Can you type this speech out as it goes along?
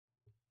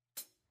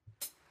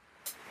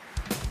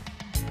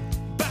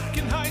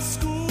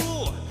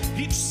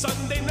Each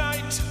Sunday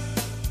night,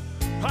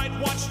 I'd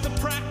watch the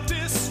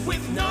practice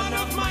with none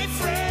of my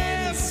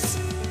friends.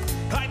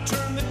 I'd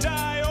turn the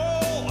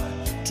dial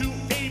to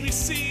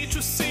ABC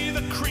to see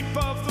the creep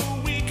of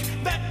the week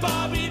that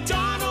Bobby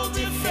Donald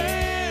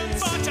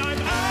defends. But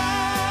I'm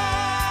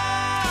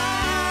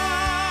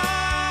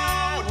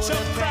out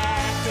of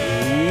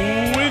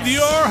practice. With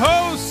your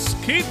hosts,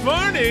 Keith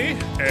Varney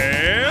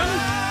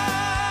and...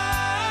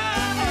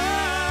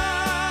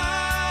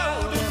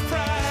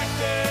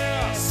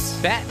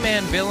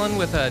 Batman villain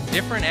with a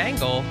different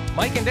angle,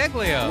 Mike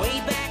Indeglio.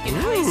 Way back in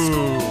high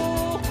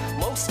school,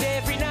 most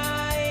every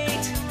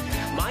night,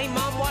 my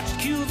mom watched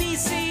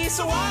QVC,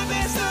 so I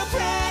missed the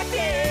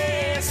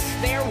practice.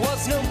 There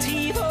was no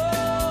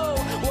TiVo,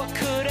 what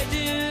could I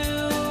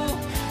do?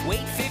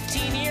 Wait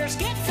 15 years,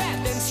 get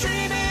fat, then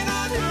stream it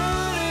on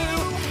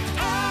Hulu.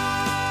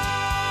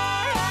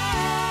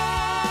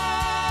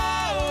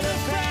 Out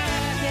of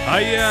practice.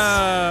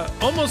 I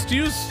almost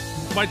used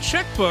my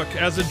checkbook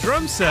as a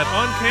drum set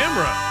on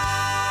camera.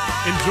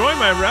 Enjoy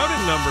my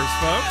routing numbers,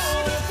 folks.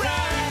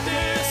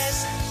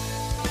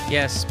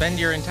 Yes, spend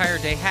your entire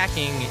day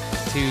hacking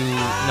to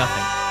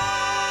nothing.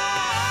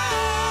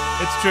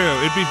 It's true.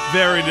 It'd be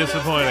very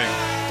disappointing.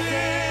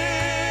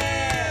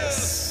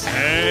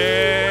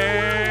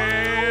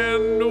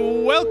 And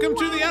welcome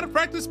to the Out of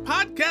Practice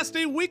Podcast,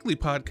 a weekly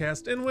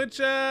podcast in which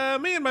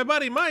me and my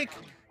buddy Mike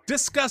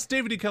discuss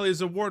David E.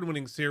 Kelley's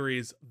award-winning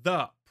series,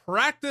 The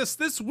Practice.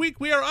 This week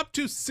we are up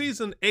to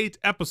Season 8,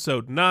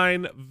 Episode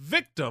 9,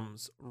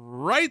 Victims'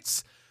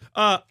 Rights.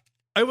 I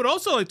would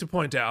also like to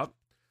point out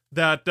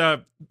that,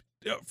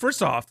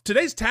 first off,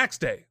 today's tax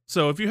day.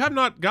 So if you have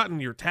not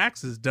gotten your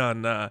taxes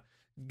done,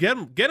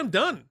 get them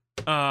done.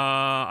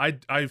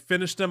 I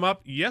finished them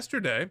up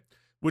yesterday,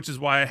 which is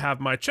why I have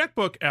my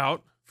checkbook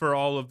out for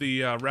all of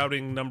the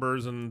routing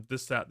numbers and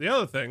this, that, the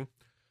other thing.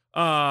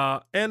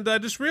 And I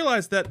just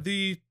realized that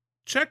the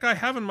check I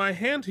have in my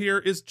hand here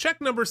is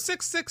check number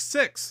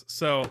 666.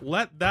 So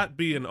let that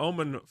be an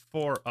omen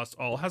for us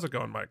all. How's it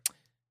going, Mike?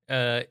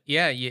 I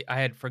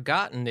had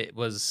forgotten it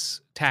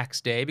was tax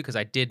day because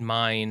I did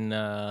mine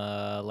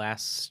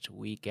last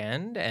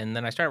weekend, and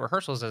then I started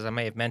rehearsals, as I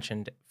may have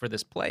mentioned, for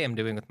this play I'm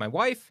doing with my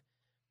wife,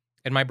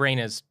 and my brain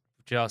is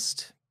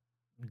just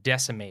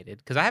decimated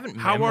because I haven't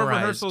How memorized. are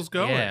rehearsals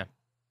going? Yeah.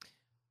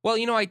 Well,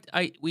 you know,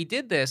 we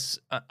did this,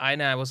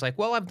 and I was like,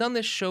 well, I've done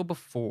this show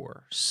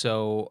before,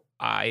 so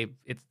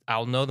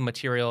I'll know the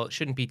material. It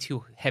shouldn't be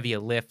too heavy a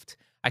lift.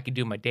 I can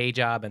do my day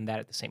job and that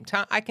at the same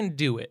time. I can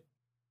do it.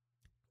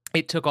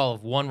 It took all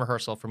of one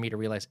rehearsal for me to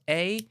realize,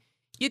 A,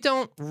 you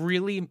don't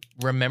really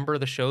remember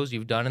the shows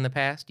you've done in the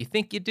past. You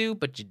think you do,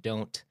 but you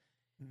don't.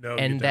 No,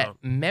 And you that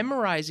don't.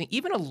 memorizing,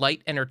 even a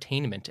light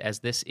entertainment as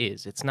this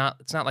is, it's not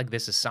like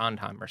this is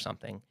Sondheim or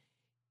something.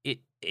 It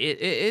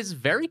is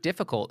very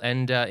difficult.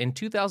 And in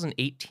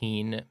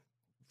 2018,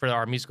 for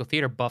our musical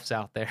theater buffs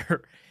out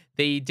there,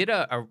 they did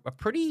a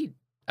pretty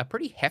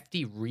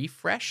hefty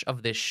refresh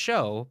of this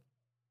show,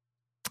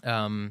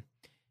 and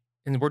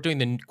we're doing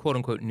the quote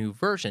unquote new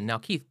version now.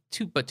 Keith,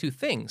 two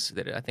things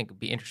that I think would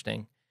be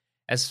interesting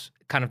as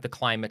kind of the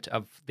climate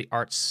of the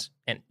arts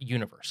and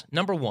universe.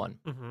 Number one,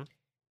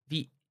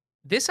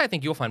 this I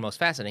think you'll find most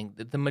fascinating.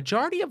 The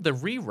majority of the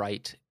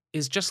rewrite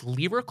is just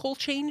lyrical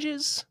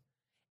changes.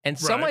 And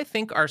some Right. I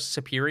think are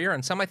superior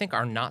and some I think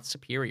are not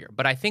superior.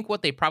 But I think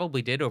what they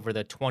probably did over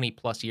the 20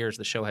 plus years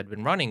the show had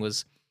been running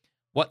was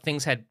what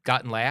things had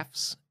gotten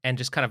laughs and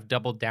just kind of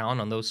doubled down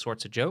on those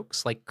sorts of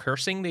jokes. Like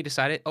cursing, they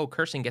decided,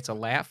 cursing gets a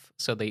laugh.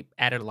 So they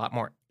added a lot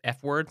more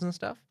F words and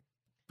stuff.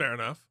 Fair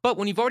enough. But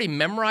when you've already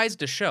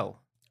memorized a show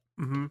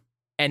and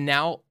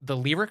now the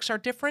lyrics are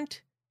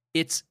different,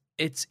 it's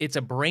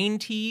a brain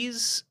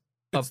tease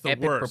It's of the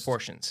epic worst.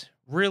 proportions.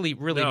 Really,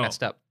 really No.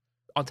 messed up.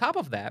 On top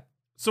of that,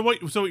 So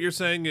what you're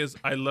saying is,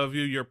 I love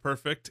you, you're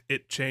perfect,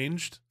 it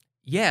changed?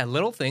 yeah,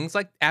 little things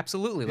like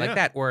absolutely Yeah. like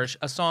that, or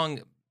a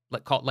song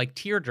called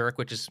Tear Jerk,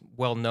 which is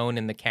well known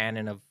in the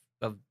canon of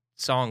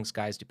songs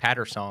guys do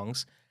patter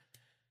songs.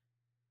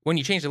 When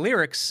you change the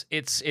lyrics,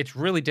 it's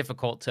really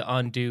difficult to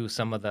undo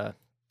some of the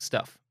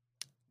stuff.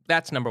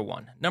 That's number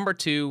one. Number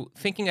two,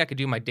 thinking I could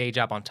do my day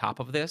job on top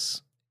of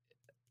this,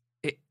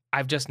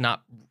 I've just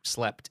not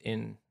slept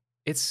in.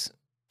 It's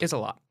a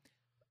lot.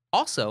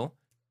 Also,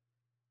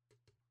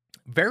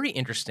 very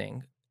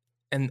interesting,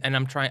 and I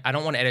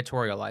don't want to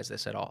editorialize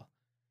this at all,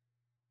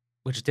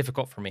 which is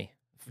difficult for me.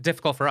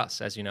 Difficult for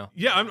us, as you know.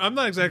 Yeah, I'm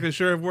not exactly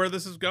sure of where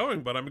this is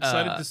going, but I'm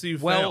excited to see you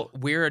Well, fail.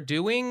 we're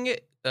doing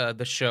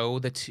the show.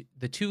 The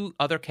two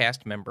other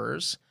cast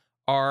members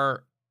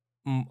are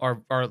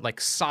like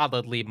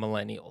solidly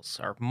millennials,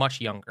 are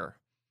much younger,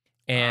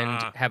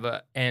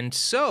 and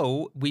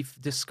so we've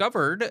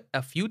discovered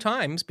a few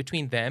times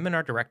between them and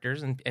our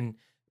directors and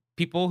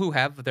people who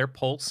have their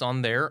pulse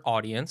on their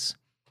audience,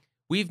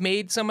 we've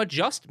made some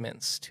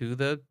adjustments to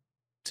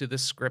the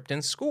script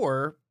and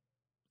score,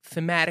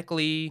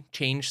 thematically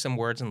changed some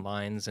words and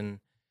lines and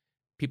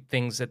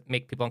things that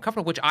make people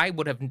uncomfortable, which I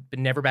would have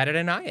never batted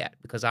an eye at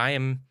because I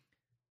am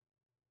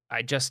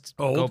I just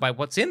Old? go by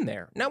what's in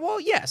there. No, well,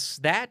 yes,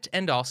 that,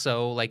 and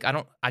also like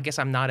I guess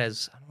I'm not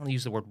as, I don't want to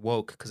use the word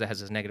woke because it has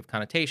this negative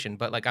connotation,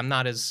 but like I'm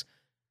not as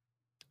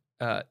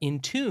in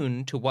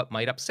tune to what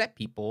might upset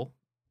people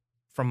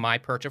from my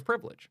perch of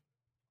privilege.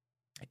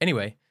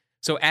 Anyway,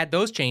 so add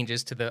those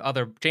changes to the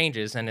other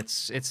changes, and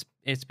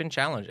it's been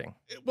challenging.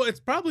 Well, it's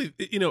probably,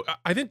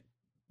 I think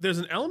there's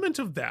an element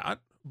of that,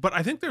 but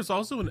I think there's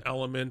also an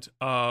element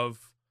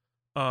of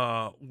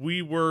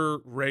we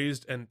were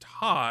raised and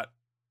taught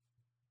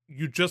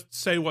you just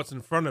say what's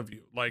in front of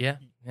you. Like, Yeah.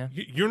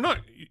 you're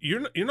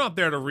not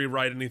there to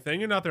rewrite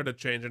anything. You're not there to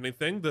change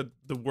anything.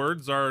 The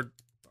words are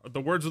the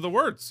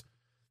words.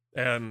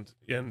 And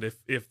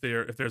if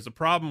there's a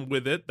problem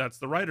with it, that's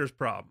the writer's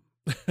problem.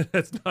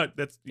 It's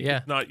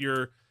not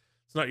your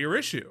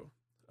issue.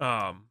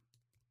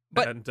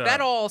 But and,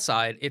 that all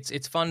aside,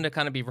 it's fun to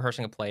kind of be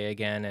rehearsing a play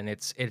again, and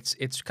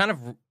it's kind of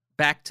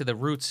back to the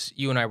roots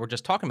you and I were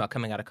just talking about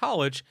coming out of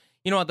college.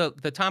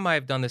 The time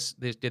I've done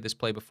did this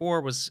play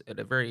before was at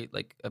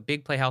a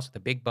big playhouse with a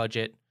big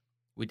budget.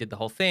 We did the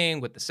whole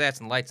thing with the sets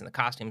and lights and the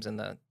costumes,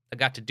 and I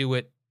got to do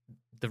it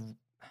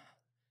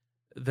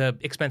the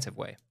expensive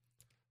way.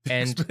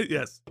 And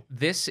yes,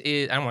 this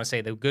is, I don't want to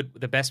say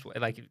the best way,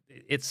 like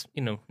it's,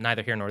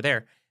 neither here nor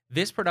there.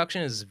 This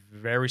production is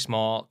very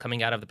small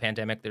coming out of the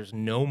pandemic. There's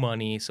no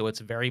money, so it's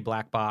very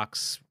black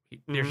box.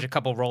 There's a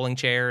couple rolling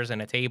chairs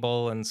and a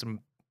table and some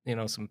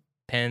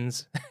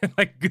pens,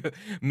 like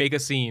make a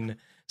scene.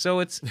 So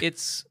it's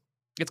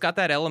got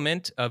that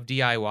element of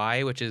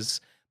DIY, which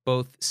is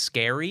both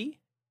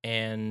scary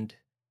and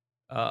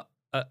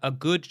a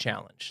good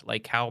challenge.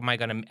 Like, how am I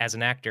going to, as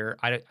an actor,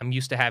 I'm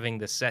used to having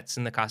the sets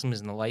and the costumes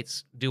and the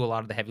lights do a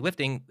lot of the heavy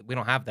lifting. We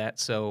don't have that.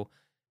 So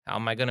how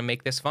am I going to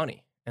make this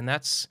funny? And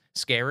that's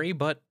scary,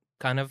 but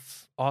kind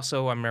of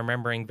also I'm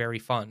remembering very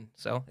fun.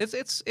 So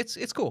it's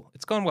cool.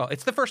 It's going well.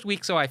 It's the first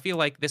week, so I feel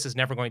like this is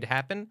never going to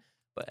happen,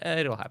 but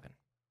it'll happen.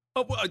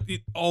 Oh, well,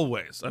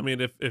 always. I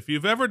mean, if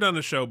you've ever done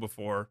a show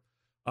before,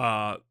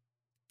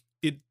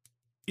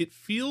 it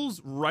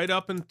feels right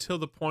up until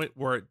the point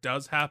where it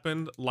does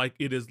happen like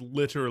it is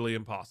literally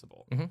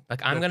impossible. Mm-hmm.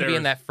 Like, I'm going to be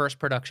in that first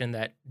production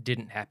that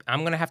didn't happen.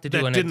 I'm going to have to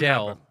do an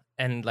Adele,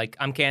 and like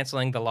I'm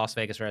canceling the Las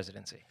Vegas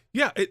residency.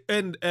 Yeah,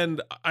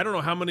 and I don't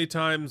know how many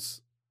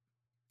times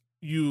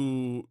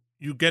you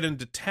get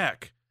into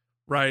tech,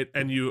 right?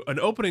 And an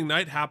opening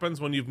night happens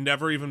when you've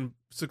never even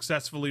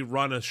successfully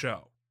run a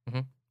show. Mm-hmm.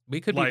 We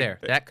could be there.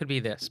 That could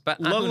be this,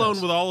 but let alone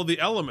with all of the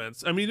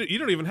elements. I mean, you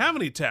don't even have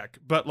any tech,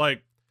 but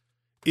like,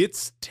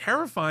 it's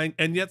terrifying,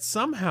 and yet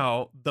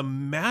somehow the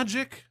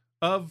magic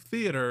of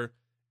theater,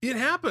 it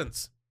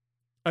happens.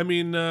 I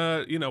mean,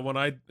 when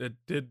I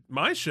did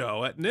my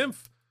show at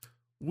NYMF,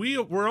 we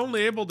were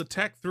only able to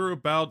tech through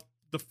about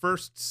the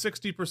first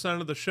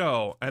 60% of the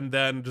show, and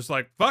then just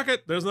like, fuck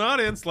it, there's an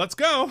audience, let's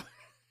go.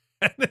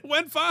 And it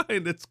went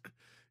fine.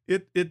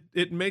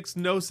 It makes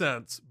no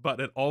sense,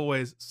 but it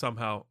always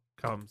somehow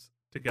comes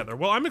together.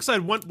 Well, I'm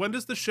excited. When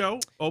does the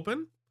show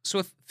open? So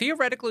it's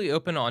theoretically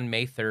open on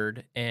May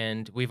 3rd,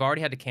 and we've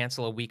already had to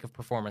cancel a week of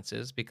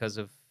performances because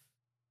of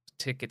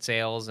ticket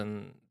sales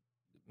and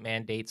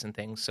mandates and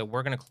things. So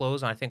we're going to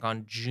close, I think,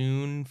 on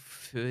June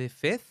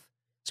 5th.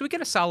 So we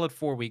get a solid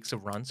 4 weeks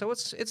of run. So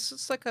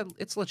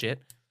it's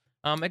legit.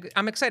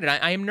 I'm excited.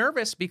 I am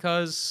nervous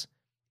because,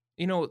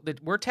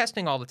 we're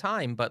testing all the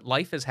time, but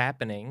life is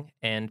happening,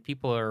 and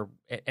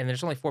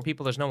there's only 4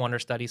 people. There's no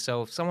understudy.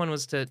 So if someone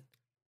was to,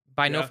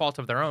 by no fault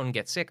of their own,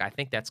 get sick, I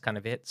think that's kind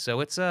of it. So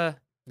it's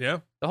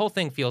the whole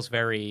thing feels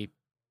very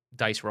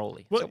dice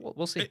rolly. Well, so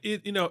we'll see.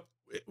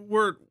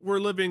 We're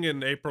living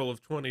in April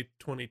of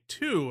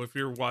 2022. If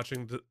you're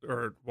watching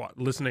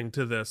listening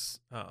to this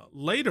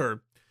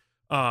later,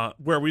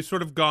 where we've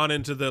sort of gone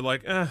into the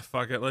like,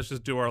 fuck it, let's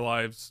just do our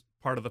lives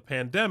part of the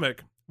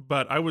pandemic.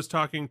 But I was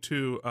talking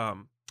to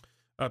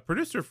a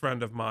producer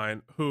friend of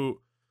mine who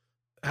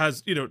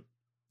has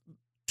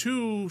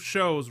 2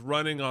 shows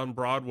running on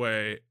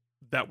Broadway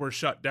that were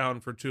shut down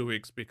for 2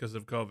 weeks because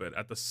of COVID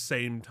at the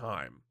same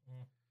time.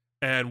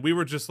 And we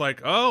were just like,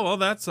 oh, well,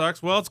 that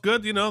sucks. Well, it's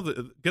good,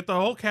 get the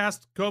whole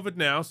cast COVID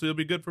now, so you'll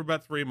be good for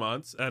about 3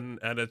 months. And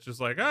it's just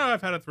like, oh,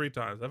 I've had it 3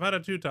 times. I've had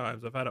it 2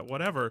 times. I've had it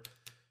whatever.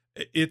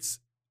 It's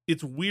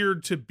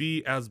weird to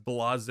be as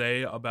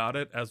blasé about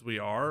it as we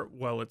are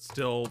while it's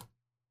still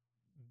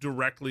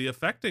directly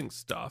affecting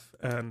stuff.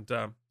 And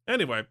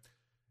anyway,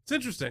 it's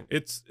interesting.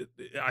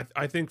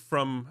 I think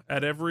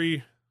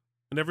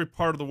in every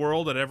part of the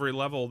world, at every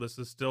level, this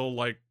is still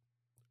like,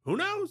 who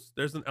knows?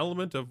 There's an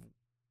element of,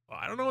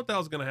 I don't know what the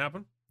hell's going to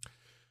happen.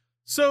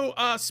 So,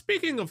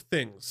 speaking of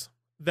things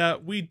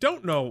that we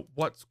don't know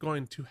what's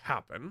going to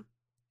happen,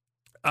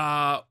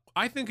 I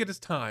think it is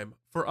time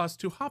for us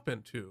to hop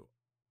into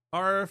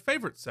our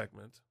favorite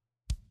segment.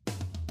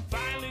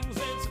 Filings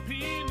and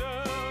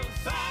subpoenas.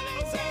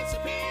 Filings and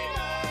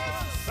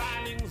subpoenas.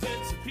 Filings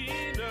and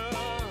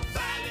subpoenas.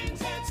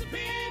 Filings and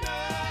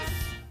subpoenas.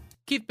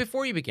 Keith,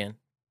 before you begin,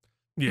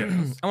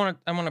 Yes. I want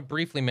to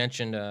briefly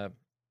mention an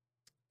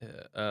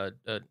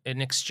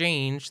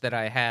exchange that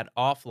I had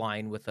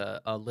offline with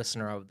a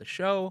listener of the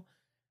show.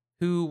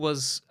 who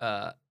was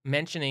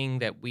mentioning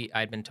that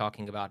I'd been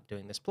talking about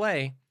doing this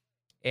play,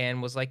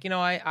 and was like,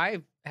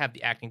 I have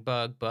the acting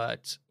bug,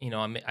 but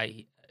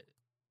I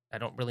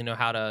don't really know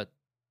how to,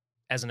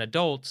 as an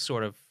adult,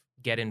 sort of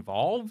get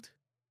involved,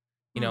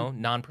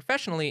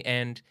 non-professionally,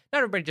 and not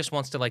everybody just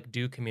wants to like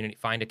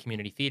find a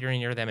community theater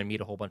near them and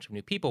meet a whole bunch of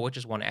new people, which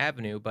is one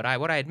avenue. But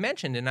what I had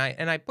mentioned, and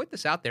I put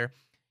this out there,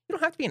 you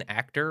don't have to be an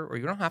actor or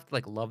you don't have to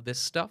like love this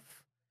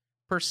stuff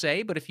per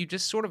se, but if you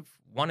just sort of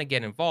want to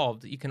get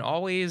involved,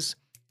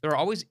 there are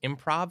always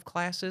improv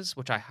classes,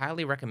 which I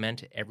highly recommend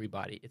to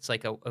everybody. It's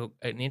like an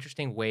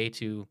interesting way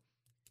to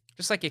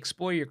just like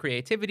explore your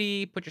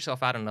creativity, put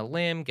yourself out on a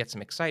limb, get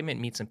some excitement,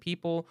 meet some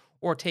people,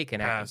 or take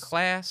an acting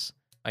class.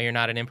 Oh, you're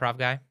not an improv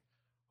guy?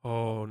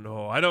 Oh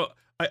no, I don't.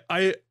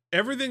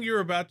 Everything you're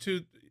about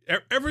to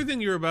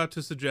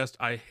suggest,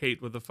 I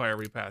hate with a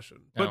fiery passion.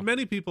 But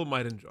many people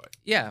might enjoy.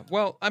 Yeah,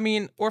 well, I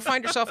mean, or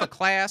find yourself a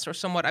class or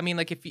somewhat. I mean,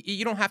 like if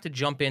you don't have to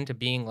jump into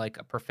being like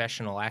a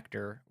professional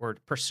actor or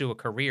pursue a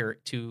career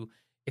to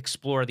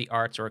explore the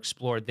arts or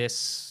explore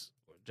this,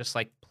 just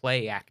like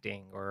play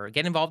acting or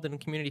get involved in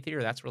community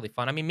theater. That's really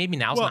fun. I mean, maybe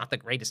now's not the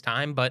greatest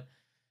time, but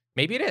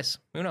maybe it is.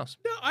 Who knows?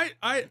 Yeah,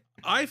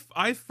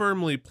 I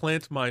firmly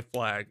plant my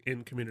flag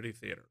in community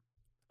theater,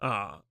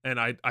 and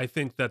I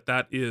think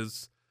that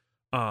is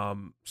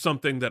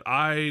something that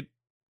I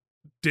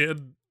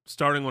did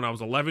starting when I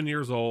was 11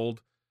 years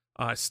old.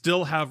 I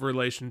still have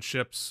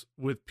relationships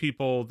with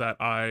people that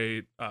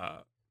I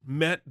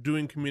met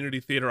doing community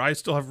theater. I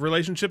still have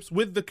relationships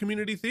with the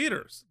community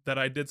theaters that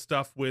I did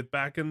stuff with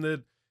back in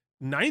the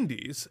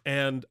 90s,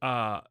 and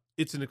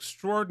it's an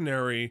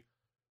extraordinary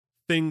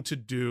thing to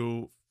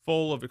do,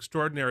 full of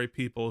extraordinary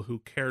people who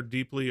care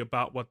deeply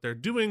about what they're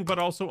doing, but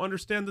also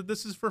understand that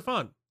this is for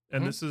fun.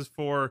 And this is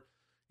for,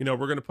 we're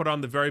going to put on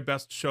the very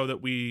best show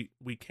that we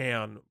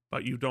can,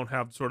 but you don't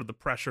have sort of the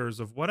pressures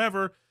of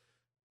whatever.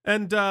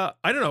 And I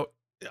don't know.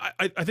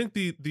 I think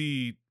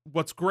the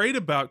what's great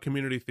about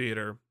community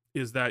theater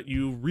is that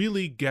you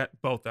really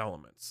get both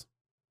elements.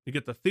 You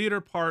get the theater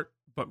part,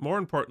 but more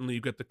importantly,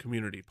 you get the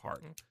community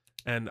part.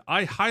 And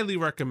I highly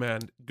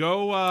recommend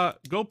go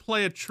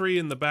play a tree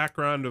in the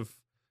background of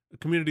a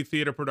community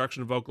theater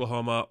production of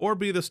Oklahoma, or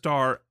be the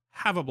star.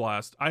 Have a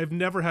blast. I've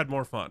never had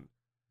more fun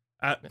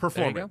at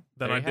performing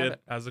than I did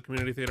as a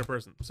community theater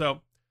person.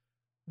 So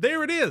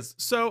there it is.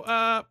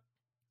 So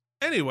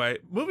anyway,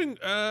 moving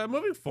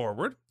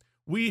forward,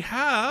 we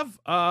have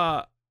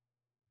I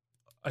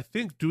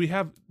think do we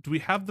have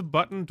the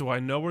button? Do I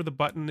know where the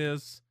button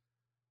is?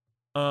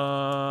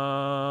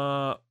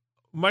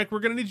 Mike, we're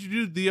gonna need you to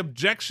do the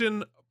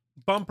objection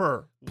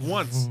bumper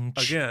once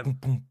again.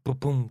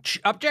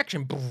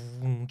 Objection.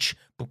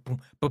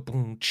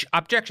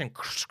 Objection.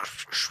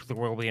 There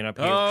will be an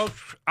appeal.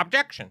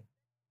 Objection.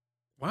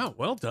 Wow,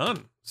 well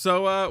done.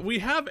 So we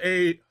have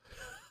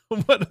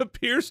what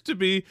appears to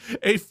be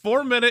a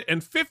 4 minute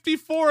and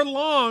 54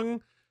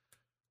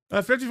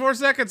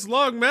 seconds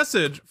long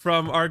message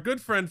from our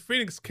good friend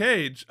Phoenix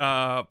Cage.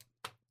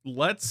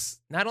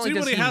 Let's not only see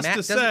does what he has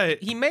to say.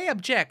 He may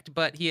object,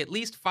 but he at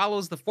least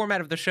follows the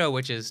format of the show,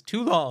 which is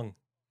too long.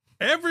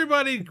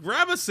 Everybody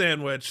grab a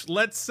sandwich.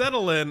 Let's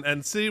settle in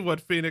and see what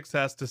Phoenix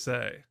has to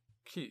say.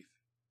 Keith,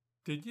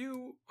 did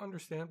you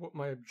understand what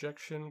my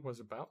objection was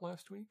about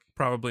last week?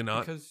 Probably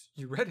not. Because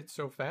you read it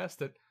so fast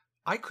that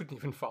I couldn't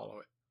even follow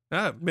it.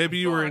 Maybe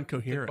you were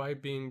incoherent. By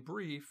being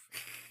brief,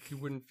 you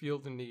wouldn't feel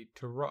the need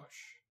to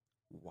rush.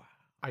 Wow.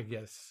 I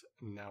guess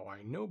now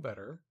I know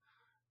better,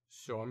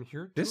 so I'm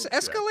here to This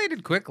object.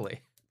 escalated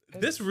quickly.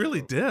 This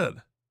really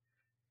did.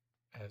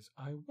 As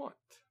I want.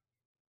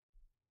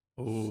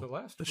 Ooh, So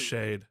last the week,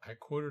 shade. I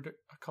quoted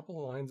a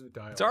couple of lines of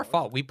dialogue. It's our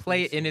fault. We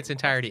play it in its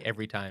entirety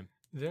every time.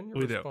 Then your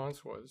We do.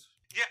 response was,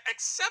 Yeah,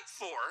 except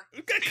for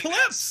We've got BS.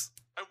 clips.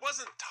 I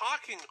wasn't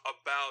talking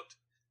about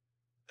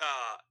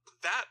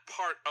that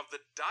part of the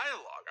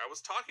dialogue. I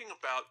was talking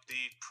about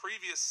the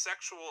previous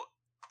sexual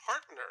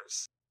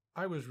partners.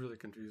 I was really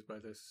confused by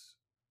this.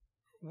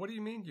 What do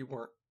you mean you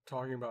weren't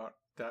talking about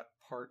that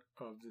part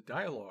of the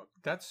dialogue?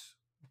 That's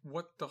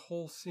what the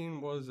whole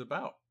scene was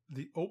about.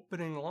 The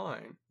opening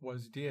line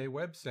was D.A.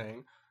 Webb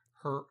saying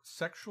her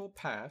sexual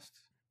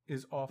past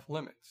is off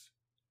limits.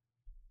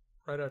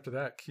 Right after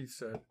that, Keith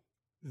said,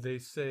 they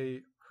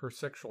say her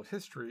sexual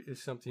history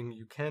is something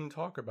you can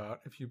talk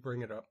about if you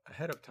bring it up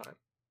ahead of time.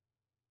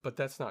 But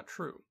that's not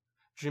true.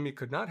 Jimmy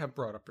could not have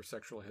brought up her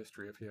sexual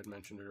history if he had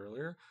mentioned it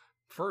earlier.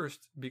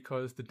 First,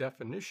 because the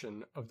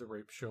definition of the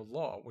rape shield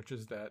law, which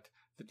is that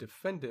the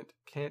defendant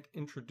can't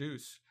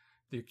introduce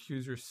the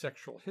accuser's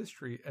sexual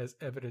history as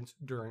evidence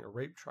during a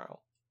rape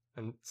trial.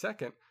 And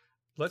second,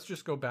 let's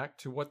just go back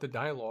to what the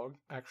dialogue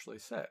actually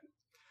said.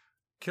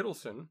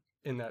 Kittleson,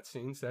 in that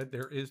scene, said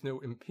there is no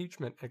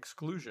impeachment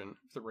exclusion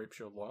of the rape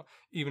shield law.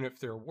 Even if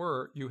there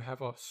were, you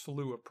have a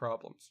slew of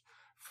problems.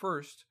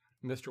 First,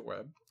 Mr.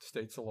 Webb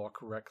states the law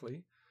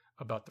correctly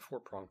about the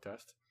four-prong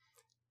test.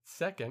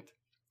 Second,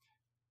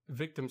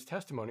 victim's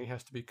testimony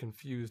has to be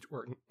confused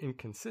or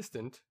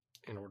inconsistent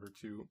in order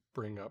to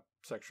bring up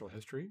sexual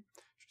history.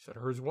 She said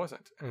hers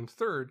wasn't. And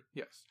third,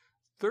 yes,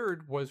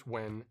 third was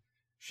when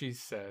she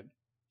said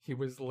he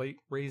was late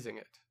raising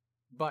it.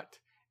 But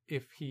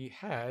if he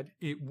had,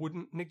 it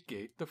wouldn't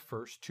negate the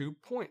first 2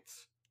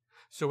 points.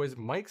 So as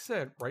Mike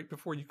said right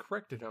before you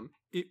corrected him,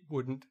 it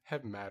wouldn't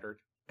have mattered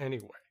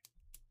anyway.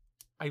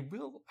 I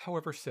will,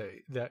 however,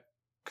 say that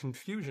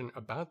confusion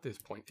about this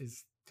point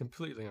is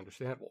completely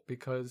understandable,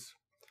 because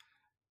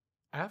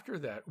after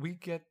that we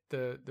get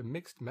the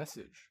mixed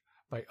message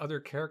by other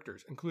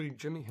characters, including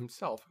Jimmy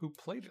himself, who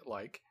played it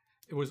like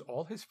it was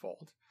all his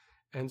fault,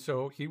 and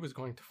so he was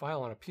going to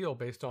file an appeal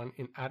based on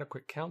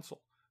inadequate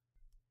counsel.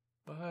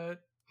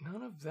 But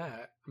none of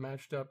that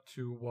matched up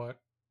to what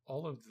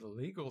all of the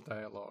legal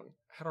dialogue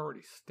had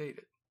already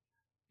stated.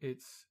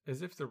 It's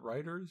as if the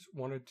writers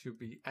wanted to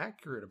be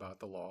accurate about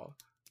the law,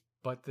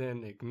 but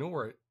then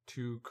ignore it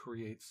to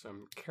create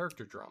some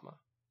character drama.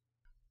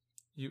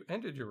 You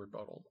ended your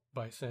rebuttal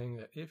by saying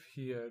that if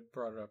he had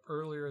brought it up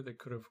earlier, they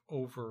could have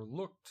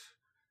overlooked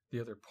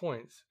the other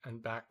points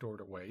and backdoored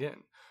a way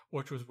in,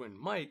 which was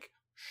when Mike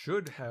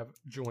should have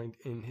joined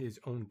in his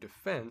own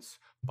defense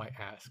by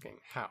asking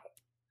how.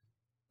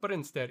 But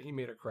instead, he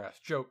made a crass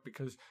joke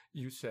because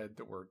you said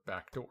the word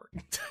backdoored.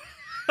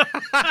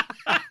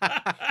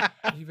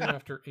 Even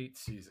after 8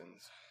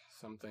 seasons,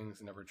 some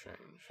things never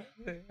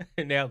change.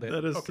 Nailed it.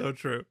 That is Okay. so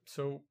true.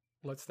 So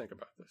let's think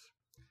about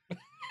this.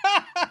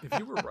 If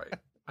you were right,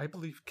 I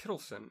believe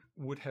Kittleson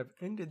would have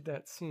ended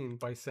that scene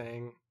by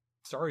saying,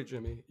 "Sorry,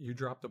 Jimmy, you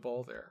dropped the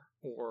ball there."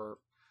 Or,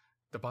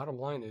 "The bottom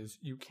line is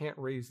you can't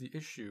raise the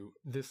issue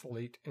this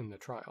late in the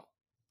trial."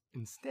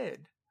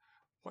 Instead,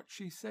 what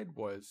she said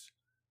was,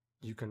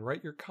 "You can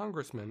write your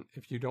congressman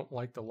if you don't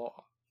like the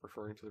law,"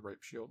 referring to the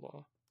rape shield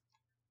law.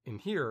 In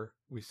here,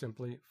 we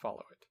simply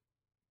follow it.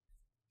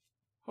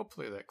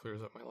 Hopefully that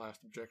clears up my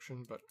last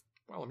objection, but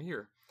while I'm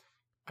here,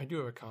 I do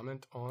have a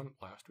comment on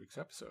last week's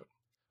episode.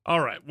 All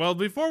right. Well,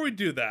 before we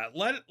do that,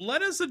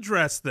 let us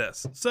address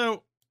this.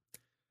 So,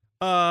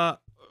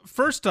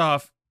 first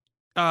off,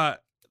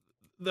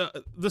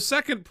 the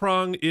second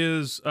prong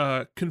is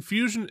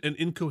confusion and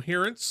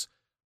incoherence,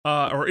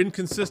 or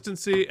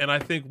inconsistency, and I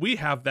think we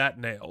have that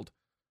nailed.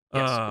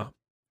 Yes.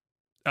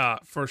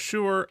 For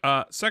sure.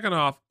 Second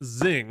off,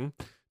 zing.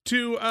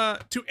 To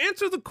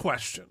answer the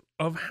question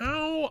of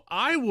how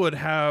I would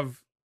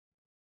have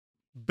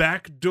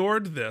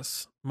backdoored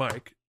this,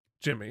 Mike,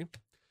 Jimmy,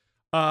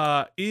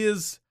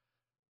 is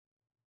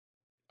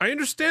I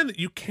understand that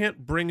you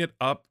can't bring it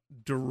up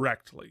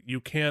directly.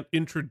 You can't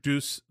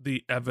introduce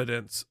the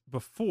evidence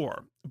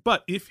before.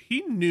 But if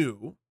he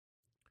knew,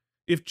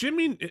 if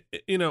Jimmy,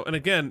 and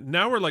again,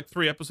 now we're like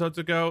 3 episodes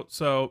ago,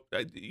 so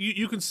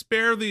you can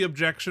spare the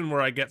objection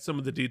where I get some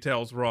of the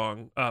details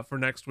wrong for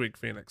next week,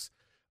 Phoenix.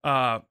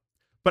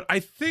 But I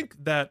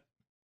think that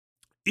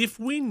if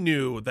we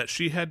knew that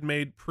she had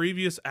made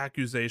previous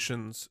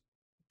accusations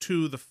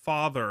to the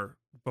father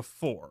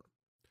before,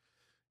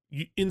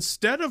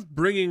 instead of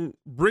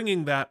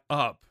bringing that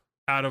up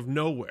out of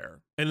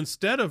nowhere, and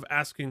instead of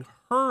asking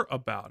her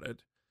about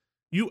it,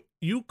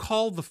 you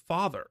call the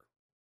father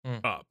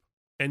up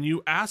and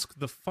you ask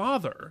the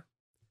father,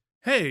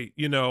 "Hey,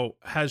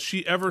 has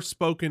she ever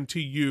spoken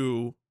to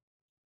you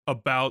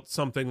about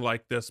something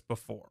like this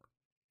before?"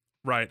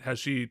 Right? Has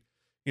she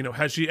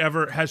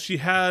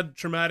had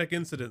traumatic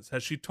incidents?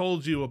 Has she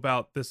told you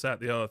about this,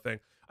 that, the other thing?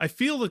 I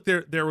feel like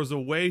there was a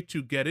way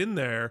to get in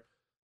there,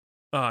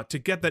 to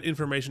get that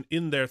information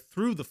in there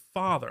through the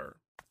father,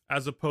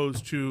 as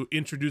opposed to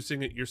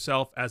introducing it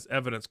yourself as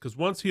evidence. Because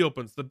once he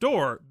opens the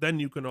door, then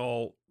you can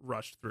all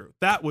rush through.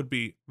 That would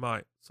be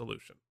my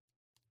solution.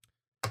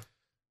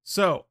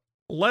 So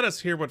let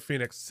us hear what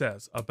Phoenix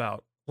says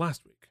about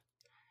last week.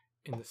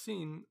 In the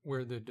scene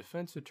where the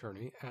defense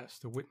attorney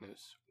asked the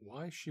witness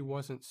why she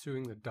wasn't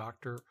suing the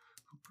doctor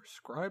who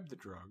prescribed the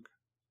drug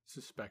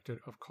suspected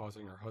of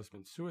causing her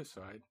husband's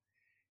suicide,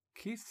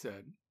 Keith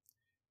said,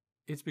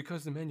 "It's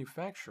because the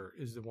manufacturer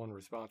is the one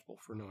responsible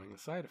for knowing the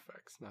side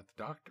effects, not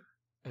the doctor."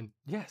 And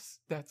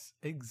yes, that's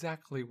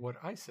exactly what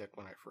I said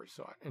when I first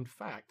saw it. In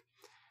fact,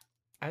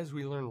 as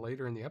we learn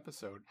later in the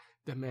episode,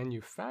 the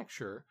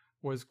manufacturer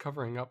was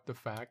covering up the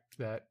fact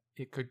that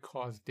it could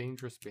cause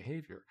dangerous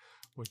behavior,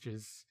 which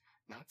is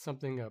not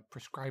something a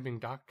prescribing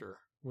doctor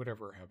would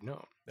ever have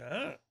known.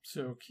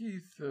 So,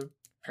 Keith,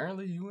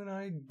 apparently you and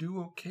I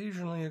do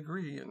occasionally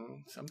agree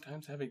and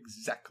sometimes have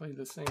exactly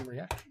the same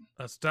reaction.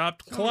 A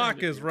stopped So clock I'm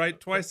gonna is give right you-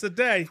 twice a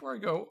day. Before I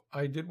go,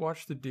 I did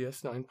watch the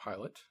DS9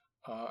 pilot.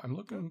 I'm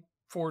looking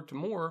forward to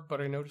more, but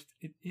I noticed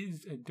it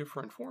is a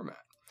different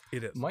format.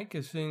 It is. Mike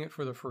is seeing it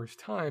for the first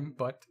time,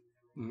 but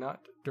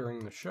not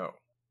during the show.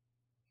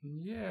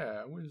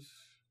 Yeah, it was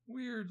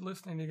weird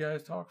listening to you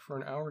guys talk for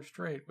an hour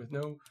straight with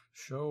no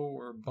show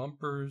or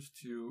bumpers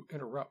to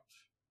interrupt.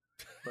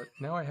 But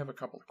now I have a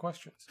couple of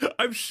questions.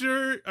 I'm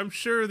sure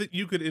that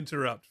you could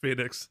interrupt,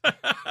 Phoenix.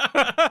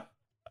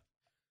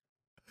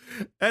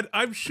 And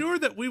I'm sure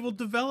that we will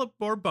develop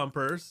more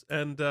bumpers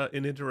and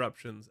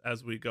interruptions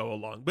as we go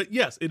along. But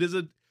yes, it is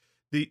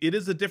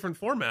a different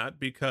format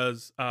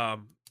because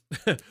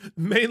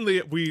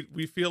mainly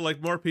we feel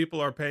like more people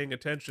are paying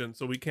attention,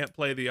 so we can't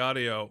play the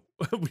audio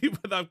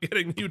without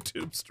getting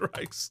YouTube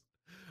strikes.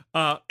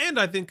 And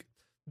I think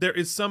there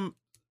is some,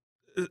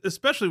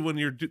 especially when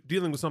you're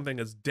dealing with something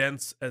as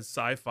dense as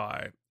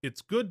sci-fi,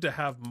 it's good to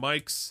have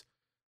Mike's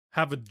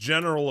have a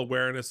general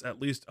awareness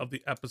at least of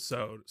the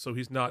episode, so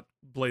he's not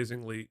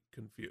blazingly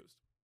confused.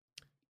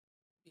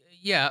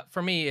 Yeah,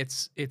 for me,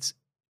 it's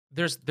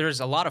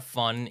there's a lot of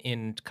fun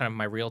in kind of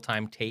my real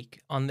time take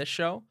on this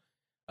show,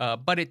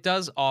 but it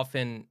does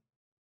often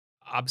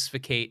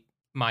obfuscate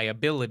my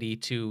ability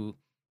to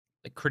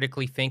like,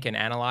 critically think and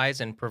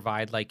analyze and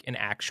provide like an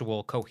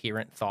actual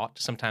coherent thought.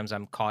 Sometimes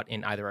I'm caught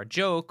in either a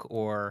joke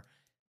or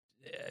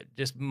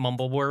just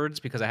mumble words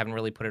because I haven't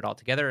really put it all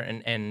together,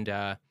 and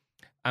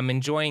I'm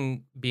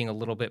enjoying being a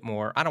little bit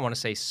more, I don't want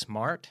to say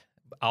smart,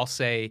 I'll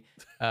say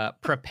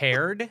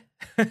prepared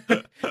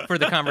for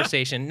the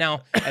conversation.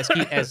 Now, as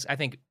I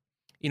think,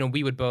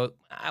 we would both,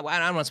 I don't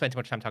want to spend too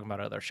much time talking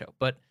about other show,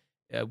 but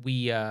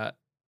we're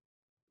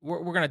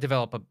going to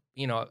develop a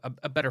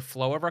better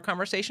flow of our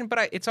conversation,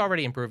 but it's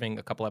already improving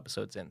a couple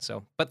episodes in.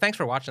 So, but thanks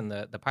for watching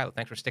the pilot.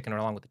 Thanks for sticking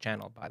along with the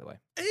channel, by the way.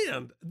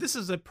 And this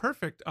is a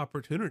perfect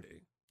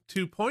opportunity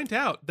to point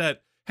out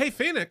that, hey,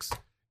 Phoenix,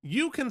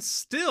 you can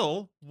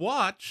still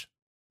watch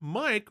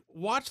Mike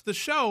watch the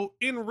show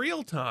in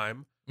real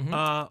time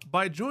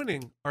by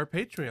joining our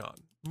Patreon.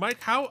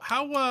 Mike, how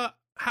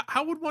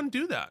would one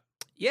do that?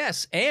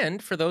 Yes,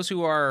 and for those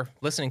who are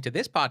listening to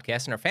this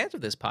podcast and are fans of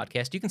this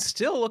podcast, you can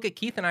still look at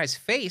Keith and I's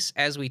face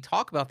as we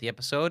talk about the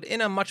episode in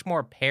a much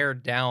more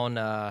pared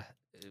down,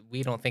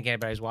 we don't think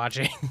anybody's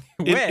watching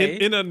way.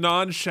 In a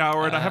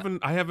non-showered, I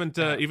haven't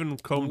even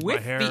combed my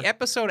hair. With the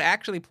episode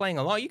actually playing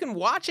along, you can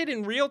watch it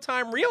in real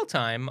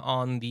time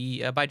on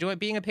the by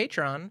being a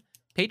patron.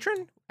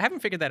 Patron? I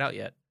haven't figured that out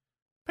yet.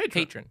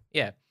 Patron,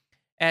 yeah.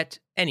 At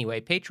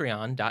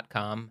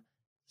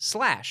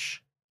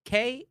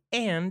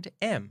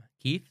patreon.com/K&M.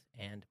 Keith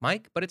and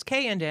Mike, but it's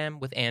K and M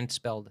with and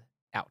spelled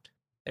out.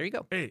 There you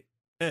go.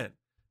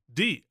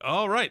 A-N-D.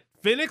 All right.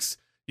 Phoenix,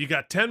 you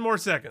got 10 more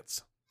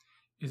seconds.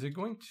 Is it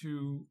going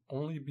to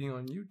only be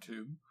on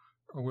YouTube,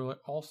 or will it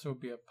also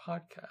be a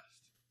podcast?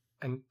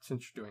 And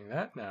since you're doing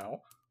that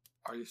now,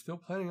 are you still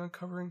planning on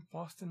covering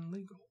Boston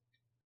Legal?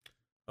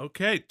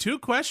 Okay, 2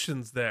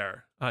 questions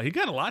there. He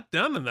got a lot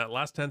done in that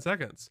last 10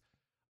 seconds.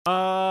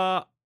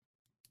 In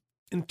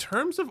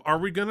terms of, are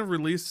we going to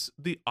release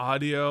the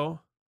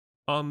audio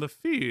on the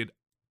feed?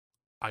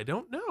 I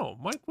don't know.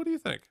 Mike, what do you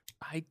think?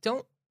 I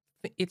don't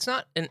think it's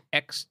not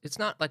it's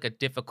not like a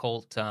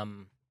difficult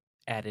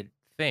added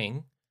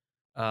thing.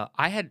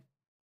 I had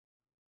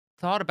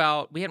thought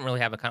about, we hadn't really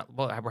have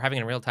we're having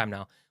it in real time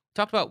now. We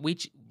talked about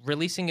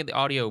releasing the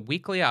audio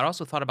weekly. I'd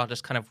also thought about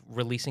just kind of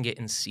releasing it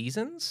in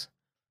seasons.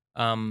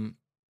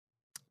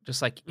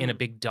 Just like in a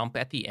big dump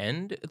at the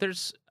end.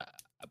 There's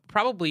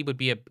probably would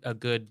be a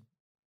good,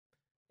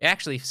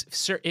 actually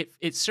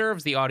it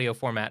serves the audio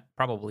format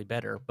probably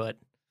better, but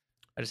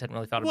I just hadn't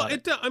really thought about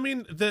it. I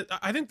mean,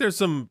 I think there's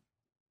some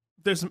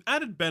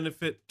added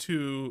benefit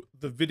to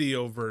the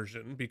video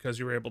version because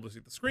you were able to see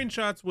the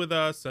screenshots with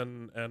us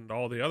and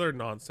all the other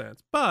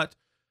nonsense. But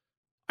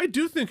I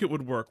do think it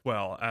would work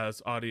well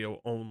as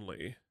audio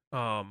only.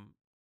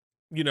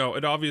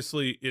 It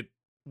obviously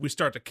we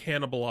start to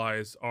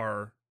cannibalize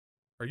our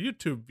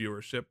YouTube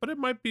viewership, but it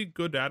might be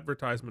good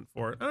advertisement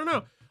for it. I don't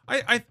know.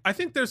 I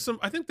think there's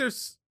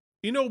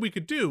what we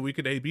could do? We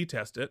could A/B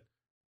test it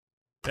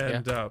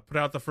and put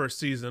out the first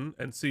season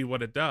and see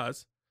what it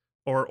does.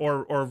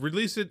 Or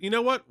release it. You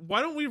know what?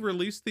 Why don't we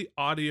release the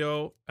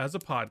audio as a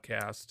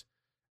podcast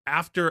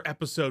after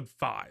episode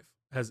 5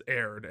 has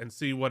aired and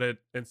see what it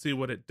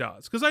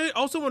does? Because I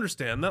also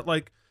understand that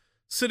like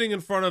sitting in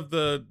front of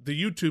the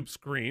YouTube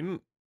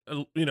screen,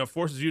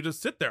 forces you to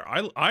sit there.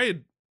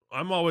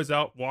 I'm always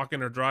out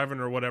walking or driving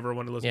or whatever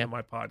when I listen to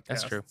my podcast.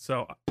 That's true.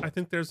 So I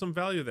think there's some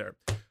value there.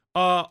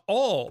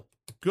 All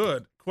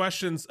good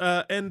questions.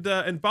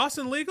 And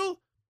Boston Legal,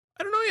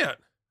 I don't know yet.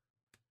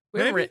 We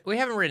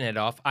haven't written it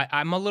off.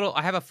 I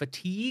have a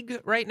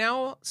fatigue right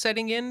now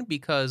setting in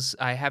because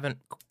I haven't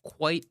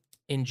quite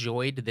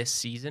enjoyed this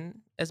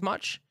season as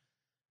much.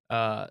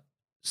 But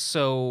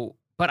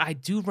I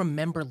do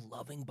remember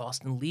loving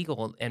Boston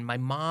Legal, and my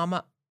mom,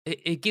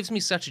 it gives me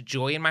such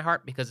joy in my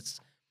heart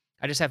because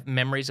I just have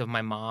memories of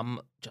my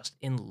mom just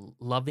in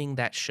loving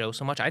that show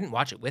so much. I didn't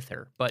watch it with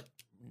her, but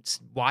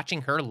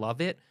watching her love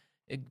it,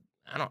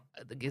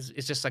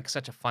 it's just like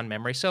such a fun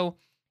memory. So,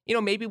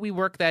 maybe we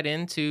work that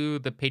into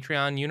the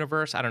Patreon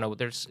universe. I don't know.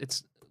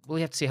 We'll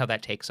have to see how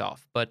that takes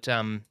off. But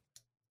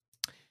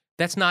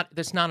that's not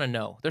a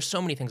no. There's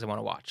so many things I want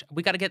to watch.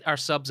 We got to get our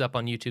subs up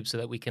on YouTube so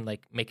that we can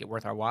like make it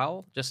worth our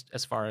while, just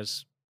as far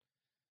as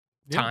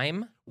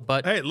time.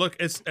 But hey, look,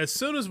 as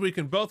soon as we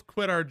can both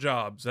quit our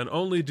jobs and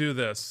only do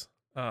this.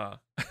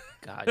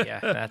 God, yeah,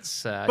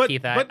 that's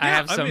Keith. I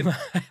have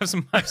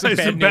some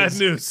bad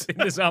news in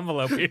this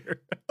envelope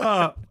here.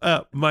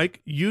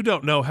 Mike, you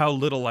don't know how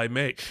little I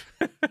make.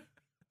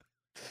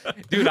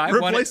 Dude, I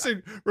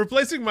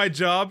replacing my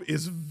job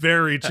is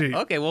very cheap.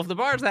 Okay, well, if the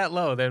bar's that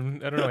low,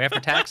 then I don't know. After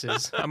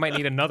taxes, I might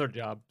need another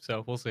job.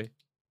 So we'll see.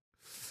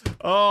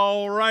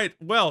 All right.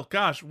 Well,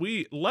 gosh,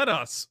 let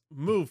us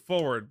move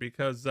forward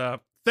because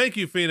thank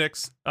you,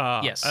 Phoenix.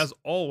 Yes. As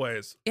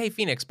always. Hey,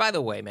 Phoenix, by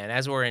the way, man,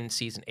 as we're in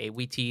season 8,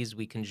 we tease,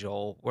 we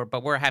cajole,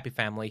 but we're a happy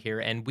family here,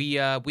 and we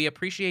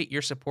appreciate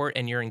your support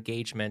and your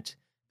engagement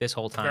this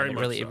whole time.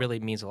 It really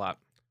means a lot.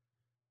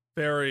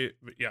 Very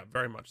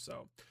much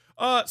so.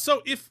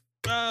 So if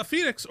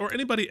Phoenix or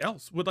anybody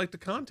else would like to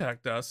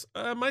contact us,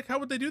 Mike, how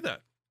would they do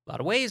that? A lot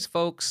of ways,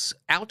 folks.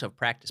 Out of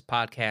Practice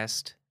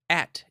Podcast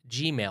at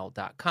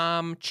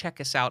gmail.com. Check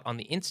us out on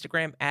the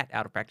Instagram at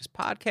Out of Practice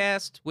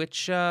Podcast,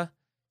 which,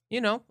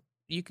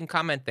 you can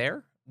comment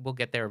there. We'll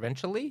get there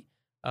eventually.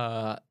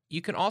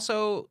 You can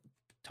also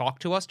talk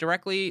to us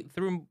directly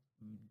through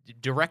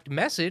direct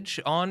message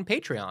on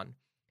Patreon.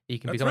 You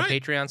can become a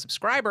Patreon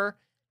subscriber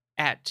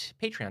at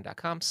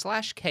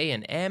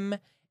patreon.com/KNM.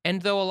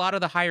 And though a lot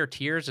of the higher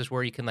tiers is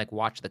where you can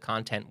watch the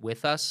content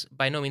with us,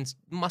 by no means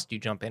must you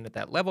jump in at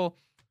that level.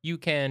 You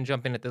can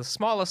jump in at the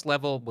smallest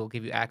level. We'll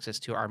give you access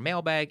to our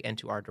mailbag and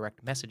to our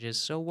direct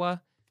messages. So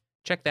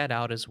check that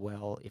out as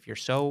well if you're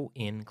so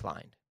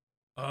inclined.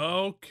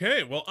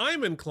 Okay, well,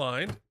 I'm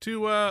inclined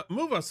to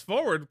move us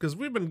forward because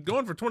we've been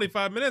going for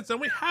 25 minutes and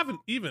we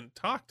haven't even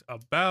talked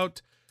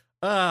about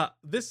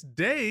this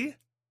day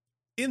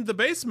in the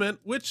basement,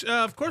 which,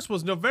 of course,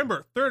 was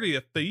November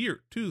 30th, the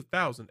year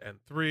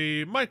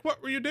 2003. Mike,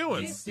 what were you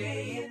doing? This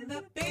day in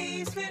the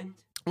basement.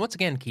 Once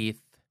again,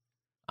 Keith,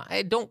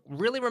 I don't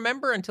really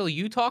remember until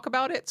you talk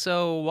about it,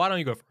 so why don't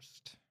you go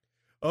first?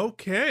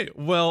 Okay,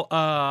 well,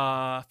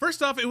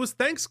 first off, it was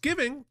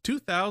Thanksgiving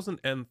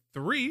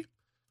 2003.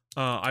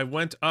 I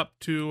went up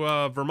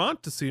to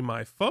Vermont to see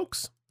my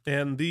folks,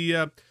 and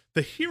the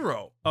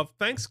hero of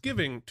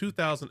Thanksgiving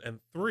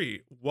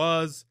 2003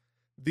 was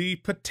the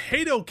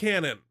potato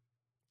cannon.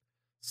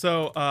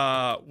 So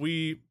I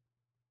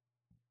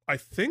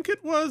think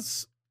it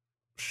was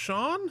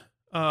Sean,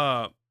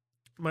 my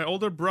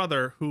older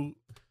brother, who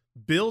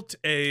built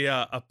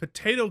a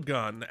potato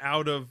gun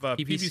out of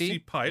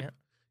PVC pipe. Yeah.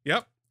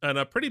 Yep, and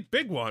a pretty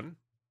big one.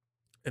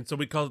 And so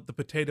we called it the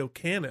potato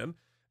cannon.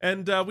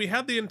 And we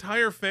had the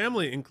entire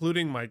family,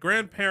 including my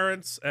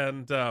grandparents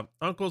and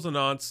uncles and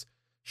aunts,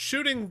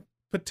 shooting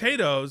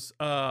potatoes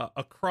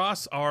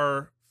across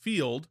our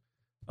field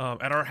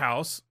at our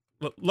house.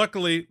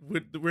 Luckily,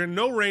 we're in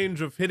no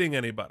range of hitting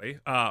anybody.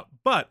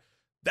 But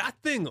that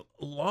thing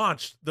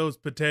launched those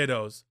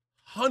potatoes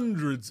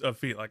hundreds of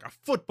feet, like a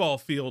football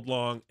field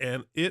long.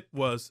 And it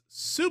was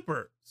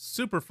super,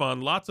 super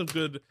fun. Lots of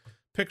good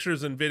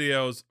pictures and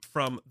videos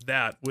from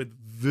that with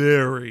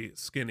very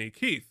skinny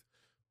Keith.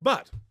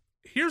 But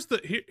here's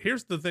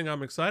the thing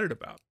I'm excited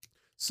about.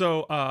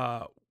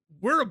 So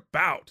we're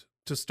about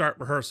to start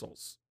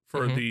rehearsals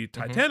for the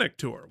Titanic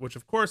tour, which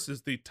of course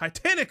is the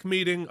Titanic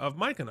meeting of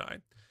Mike and I.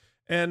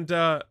 And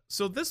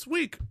so this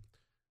week,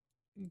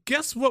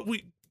 guess what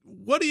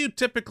do you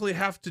typically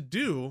have to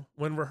do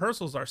when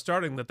rehearsals are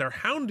starting that they're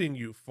hounding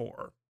you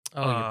for?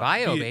 Oh, your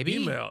bio, baby.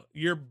 Email.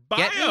 Your bio.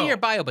 Get me your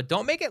bio, but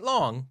don't make it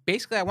long.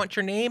 Basically, I want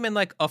your name and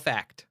a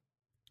fact.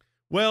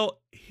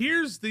 Well,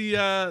 here's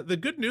the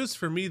good news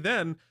for me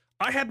then.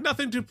 I had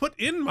nothing to put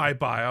in my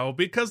bio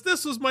because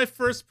this was my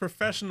first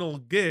professional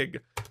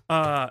gig.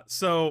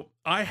 So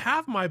I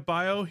have my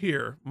bio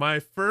here, my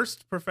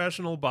first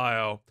professional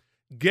bio.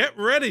 Get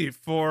ready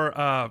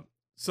for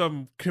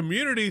some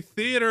community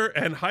theater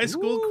and high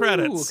school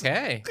credits.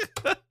 Okay.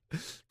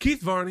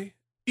 Keith Varney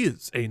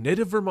is a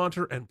native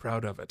Vermonter and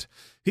proud of it.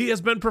 He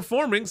has been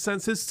performing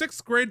since his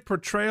 6th grade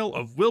portrayal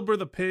of Wilbur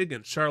the Pig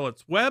in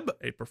Charlotte's Web,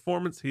 a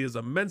performance he is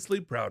immensely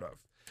proud of.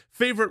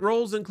 Favorite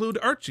roles include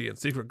Archie in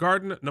Secret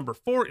Garden, Number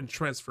 4 in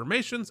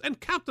Transformations, and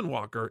Captain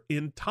Walker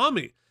in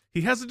Tommy.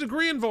 He has a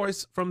degree in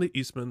voice from the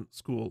Eastman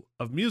School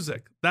of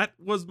Music. That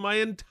was my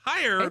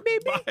entire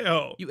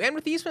bio. You end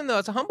with Eastman, though.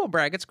 It's a humble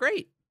brag. It's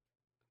great.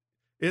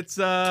 It's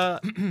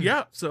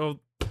yeah. So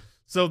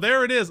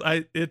there it is.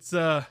 It's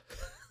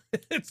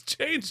it's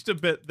changed a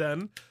bit.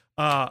 Then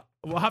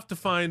we'll have to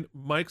find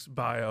Mike's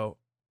bio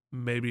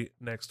maybe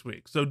next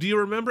week. So do you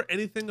remember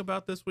anything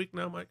about this week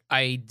now, Mike?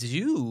 I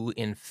do.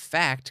 In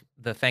fact,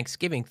 the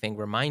Thanksgiving thing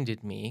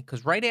reminded me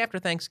because right after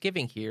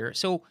Thanksgiving here,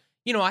 so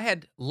I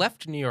had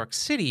left New York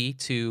City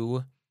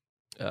to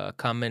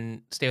come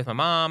and stay with my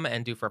mom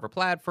and do Forever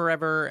Plaid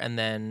forever, and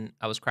then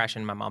I was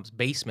crashing in my mom's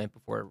basement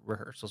before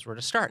rehearsals were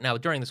to start. Now,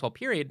 during this whole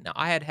period,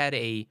 I had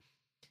a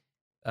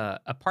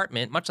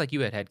apartment, much like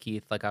you had,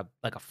 Keith, like a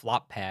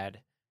flop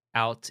pad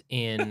out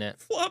in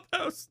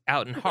Flophouse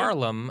out in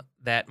Harlem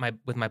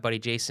with my buddy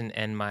Jason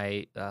and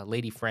my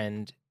lady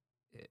friend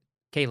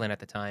Kaylin at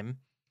the time,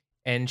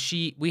 and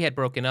we had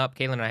broken up.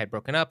 Kaylin and I had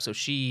broken up, so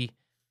she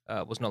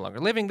was no longer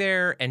living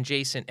there, and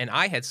Jason and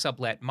I had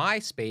sublet my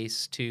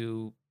space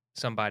to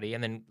somebody,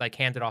 and then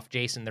handed off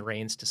Jason the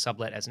reins to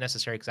sublet as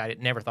necessary because I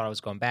never thought I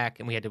was going back,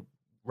 and we had to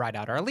ride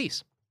out our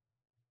lease.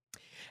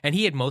 And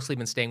he had mostly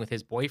been staying with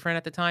his boyfriend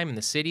at the time in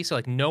the city, so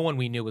no one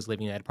we knew was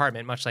living in that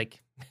apartment, much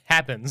like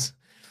happens.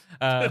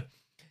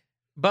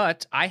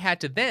 But I had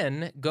to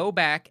then go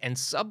back and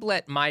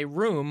sublet my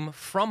room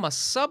from a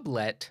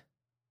sublet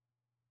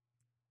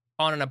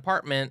on an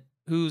apartment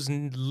whose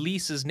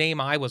lease's name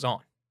I was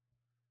on.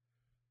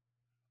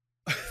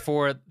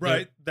 For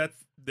Right.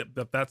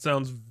 That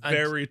sounds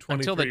very 23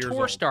 until the years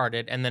tour old.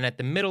 started, and then at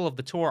the middle of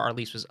the tour, our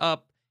lease was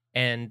up,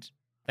 and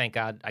thank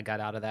God I got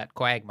out of that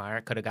quagmire.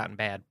 It could have gotten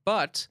bad,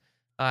 but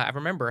I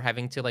remember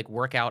having to like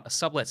work out a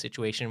sublet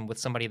situation with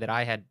somebody that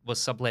I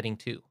was subletting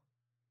to.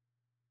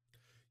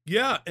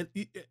 Yeah, and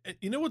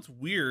you know what's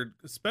weird,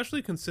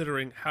 especially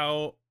considering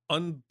how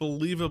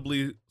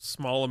unbelievably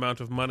small amount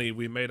of money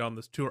we made on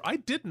this tour. I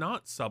did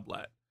not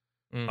sublet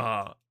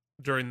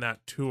during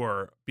that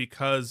tour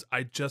because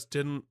I just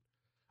didn't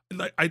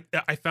like.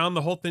 I found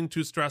the whole thing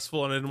too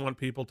stressful, and I didn't want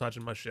people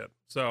touching my shit.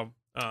 So,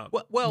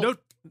 Well,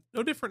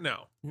 no different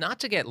now. not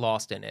to get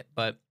lost in it,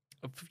 but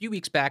a few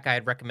weeks back, I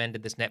had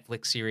recommended this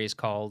Netflix series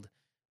called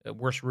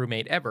Worst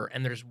Roommate Ever.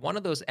 And there's one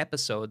of those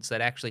episodes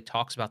that actually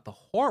talks about the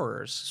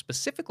horrors,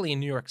 specifically in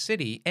New York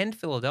City and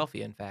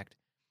Philadelphia, in fact.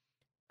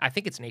 I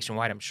think it's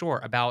nationwide, I'm sure,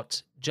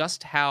 about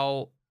just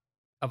how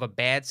of a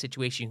bad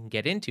situation you can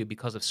get into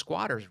because of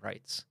squatters'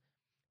 rights.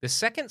 The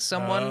second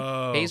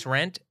someone pays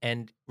rent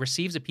and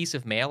receives a piece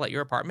of mail at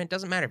your apartment,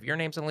 doesn't matter if your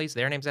name's on the lease,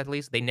 their name's on the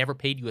lease, they never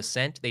paid you a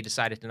cent, they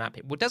decided to not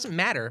pay. Well, it doesn't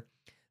matter.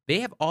 They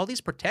have all these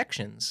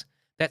protections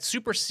that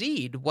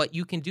supersede what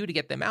you can do to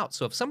get them out.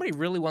 So if somebody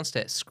really wants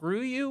to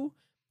screw you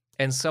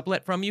and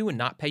sublet from you and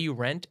not pay you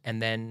rent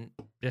and then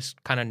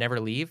just kind of never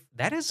leave,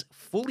 that is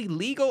fully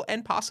legal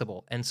and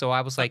possible. And so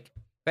I was like,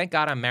 thank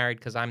God I'm married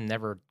because I'm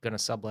never going to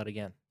sublet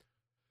again.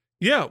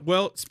 Yeah,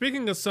 well,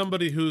 speaking of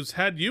somebody who's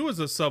had you as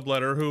a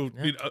subletter who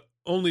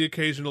only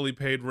occasionally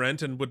paid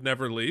rent and would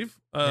never leave,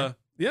 I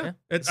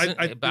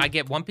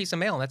get one piece of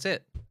mail and that's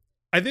it.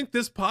 I think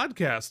this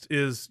podcast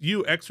is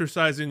you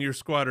exercising your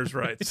squatter's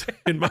rights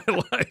in my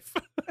life.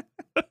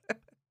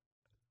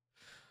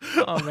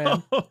 Oh,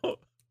 man.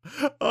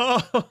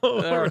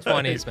 Our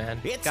 20s, man.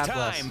 It's God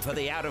time bless. for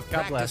the Out of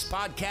God Practice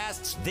bless.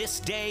 Podcast's This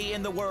Day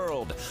in the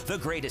World. The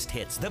greatest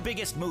hits, the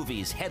biggest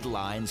movies,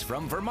 headlines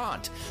from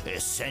Vermont,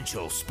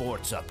 essential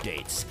sports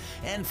updates,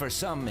 and for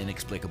some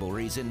inexplicable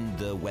reason,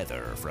 the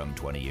weather from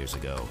 20 years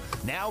ago.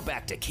 Now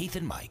back to Keith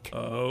and Mike.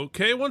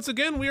 Okay, once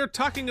again, we are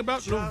talking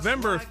about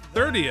November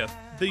 30th,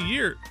 the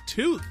year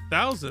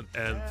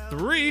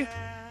 2003.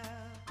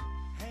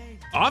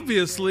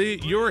 Obviously,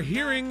 you're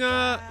hearing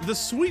the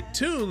sweet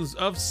tunes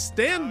of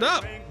Stand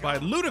Up by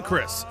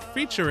Ludacris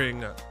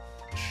featuring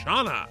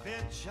Shauna.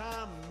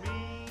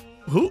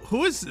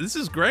 Who is this?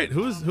 Is great.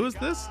 Who is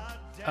this?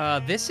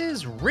 This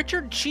is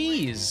Richard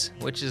Cheese,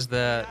 which is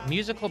the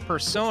musical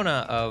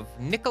persona of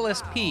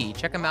Nicholas P.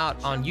 Check him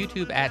out on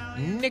YouTube at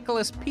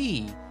Nicholas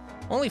P.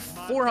 Only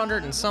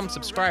 400 and some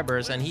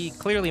subscribers, and he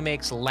clearly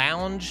makes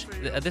lounge.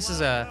 This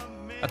is a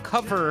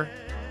cover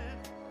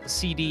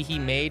CD he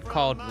made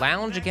called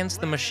Lounge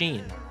Against the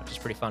Machine, which is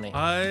pretty funny.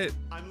 I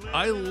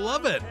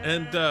love it.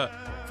 And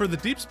for the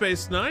Deep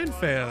Space Nine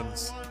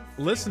fans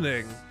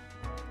listening,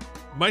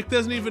 Mike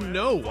doesn't even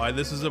know why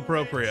this is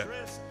appropriate.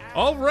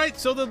 All right,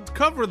 so the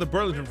cover of the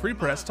Burlington Free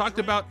Press talked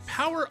about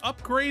power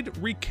upgrade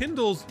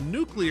rekindles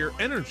nuclear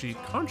energy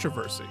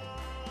controversy.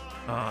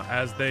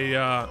 As they,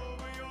 I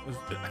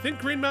think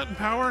Green Mountain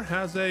Power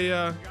has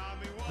a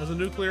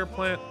nuclear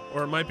plant,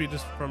 or it might be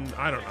just from,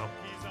 I don't know,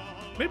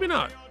 maybe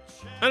not.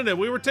 I don't know.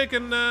 We were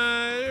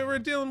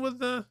dealing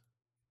with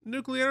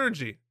nuclear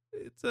energy.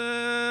 It's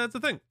a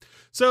thing.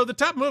 So the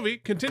top movie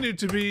continued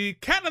to be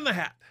Cat in the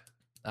Hat.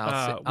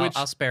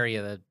 I'll spare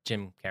you the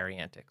Jim Carrey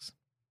antics.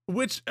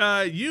 Which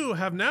you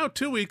have now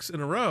 2 weeks in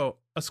a row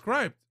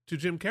ascribed to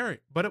Jim Carrey,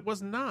 but it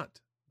was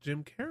not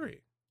Jim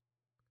Carrey.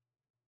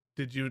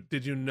 Did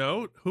you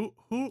know who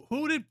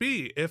would it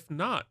be if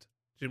not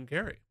Jim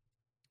Carrey?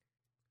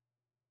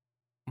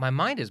 My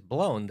mind is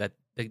blown that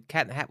the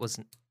Cat in the Hat was.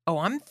 Oh,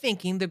 I'm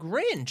thinking the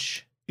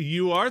Grinch.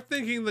 You are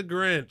thinking the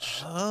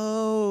Grinch.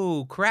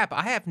 Oh crap!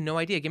 I have no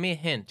idea. Give me a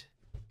hint.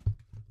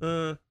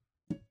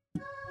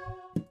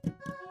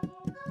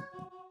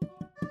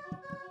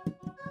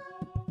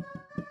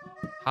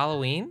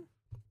 Halloween?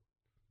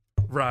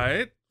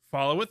 Right.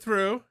 Follow it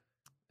through.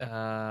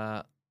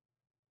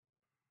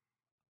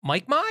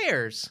 Mike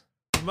Myers.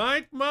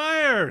 Mike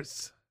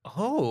Myers.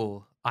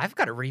 Oh, I've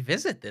got to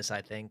revisit this,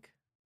 I think.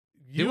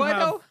 You I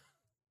know?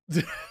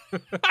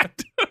 I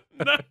don't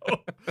know.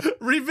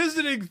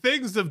 Revisiting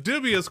things of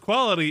dubious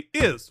quality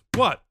is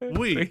what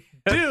we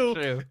do,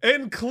 True. It's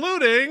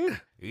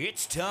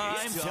time.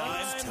 including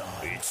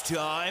It's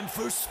time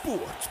for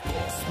sports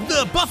ball.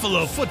 the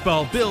Buffalo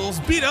Football Bills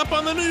beat up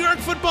on the New York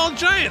Football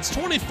Giants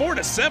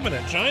 24-7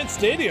 at Giant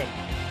Stadium.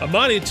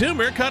 Amani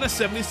Toomer caught a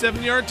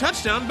 77-yard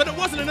touchdown, but it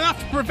wasn't enough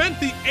to prevent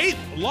the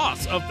 8th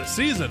loss of the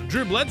season.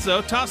 Drew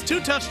Bledsoe tossed 2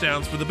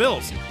 touchdowns for the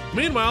Bills.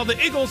 Meanwhile,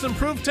 the Eagles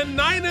improved to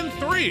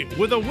 9-3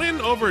 with a win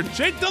over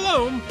Jake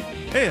Delhomme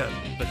and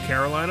the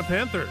Carolina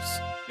Panthers.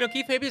 You know,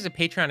 Keith, maybe as a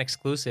Patreon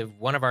exclusive,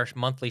 one of our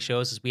monthly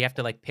shows is we have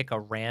to like pick a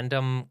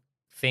random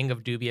thing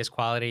of dubious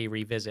quality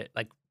revisit.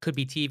 Like, could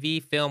be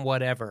TV, film,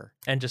 whatever,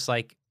 and just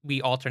like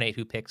we alternate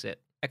who picks it.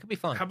 That could be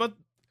fun. How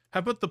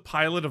about the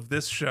pilot of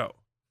this show?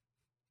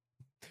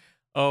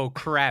 Oh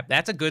crap,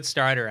 that's a good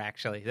starter.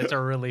 Actually, that's a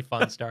really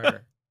fun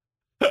starter.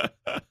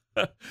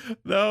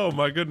 No,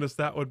 my goodness,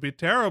 that would be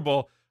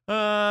terrible. The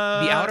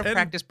Out of and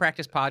Practice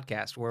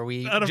podcast, where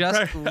we Out of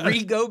just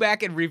Prac- go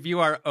back and review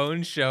our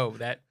own show.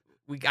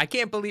 I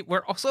can't believe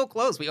we're so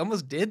close. We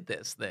almost did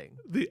this thing.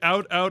 the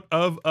out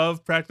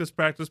of practice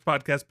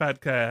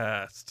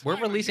podcast. We're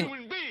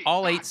releasing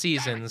all 8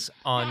 seasons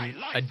on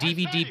a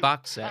DVD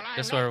box set,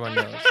 just so everyone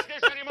knows.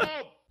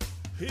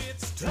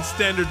 It's In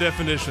standard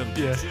definition.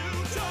 Yeah. to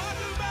talk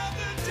about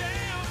the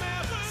damn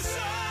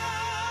episode.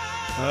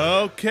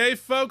 Okay,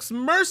 folks,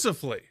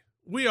 mercifully,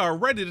 we are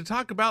ready to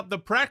talk about The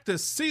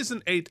Practice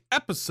Season 8,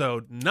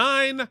 Episode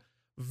 9,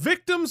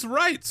 Victims'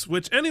 Rights,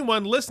 which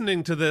anyone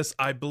listening to this,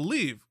 I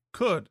believe,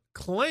 could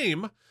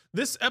claim.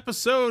 This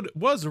episode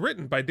was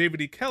written by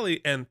David E.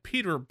 Kelley and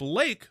Peter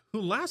Blake,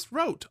 who last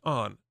wrote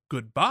on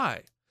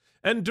Goodbye,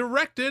 and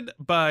directed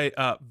by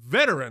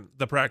veteran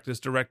The Practice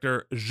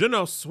director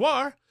Jeannot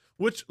Soir,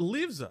 which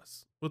leaves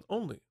us with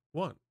only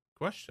one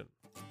question.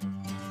 I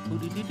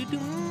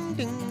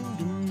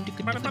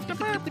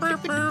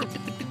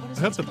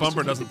hope the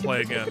bumper doesn't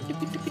play again.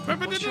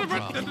 What's your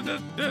problem?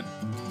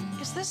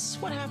 Is this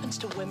what happens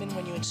to women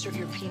when you insert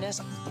your penis?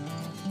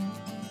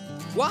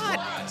 What?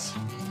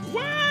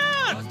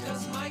 What?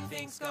 Does Mike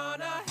think's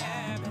gonna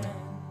happen?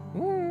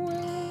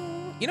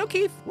 You know,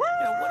 Keith,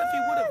 Yeah, what if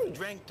you would have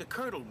drank the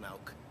curdled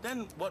milk?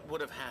 Then what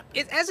would have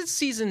happened? as it's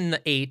season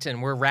 8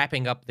 and we're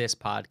wrapping up this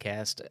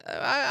podcast,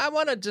 I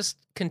want to just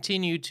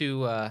continue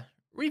to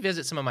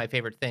revisit some of my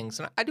favorite things.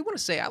 And I do want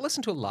to say I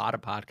listen to a lot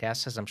of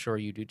podcasts, as I'm sure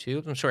you do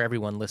too. I'm sure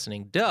everyone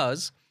listening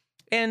does.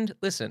 And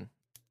listen,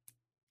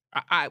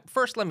 I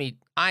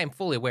am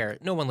fully aware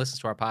no one listens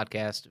to our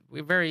podcast. We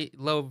have very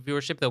low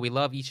viewership, though we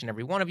love each and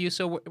every one of you.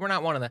 So we're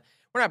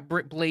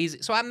not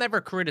blazing. So I'm never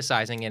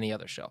criticizing any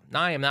other show. No,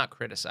 I am not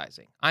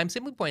criticizing. I'm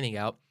simply pointing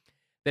out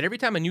that every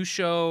time a new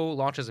show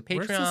launches a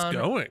Where's this Patreon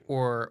going?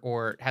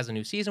 or has a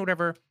new season, or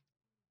whatever,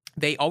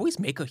 they always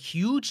make a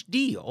huge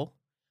deal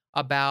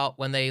about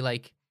when they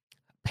like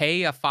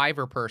pay a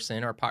Fiverr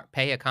person or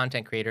pay a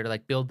content creator to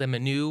like build them a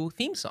new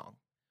theme song,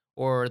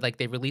 or like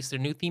they release their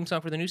new theme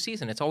song for the new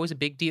season. It's always a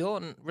big deal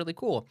and really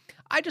cool.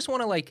 I just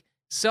want to like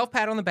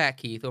self-pat on the back,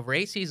 Keith. Over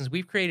 8 seasons,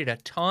 we've created a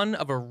ton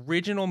of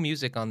original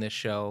music on this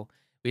show.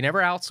 We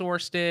never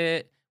outsourced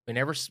it. We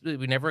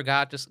never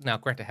got just now.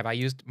 Granted, have I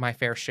used my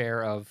fair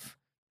share of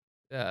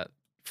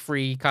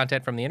free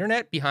content from the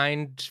internet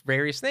behind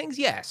various things?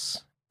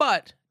 Yes,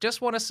 but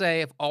just want to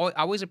say, I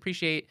always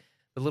appreciate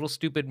the little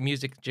stupid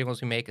music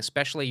jingles we make,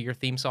 especially your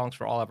theme songs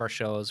for all of our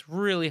shows.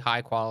 Really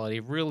high quality,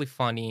 really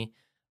funny.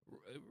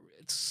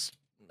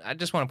 I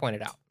just want to point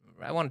it out.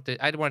 I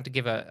wanted to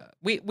give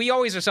we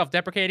always are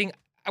self-deprecating.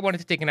 I wanted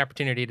to take an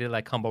opportunity to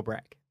like humble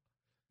brag.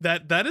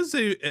 That is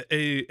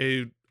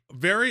a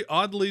very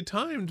oddly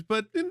timed,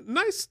 but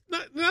nice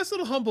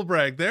little humble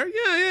brag there.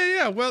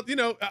 Yeah. Well, you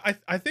know,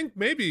 I think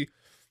maybe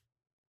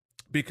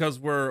because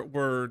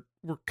we're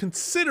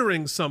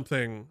considering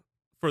something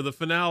for the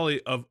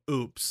finale of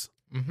Oops,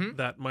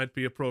 that might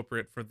be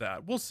appropriate for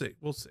that. We'll see.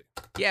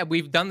 Yeah,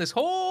 we've done this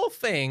whole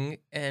thing,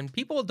 and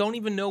people don't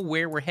even know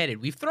where we're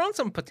headed. We've thrown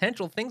some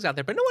potential things out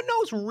there, but no one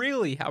knows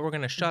really how we're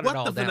going to shut it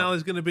all What the down. finale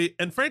is going to be,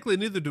 and frankly,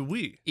 neither do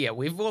we. Yeah,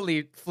 we've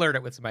only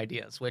flirted with some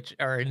ideas, which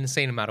are an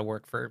insane amount of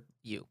work for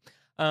you.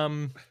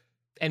 And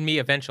me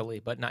eventually,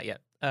 but not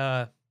yet.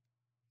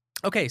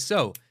 Okay,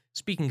 so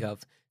speaking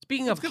of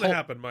What's going to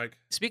happen, Mike?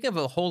 Speaking of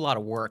a whole lot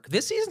of work,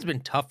 this season's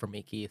been tough for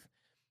me, Keith.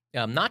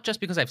 Not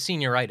just because I've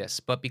senioritis,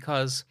 but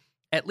because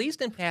at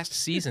least in past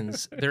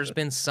seasons, there's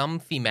been some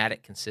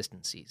thematic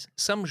consistencies,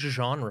 some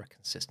genre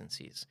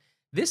consistencies.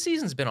 This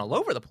season's been all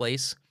over the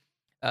place,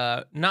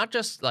 not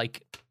just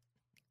like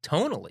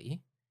tonally.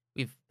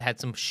 We've had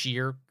some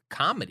sheer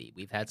comedy.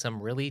 We've had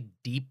some really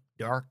deep,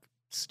 dark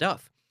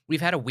stuff.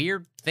 We've had a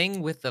weird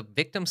thing with the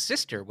victim's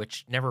sister,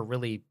 which never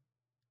really...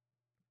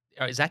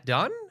 Is that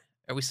done?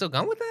 Are we still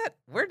going with that?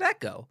 Where'd that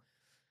go?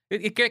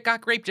 It got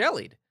grape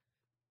jellied.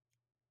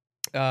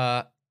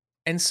 And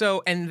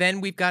then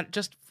we've got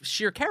just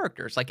sheer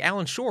characters. Like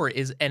Alan Shore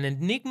is an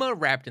enigma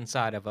wrapped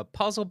inside of a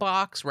puzzle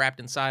box, wrapped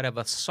inside of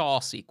a Saw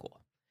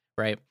sequel,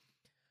 right?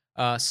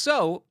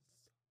 So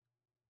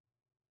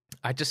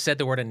I just said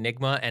the word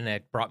enigma and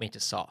it brought me to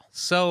Saw.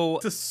 So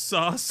The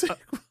Saw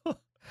sequel?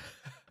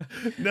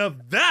 Now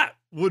that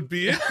would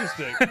be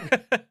interesting.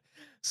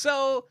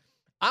 So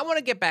I want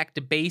to get back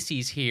to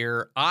bases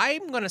here.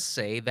 I'm going to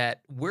say that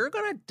we're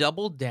going to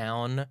double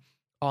down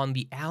on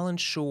the Alan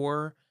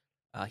Shore.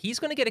 He's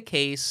going to get a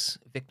case,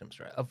 victims,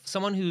 right, of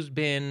someone who's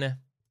been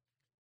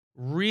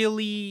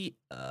really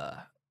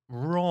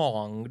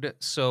wronged.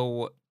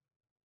 So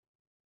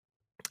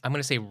I'm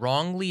going to say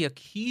wrongly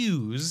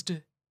accused.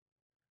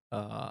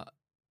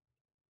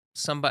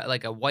 Somebody,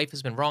 like a wife,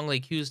 has been wrongly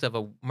accused of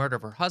a murder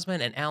of her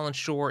husband, and Alan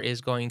Shore is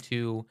going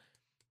to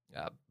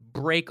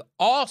break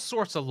all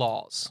sorts of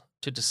laws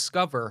to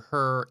discover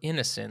her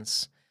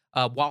innocence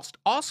whilst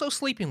also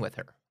sleeping with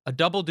her. A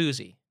double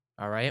doozy,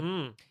 all right?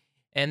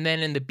 And then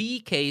in the B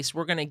case,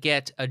 we're going to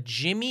get a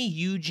Jimmy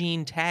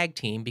Eugene tag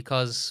team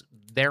because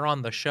they're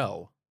on the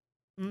show.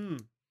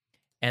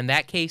 And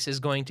that case is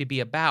going to be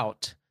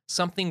about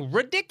something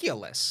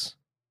ridiculous.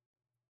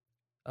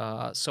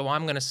 So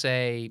I'm going to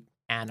say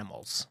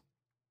animals.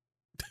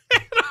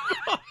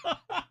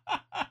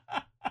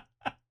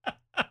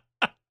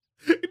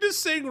 You're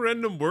just saying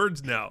random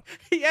words now.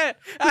 Yeah.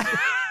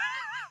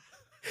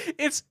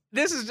 This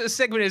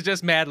segment is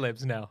just Mad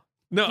Libs now.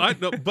 No,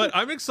 but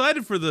I'm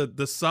excited for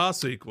the Saw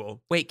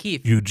sequel. Wait,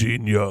 Keith.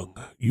 Eugene Young,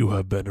 you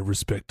have been a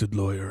respected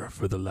lawyer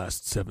for the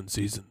last 7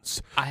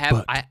 seasons.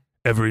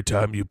 Every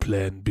time you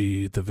plan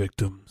B the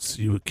victims,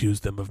 you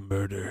accuse them of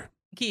murder.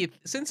 Keith,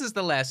 since it's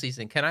the last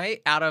season, can I,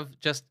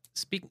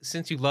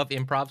 since you love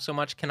improv so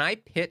much, can I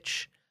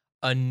pitch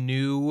a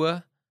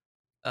new,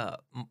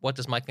 what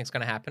does Mike think's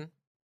going to happen?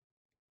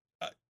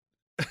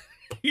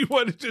 You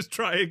want to just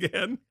try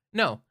again?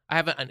 No,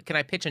 can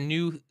I pitch a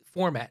new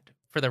format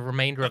for the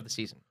remainder of the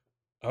season?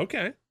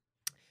 Okay.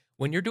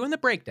 When you're doing the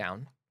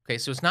breakdown, okay,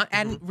 so it's not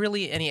adding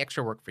really any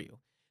extra work for you.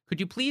 Could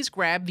you please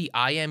grab the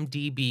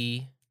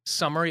IMDb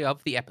summary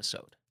of the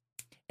episode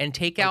and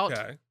take out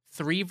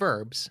 3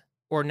 verbs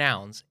or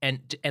nouns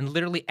and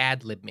literally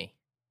ad-lib me?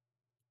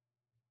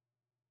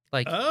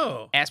 Like,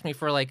 ask me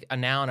for like a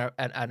noun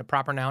and a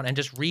proper noun and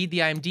just read the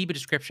IMDb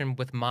description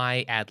with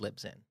my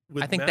ad-libs in.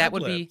 I think that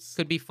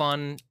could be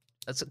fun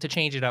to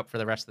change it up for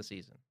the rest of the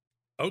season.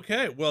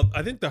 Okay, well,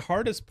 I think the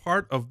hardest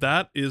part of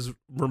that is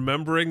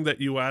remembering that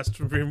you asked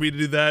for me to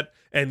do that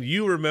and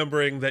you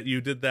remembering that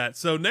you did that.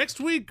 So next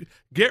week,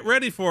 get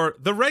ready for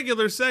the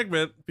regular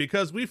segment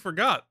because we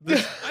forgot.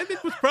 This, I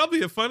think, was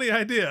probably a funny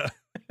idea.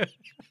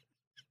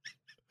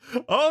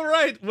 All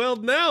right, well,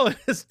 now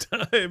it's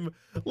time.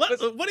 What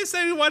do you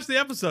say we watch the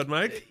episode,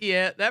 Mike?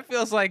 Yeah, that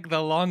feels like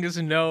the longest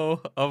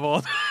no of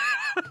all.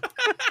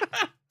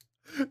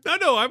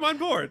 No, I'm on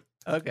board.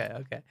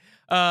 Okay.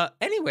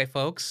 Anyway,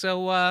 folks,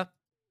 so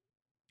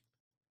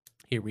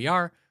here we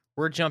are.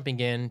 We're jumping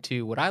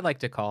into what I like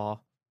to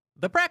call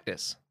The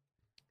Practice.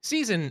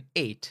 Season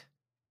 8,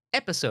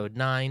 Episode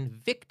 9,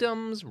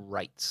 Victims'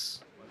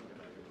 Rights.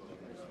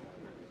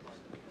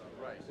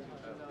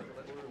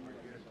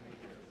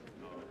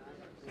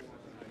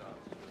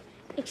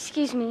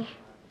 Excuse me.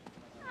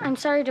 I'm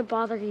sorry to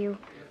bother you.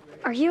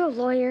 Are you a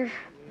lawyer?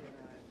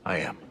 I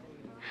am.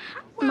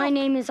 My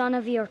name is Anna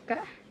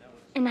Viorka,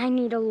 and I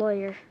need a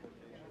lawyer.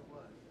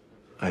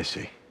 I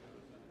see.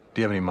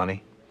 Do you have any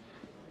money?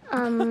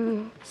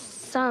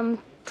 Some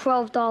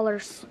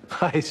 $12.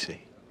 I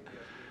see.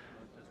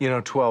 You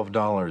know,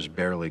 $12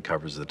 barely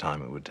covers the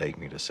time it would take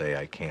me to say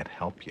I can't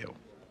help you.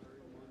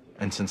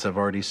 And since I've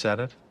already said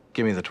it,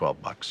 give me the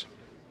 $12.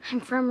 I'm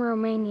from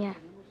Romania.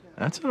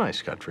 That's a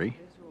nice country.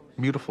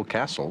 Beautiful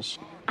castles.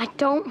 I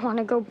don't want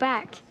to go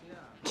back.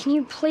 Can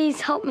you please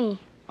help me?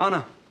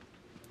 Anna,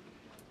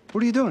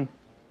 what are you doing?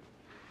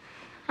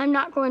 I'm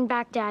not going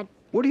back, Dad.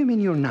 What do you mean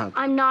you're not?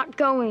 I'm not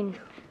going.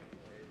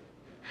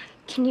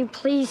 Can you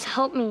please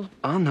help me?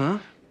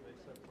 Anna?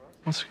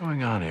 What's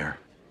going on here?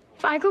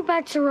 If I go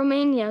back to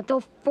Romania,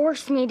 they'll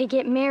force me to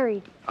get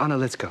married. Anna,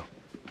 let's go.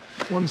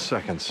 1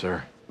 second,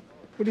 sir.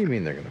 What do you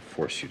mean they're going to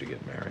force you to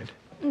get married?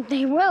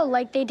 They will,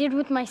 like they did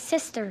with my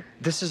sister.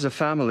 This is a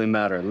family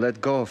matter.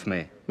 Let go of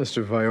me.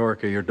 Mr.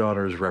 Viorka, your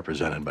daughter is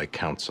represented by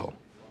counsel.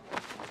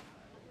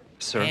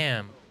 Sir,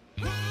 Damn.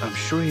 I'm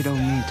sure you don't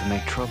mean to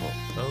make trouble.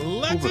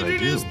 Let's What would I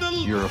introduce do? the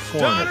You're a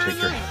foreigner. daughters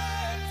Take your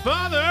of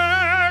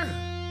father.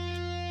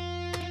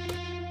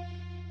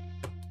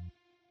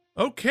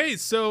 Okay,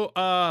 so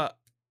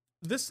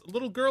this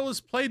little girl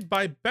is played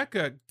by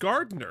Becca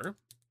Gardner,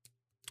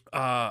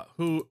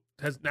 who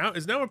is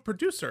now a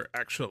producer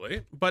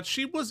actually, but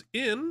she was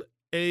in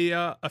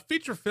a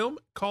feature film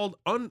called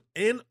An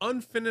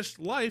Unfinished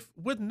Life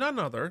with none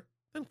other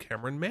than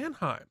Cameron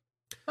Manheim.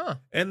 Huh.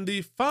 And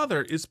the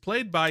father is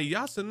played by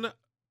Yasin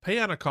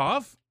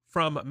Payanikov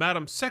from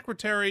Madam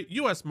Secretary,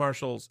 U.S.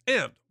 Marshals,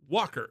 and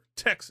Walker,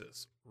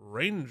 Texas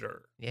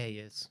Ranger. Yeah, he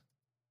is.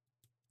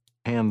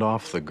 hand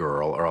off the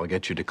girl, or I'll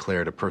get you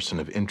declared a person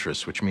of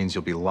interest, which means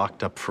you'll be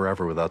locked up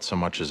forever without so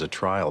much as a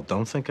trial.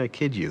 Don't think I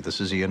kid you. This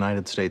is the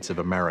United States of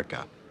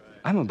America.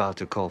 I'm about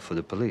to call for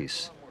the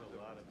police.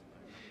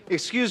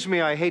 Excuse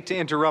me, I hate to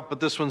interrupt, but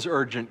this one's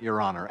urgent, Your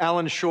Honor.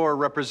 Alan Shore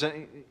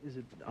representing... Is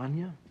it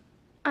Anya?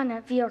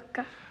 Anna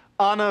Viorka.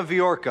 Anna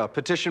Viorka,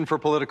 petition for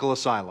political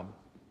asylum.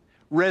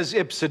 Res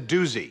ipsa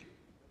doozy.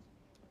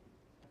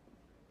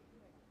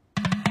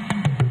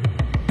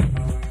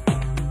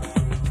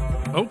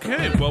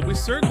 Okay, well, we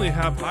certainly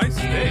have high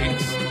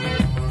stakes.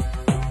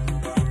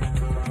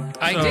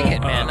 I dig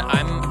it, man.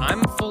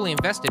 I'm fully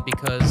invested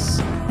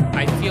because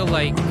I feel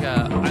like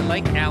I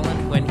like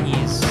Alan when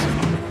he's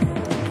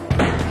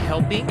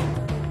helping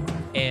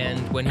and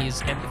when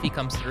his empathy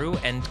comes through,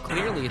 and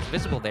clearly it's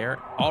visible there.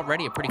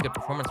 Already a pretty good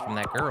performance from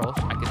that girl.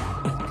 I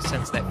could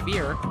sense that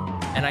fear,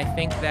 and I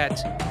think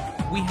that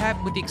we have,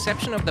 with the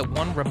exception of the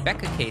one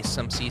Rebecca case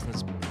some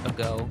seasons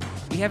ago,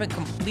 we haven't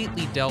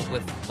completely dealt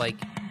with like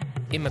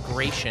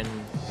immigration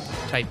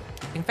type.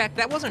 In fact,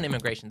 that wasn't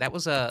immigration. That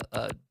was a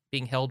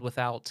being held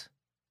without.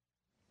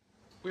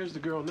 Where's the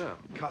girl now?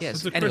 Yes,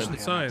 It's a anyway. Christian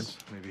Science.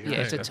 Yeah,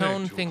 it's a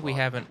tone thing we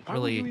haven't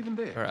really,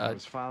 or I a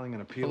was filing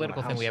an appeal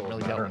political in a thing we haven't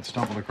household really dealt matter with. and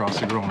stumbled across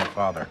the girl and her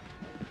father.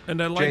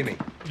 And I like Jamie,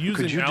 using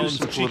could you do Alan's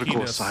some political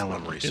cheekiness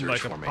asylum research in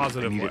like a for me?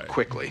 positive I need way. it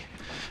quickly.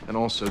 And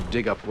also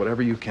dig up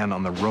whatever you can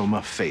on the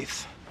Roma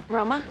faith.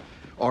 Roma?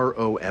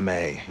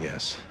 R-O-M-A,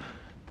 yes.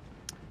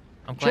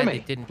 I'm glad Jimmy,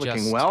 they didn't looking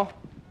just well?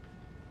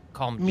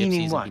 call them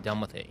Meaning gypsies and what? be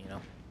done with it, you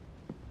know?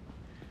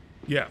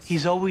 Yes.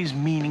 He's always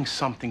meaning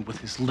something with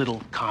his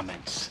little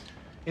comments.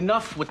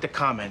 Enough with the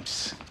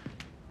comments.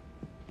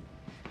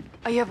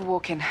 Oh, you have a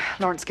walk-in.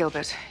 Lawrence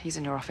Gilbert. He's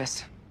in your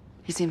office.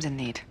 He seems in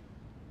need.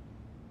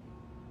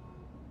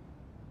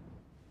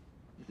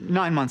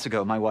 9 months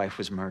ago, my wife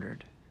was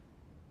murdered.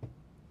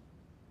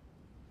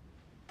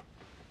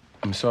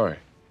 I'm sorry.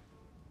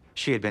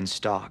 She had been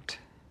stalked,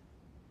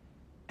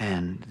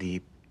 and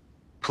the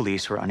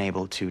police were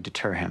unable to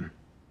deter him.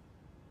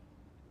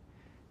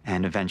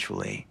 And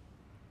eventually,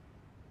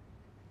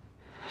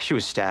 she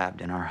was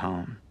stabbed in our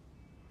home.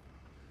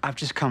 I've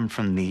just come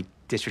from the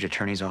district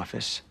attorney's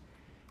office.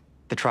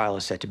 The trial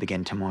is set to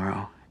begin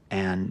tomorrow,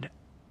 and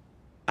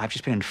I've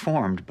just been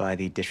informed by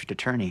the district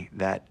attorney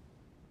that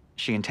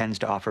she intends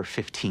to offer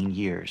 15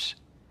 years.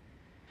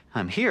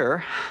 I'm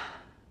here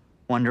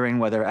wondering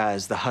whether,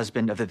 as the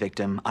husband of the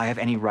victim, I have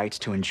any rights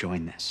to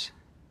enjoin this.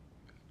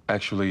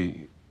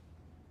 Actually,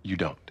 you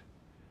don't.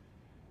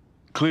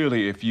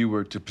 Clearly, if you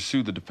were to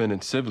pursue the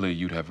defendant civilly,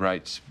 you'd have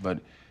rights, but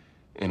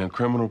in a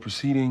criminal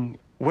proceeding...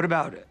 What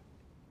about it?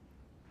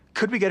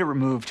 Could we get it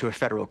removed to a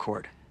federal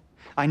court?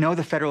 I know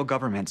the federal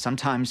government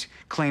sometimes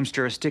claims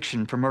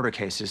jurisdiction for murder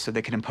cases so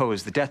they can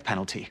impose the death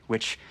penalty,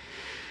 which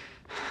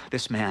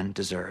this man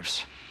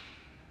deserves.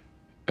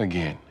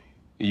 Again,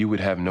 you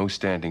would have no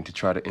standing to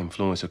try to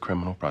influence a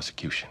criminal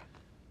prosecution.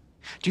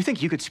 Do you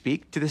think you could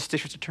speak to this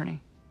district attorney?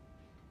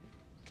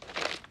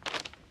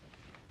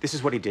 This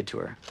is what he did to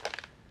her.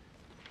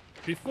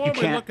 Before You we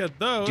can't look at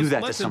those, do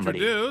that let's to somebody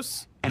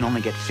introduce and only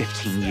get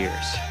 15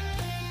 years.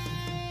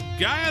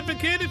 guy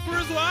advocated for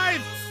his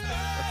wife.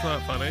 That's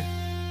not funny.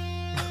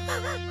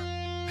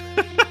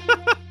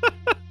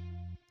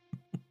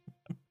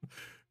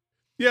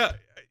 Yeah,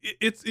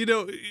 it's, you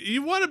know,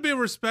 you want to be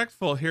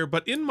respectful here,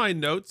 but in my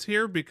notes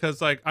here,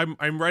 because like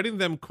I'm writing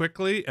them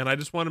quickly and I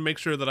just want to make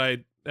sure that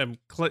I am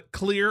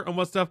clear on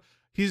what stuff,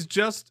 he's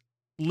just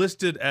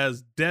listed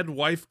as dead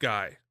wife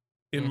guy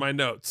in my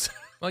notes.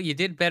 Well, you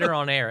did better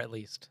on air, at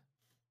least.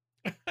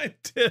 I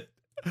did.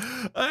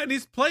 And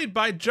he's played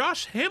by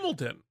Josh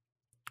Hamilton,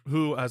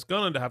 who has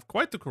gone on to have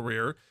quite the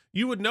career.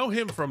 You would know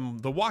him from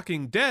The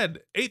Walking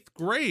Dead, 8th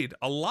Grade,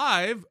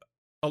 Alive.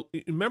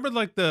 Remember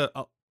like the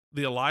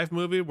Alive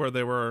movie where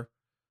they were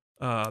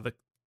the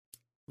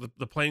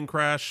plane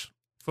crash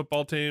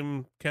football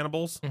team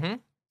cannibals?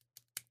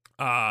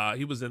 Mm-hmm.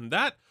 He was in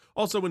that.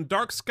 Also in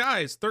Dark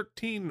Skies,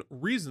 13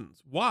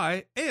 Reasons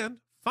Why, and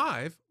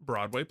 5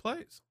 Broadway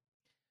plays.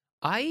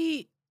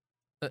 I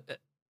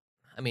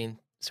mean,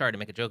 sorry to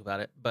make a joke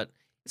about it, but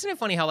isn't it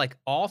funny how like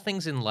all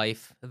things in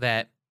life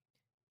that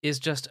is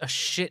just a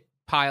shit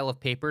pile of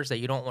papers that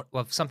you don't want,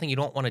 of something you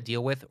don't want to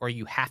deal with or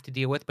you have to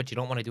deal with, but you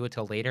don't want to do it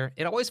till later,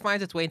 it always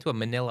finds its way into a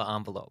manila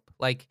envelope.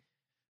 Like,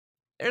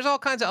 there's all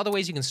kinds of other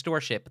ways you can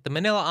store shit, but the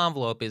manila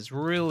envelope is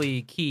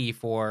really key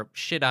for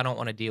shit I don't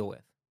want to deal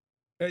with.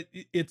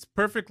 It's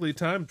perfectly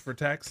timed for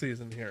tax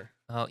season here.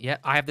 Oh, yeah,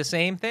 I have the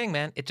same thing,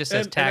 man. It just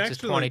says taxes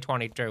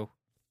 2022.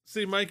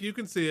 See, Mike, you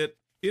can see it.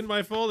 In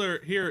my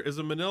folder here is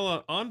a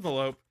manila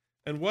envelope,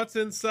 and what's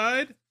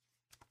inside?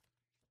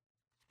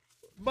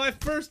 My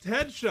first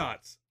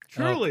headshots.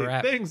 Truly,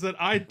 things that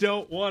I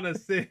don't want to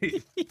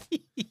see.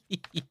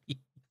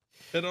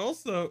 And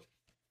also,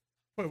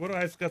 wait, what do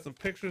I've got some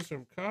pictures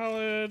from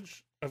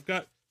college. I've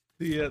got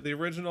the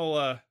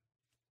original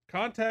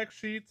contact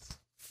sheets.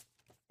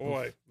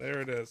 Boy,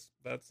 there it is.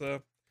 That's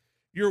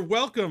you're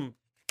welcome.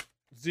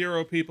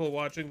 0 people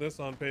watching this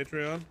on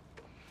Patreon.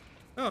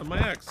 Oh,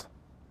 my ex.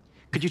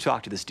 Could you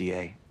talk to this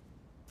DA?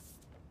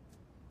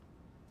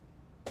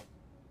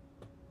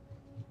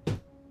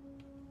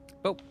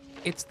 Oh,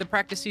 it's the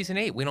practice season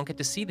 8. We don't get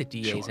to see the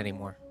DAs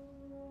anymore.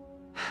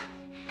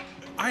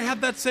 I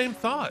had that same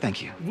thought.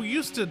 Thank you.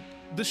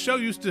 This show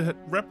used to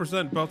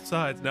represent both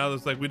sides. Now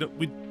there's like we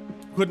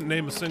couldn't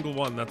name a single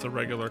one that's a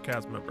regular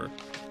cast member,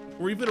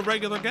 or even a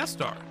regular guest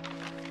star.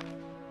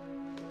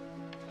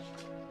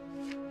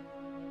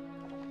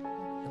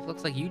 It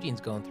looks like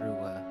Eugene's going through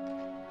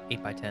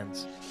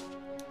 8x10s.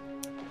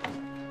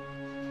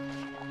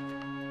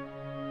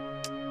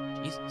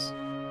 Jesus.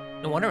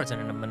 No wonder it's in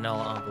a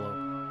manila envelope.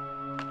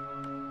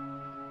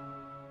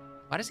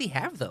 Why does he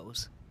have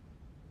those?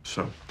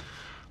 So,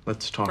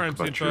 let's talk Crime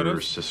scene about your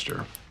photos.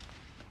 sister.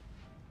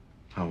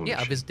 How old Yeah,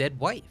 is of she? his dead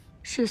wife.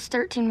 She was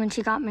 13 when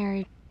she got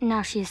married.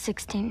 Now she is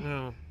 16.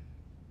 Oh.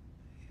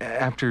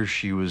 After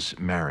she was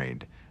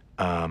married,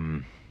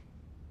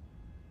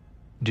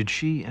 did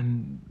she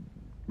and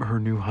her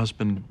new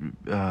husband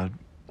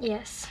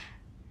Yes.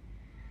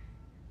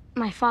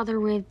 My father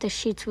waved the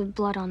sheets with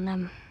blood on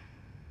them.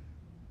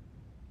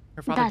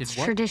 Her father That's did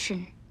what?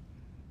 tradition.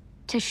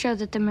 To show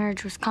that the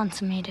marriage was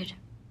consummated.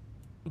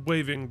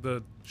 Waving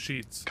the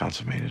sheets.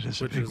 Consummated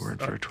is a which big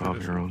word for a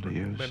 12-year-old to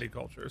tradition use. for many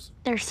cultures.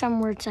 There's some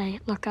words I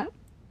look up.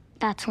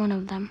 That's one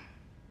of them.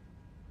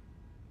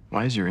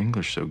 Why is your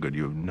English so good?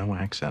 You have no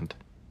accent.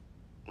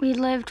 We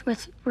lived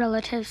with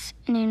relatives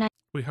in the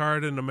We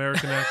hired an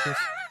American actress.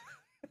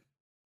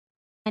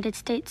 United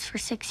States for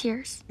 6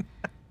 years.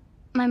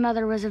 My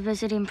mother was a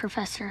visiting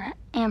professor at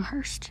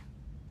Amherst.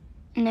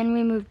 And then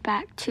we moved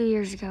back 2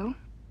 years ago.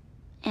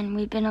 And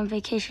we've been on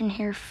vacation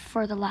here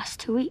for the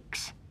last 2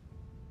 weeks.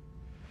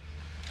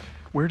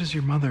 Where does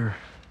your mother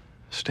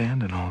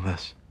stand in all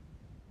this?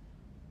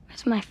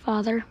 With my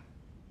father.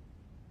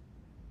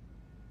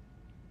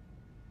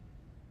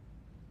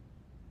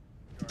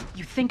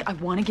 You think I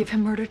want to give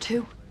him murder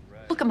too?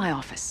 Look at my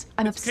office.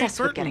 I'm It's obsessed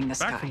Kate with Burton, getting this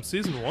back guy. from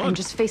season 1. I'm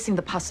just facing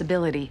the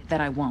possibility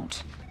that I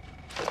won't.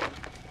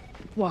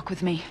 Walk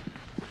with me.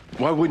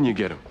 Why wouldn't you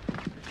get him?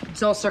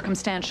 It's all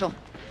circumstantial.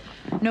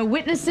 No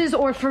witnesses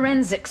or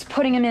forensics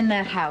putting him in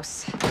that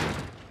house.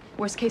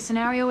 Worst case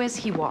scenario is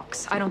he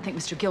walks. I don't think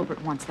Mr.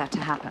 Gilbert wants that to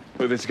happen.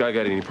 Well, this guy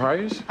got any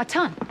priors? A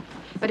ton.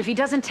 But if he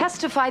doesn't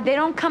testify, they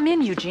don't come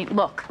in, Eugene.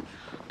 Look,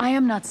 I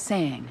am not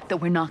saying that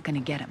we're not going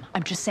to get him.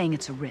 I'm just saying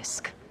it's a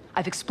risk.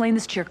 I've explained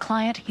this to your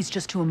client. He's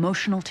just too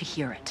emotional to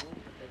hear it.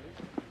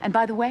 And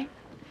by the way,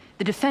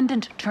 the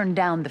defendant turned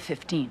down the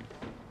 15.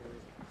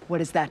 What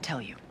does that tell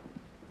you?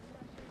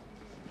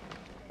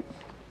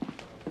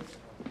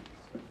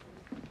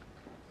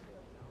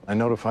 I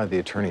notified the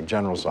Attorney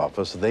General's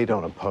office. They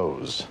don't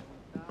oppose.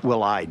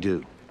 Well, I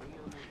do.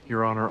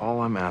 Your Honor,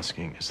 all I'm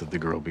asking is that the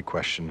girl be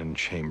questioned in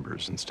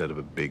chambers instead of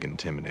a big,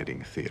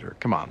 intimidating theater.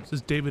 Come on. This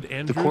is David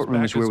Andrews. The courtroom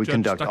back is where as we Judge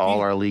conduct Stuckey.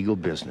 all our legal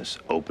business,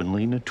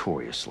 openly,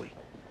 notoriously,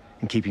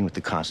 in keeping with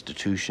the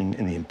Constitution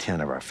and the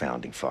intent of our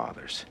founding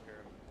fathers.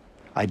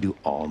 I do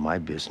all my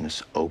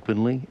business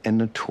openly and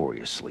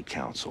notoriously,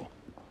 counsel.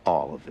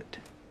 All of it.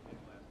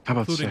 How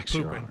about Including sex,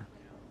 Your pooping. Honor?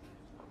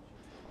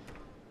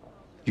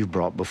 You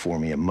brought before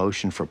me a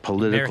motion for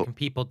political... American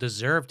people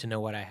deserve to know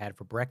what I had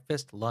for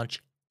breakfast,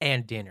 lunch,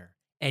 and dinner.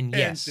 And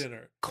yes,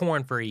 dinner.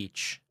 corn for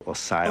each.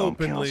 Asylum,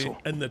 Openly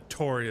counsel. and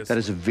notorious. That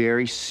is a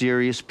very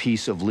serious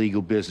piece of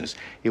legal business.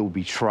 It will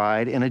be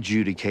tried and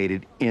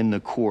adjudicated in the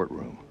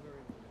courtroom.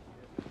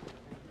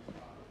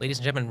 Ladies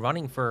and gentlemen,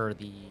 running for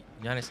the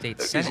United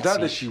States Senate It's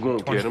not that seat she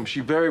won't 20 get him.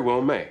 She very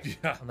well may.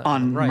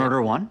 On Right.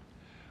 murder one?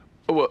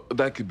 Well,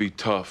 that could be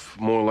tough.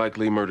 More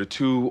likely murder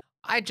two.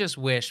 I just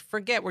wish,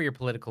 forget where your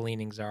political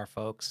leanings are,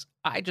 folks.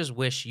 I just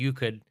wish you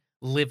could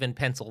live in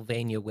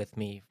Pennsylvania with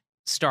me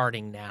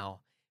starting now.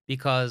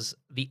 Because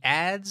the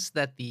ads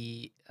that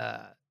the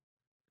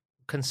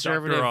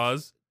conservative Dr.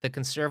 Oz. the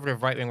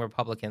conservative right-wing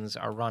Republicans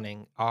are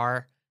running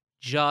are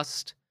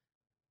just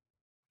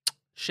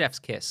chef's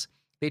kiss.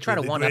 They try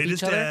to one-up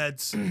each other.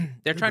 Ads.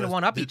 They're trying to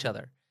one-up each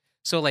other.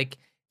 So, like,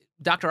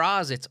 Dr.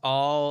 Oz, it's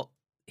all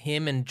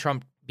him and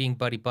Trump being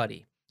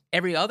buddy-buddy.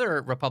 Every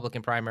other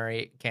Republican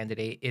primary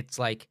candidate, it's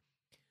like,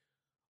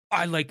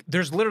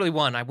 there's literally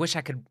one. I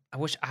don't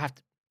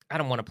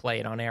want to play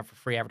it on air for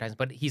free advertising,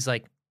 but he's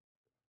like,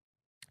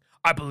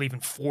 I believe in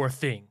 4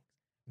 things: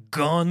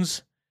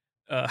 guns,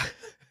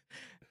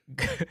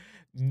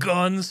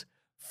 guns,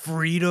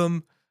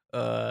 freedom.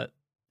 I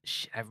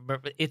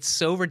remember, it's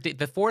so ridiculous.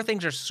 The 4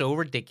 things are so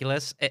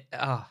ridiculous.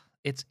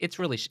 It's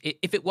really.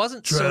 If it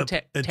wasn't Trump so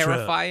and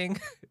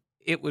terrifying,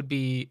 it would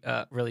be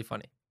really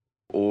funny.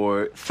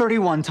 Or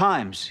 31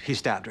 times he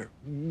stabbed her.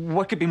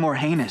 What could be more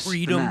heinous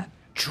Freedom, than that?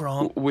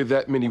 Trump. with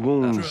that many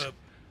wounds.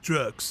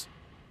 Drugs.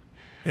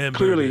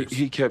 Clearly, Hamburgers.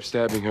 he kept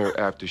stabbing her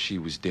after she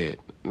was dead.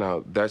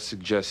 Now, that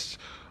suggests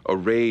a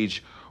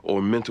rage or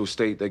mental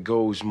state that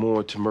goes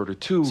more to murder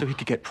two. So he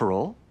could get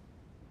parole?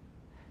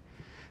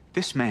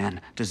 This man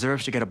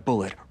deserves to get a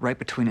bullet right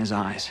between his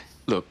eyes.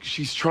 Look,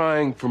 she's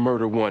trying for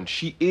murder one.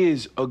 She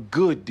is a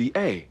good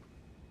DA.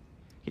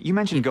 You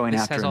mentioned going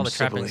This after has him all the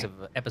trappings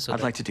civilly. of episode.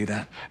 I'd like to do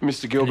that.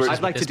 Mr. Gilbert.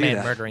 I'd like to this do man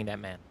that. murdering that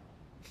man.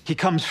 He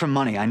comes from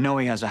money. I know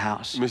he has a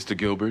house. Mr.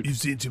 Gilbert. You've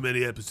seen too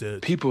many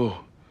episodes. People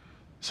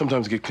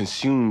sometimes get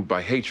consumed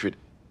by hatred.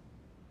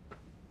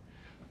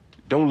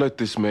 Don't let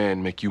this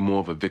man make you more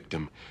of a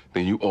victim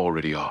than you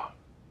already are.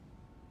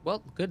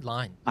 Well, good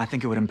line. I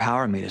think it would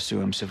empower me to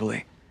sue him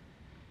civilly.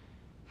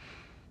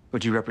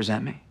 Would you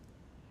represent me?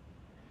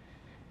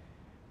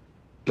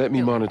 Let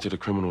me monitor the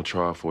criminal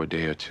trial for a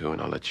day or two,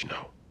 and I'll let you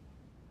know.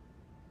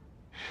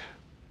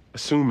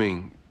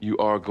 Assuming you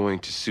are going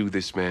to sue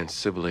this man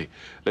civilly,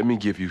 let me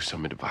give you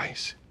some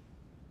advice.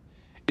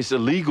 It's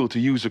illegal to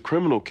use a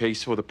criminal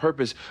case for the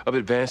purpose of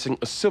advancing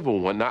a civil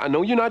one. Now, I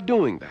know you're not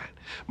doing that,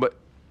 but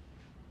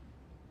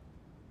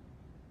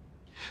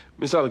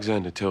Miss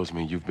Alexander tells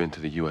me you've been to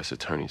the U.S.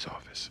 Attorney's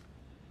office,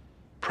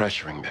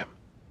 pressuring them.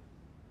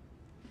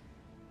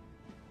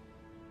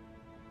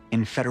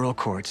 In federal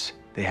courts,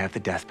 they have the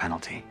death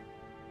penalty.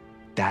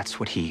 That's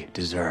what he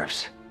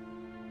deserves.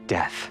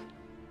 Death.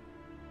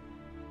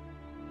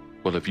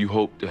 Well, if you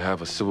hope to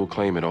have a civil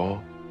claim at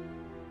all,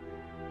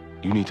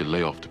 You need to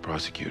lay off the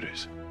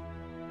prosecutors.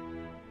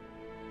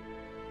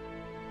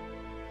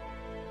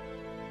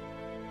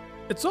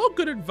 It's all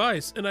good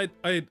advice, and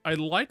I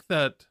like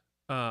that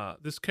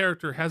this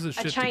character has his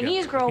shit together. A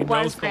Chinese girl He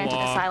was knows the granted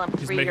law. asylum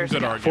He's 3 making years good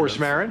ago. arguments. Forced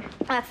marriage?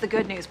 That's the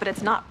good news, but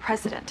it's not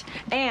precedent.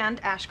 And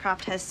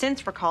Ashcroft has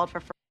since recalled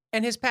for.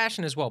 And his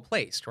passion is well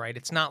placed, right?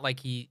 It's not like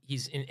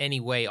he's in any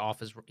way off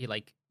his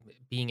like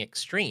being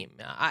extreme.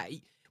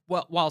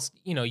 Whilst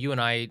you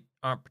and I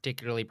aren't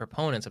particularly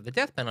proponents of the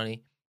death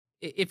penalty,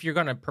 if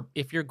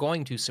you're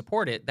going to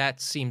support it,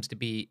 that seems to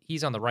be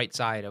he's on the right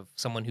side of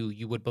someone who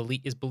you would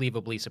believe is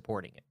believably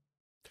supporting it.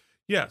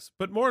 Yes,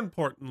 but more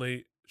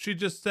importantly, she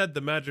just said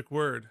the magic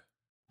word.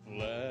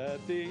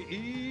 Let the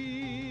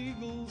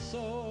eagles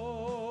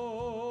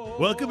soar.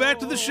 Welcome back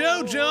to the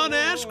show, John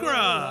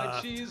Ashcroft.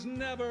 Like she's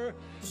never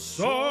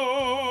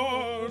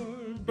soared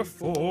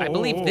before. I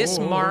believe this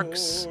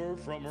marks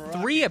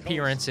 3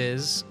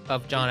 appearances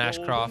of John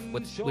Ashcroft,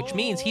 which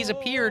means he's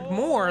appeared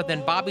more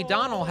than Bobby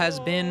Donnell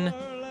has been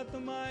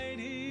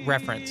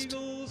referenced.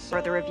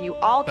 Further review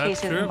all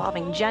That's cases true.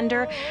 involving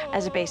gender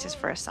as a basis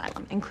for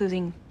asylum,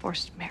 including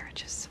forced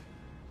marriages.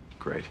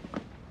 Great.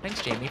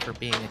 Thanks, Jamie, for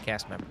being a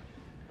cast member.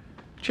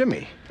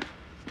 Jimmy,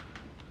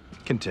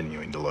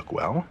 continuing to look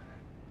well.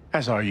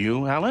 As are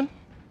you, Alan.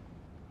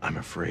 I'm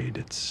afraid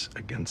it's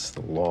against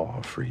the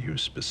law for you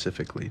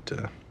specifically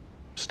to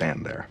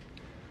stand there.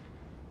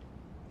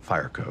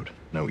 Fire code,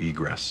 no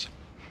egress.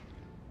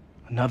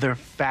 Another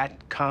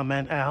fat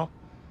comment, Al?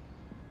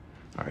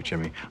 All right,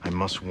 Jimmy, I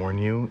must warn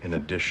you, in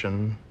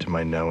addition to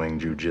my knowing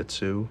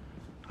jujitsu,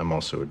 I'm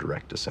also a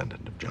direct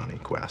descendant of Johnny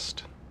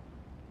Quest.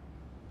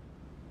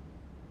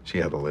 See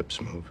how the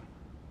lips move?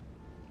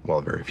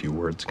 While very few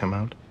words come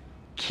out?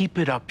 Keep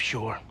it up,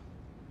 Shore.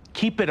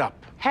 Keep it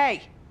up.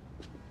 Hey!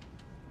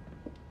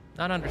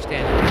 Not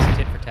understanding this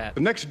tit for tat.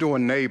 The next door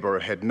neighbor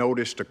had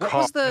noticed a What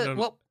car. was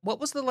the what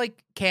was the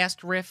like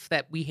cast riff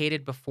that we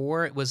hated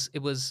before? It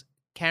was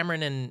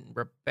Cameron and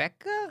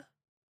Rebecca?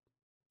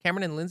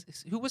 Cameron and Lindsay?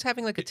 Who was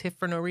having like a tiff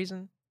for no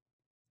reason?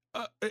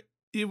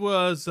 It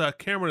was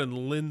Cameron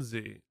and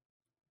Lindsay,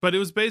 but it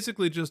was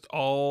basically just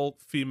all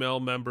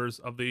female members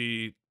of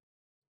the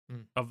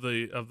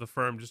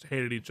firm just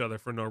hated each other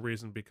for no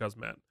reason because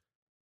men.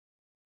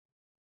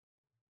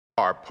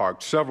 Car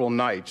parked several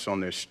nights on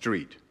their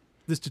street.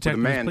 This with a detective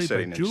man is played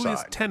sitting by Julius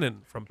inside,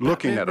 Tennant from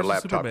looking Batman at a vs.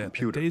 laptop Superman,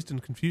 computer. Dazed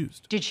and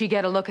Confused. Did she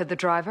get a look at the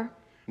driver?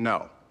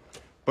 No,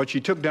 but she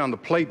took down the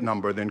plate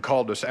number, then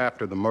called us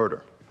after the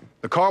murder.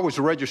 The car was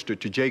registered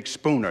to Jake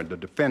Spooner, the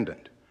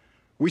defendant.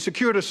 We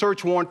secured a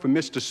search warrant for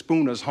Mr.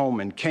 Spooner's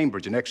home in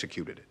Cambridge and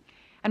executed it.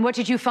 And what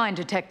did you find,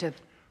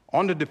 Detective?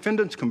 On the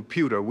defendant's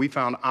computer, we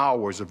found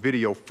hours of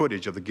video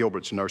footage of the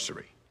Gilberts'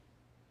 nursery.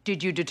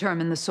 Did you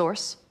determine the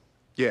source?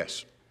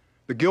 Yes.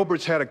 The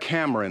Gilberts had a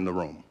camera in the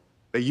room.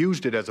 They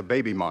used it as a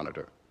baby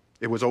monitor.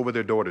 It was over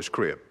their daughter's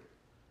crib.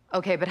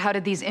 Okay, but how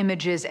did these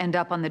images end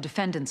up on the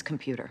defendant's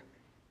computer?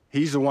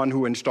 He's the one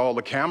who installed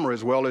the camera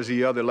as well as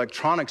the other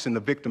electronics in the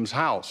victim's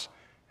house.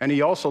 And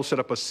he also set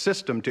up a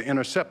system to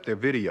intercept their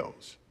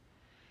videos.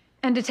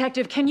 And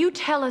Detective, can you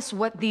tell us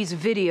what these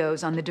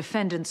videos on the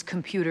defendant's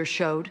computer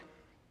showed?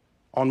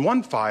 On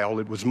one file,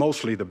 it was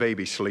mostly the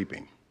baby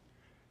sleeping.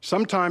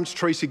 Sometimes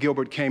Tracy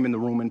Gilbert came in the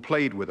room and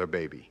played with her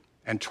baby.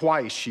 And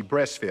twice she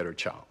breastfed her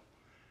child.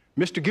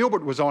 Mr.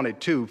 Gilbert was on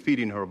it too,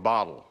 feeding her a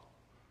bottle.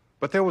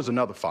 But there was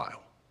another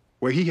file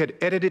where he had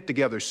edited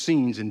together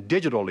scenes and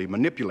digitally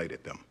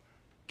manipulated them,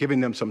 giving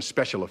them some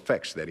special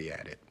effects that he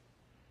added.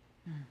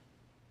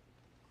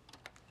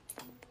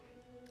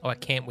 Oh, I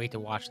can't wait to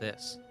watch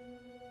this.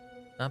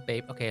 Not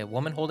babe. Okay, a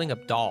woman holding a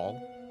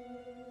doll.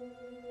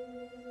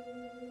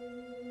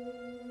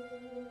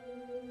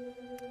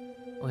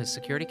 Oh, his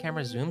security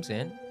camera zooms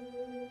in.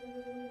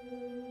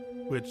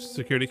 Which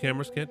security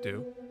cameras can't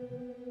do.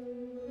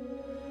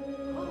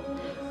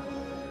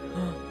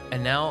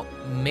 And now,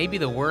 maybe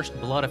the worst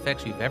blood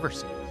effects you've ever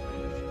seen.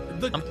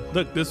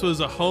 Look, this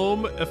was a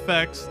home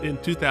effects in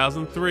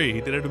 2003.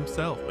 He did it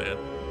himself, man.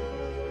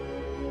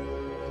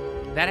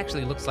 That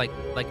actually looks like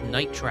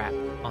Night Trap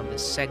on the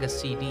Sega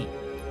CD.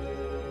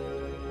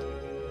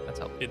 That's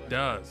how it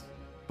does.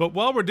 But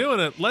while we're doing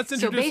it, let's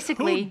introduce. So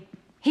basically,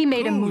 he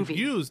made a movie.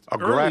 Used A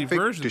early graphic,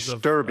 versions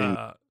disturbing.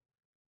 of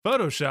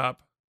Photoshop.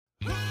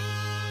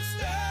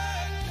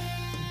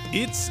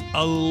 It's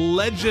a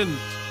legend,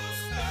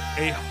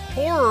 a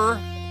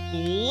horror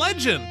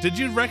legend. Did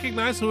you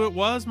recognize who it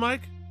was,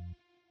 Mike?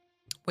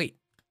 Wait,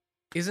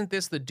 isn't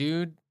this the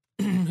dude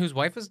whose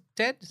wife is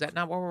dead? Is that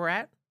not where we're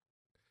at?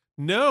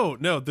 No.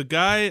 The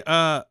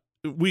guy.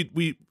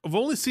 We've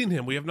only seen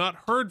him. We have not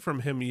heard from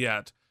him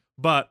yet.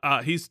 But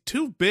he's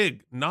too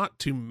big not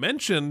to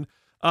mention.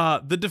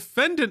 The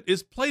defendant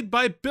is played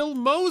by Bill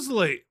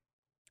Moseley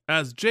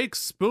as Jake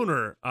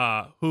Spooner,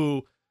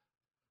 who,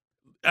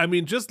 I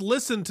mean, just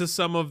listen to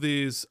some of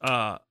these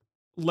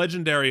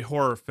legendary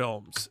horror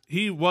films.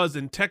 He was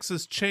in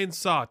Texas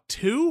Chainsaw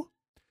 2.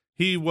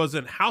 He was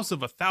in House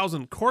of a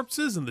Thousand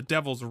Corpses and The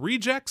Devil's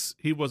Rejects.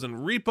 He was in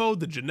Repo,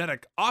 The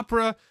Genetic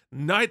Opera,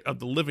 Night of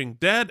the Living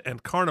Dead,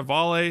 and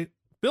Carnivale.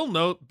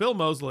 Bill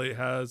Moseley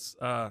has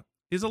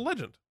he's a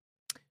legend.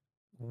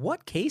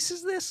 What case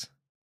is this?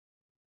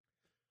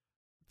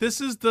 This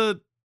is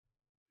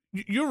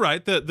you're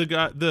right. The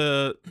guy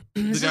the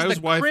This guy is whose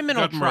the wife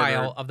criminal got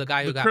trial murdered. of the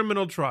guy who got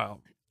criminal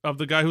trial of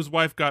the guy whose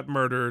wife got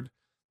murdered,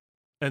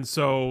 and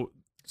so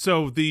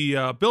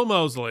the Bill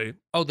Moseley.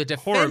 Oh, the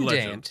horror defendant.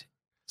 legend.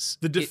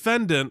 The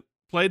defendant,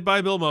 played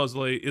by Bill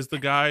Moseley, is the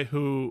guy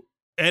who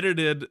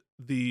edited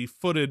the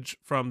footage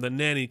from the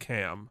nanny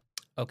cam.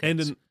 Okay,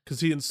 and because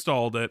he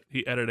installed it,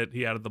 he edited it.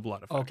 He added the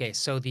blood effect. Okay,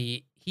 so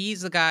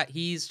he's the guy.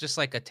 He's just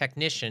like a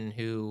technician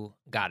who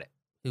got it,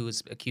 who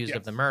was accused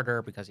of the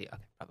murder because he.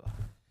 Okay, blah, blah.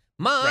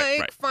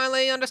 Mike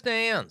finally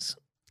understands.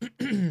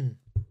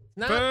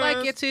 Not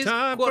like it's his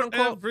quote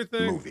unquote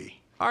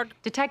movie. Hard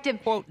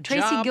Detective quote,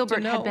 Tracy job to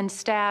Gilbert know. had been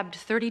stabbed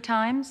 30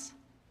 times.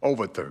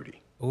 Over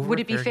 30. Would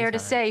it be fair to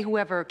say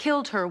whoever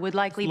killed her would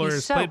likely be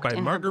Lawyer's played soaked by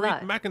in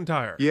Marguerite her blood?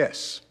 McIntyre.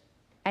 Yes.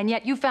 And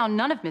yet you found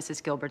none of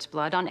Mrs. Gilbert's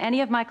blood on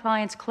any of my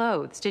client's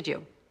clothes, did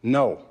you?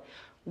 No.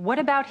 What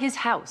about his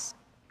house?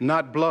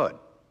 Not blood.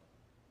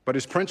 But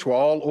his prints were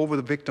all over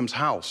the victim's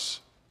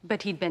house.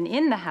 But he'd been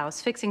in the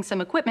house fixing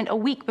some equipment a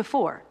week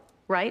before,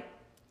 right?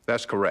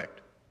 That's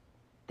correct.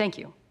 Thank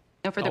you.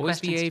 No further Always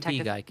questions, the AV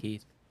Detective. guy,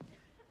 Keith.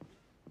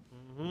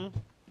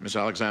 Miss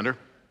Alexander?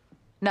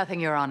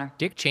 Nothing, Your Honor.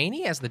 Dick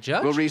Cheney as the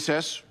judge? We'll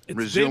recess. It's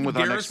Resume David with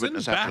our next Garrison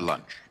witness back. after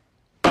lunch.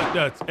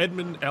 No, it's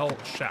Edmund L.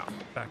 Schaff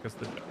back as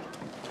the judge.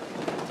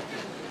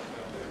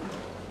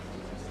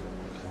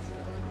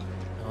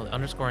 Oh, the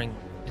underscoring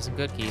isn't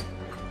good, Keith.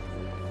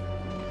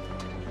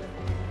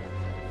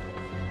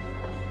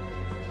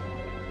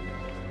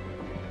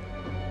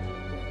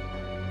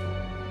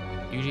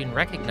 Eugene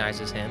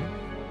recognizes him.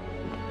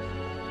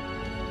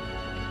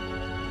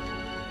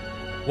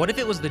 What if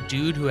it was the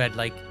dude who had,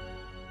 like,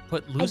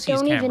 put Lucy's I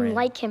don't camera even in?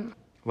 like him.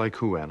 Like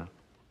who, Anna?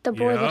 The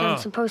boy that Yeah. I'm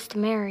supposed to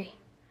marry.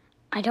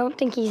 I don't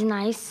think he's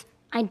nice.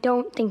 I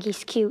don't think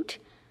he's cute.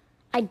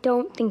 I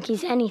don't think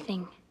he's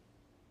anything.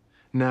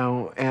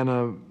 Now,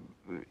 Anna,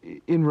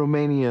 in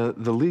Romania,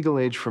 the legal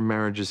age for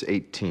marriage is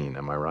 18,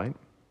 am I right?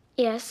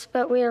 Yes,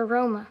 but we are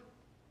Roma.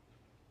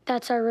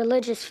 That's our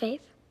religious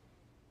faith.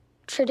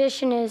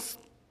 Tradition is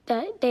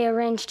that they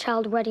arrange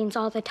child weddings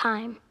all the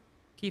time.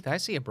 Keith, I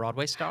see a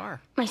Broadway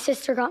star. My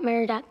sister got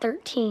married at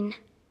 13.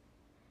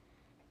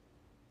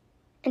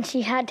 And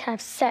she had to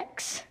have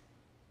sex.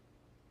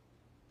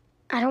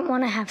 I don't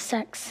want to have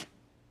sex.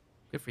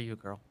 Good for you,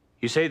 girl.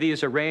 You say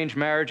these arranged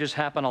marriages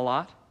happen a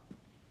lot?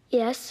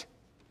 Yes?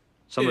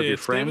 Some of your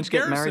It's friends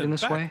David get married in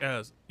this Garrison way? back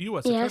as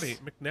U.S. Yes. Attorney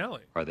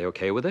McNally. Are they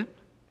okay with it?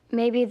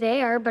 Maybe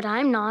they are, but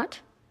I'm not.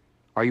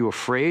 Are you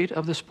afraid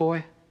of this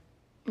boy?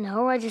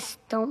 No, I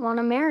just don't want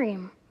to marry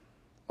him.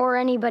 Or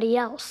anybody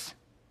else.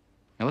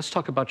 Now let's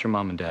talk about your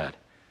mom and dad.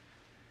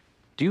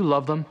 Do you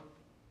love them?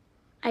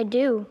 I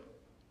do.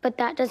 But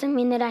that doesn't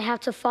mean that I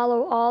have to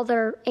follow all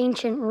their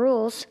ancient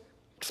rules,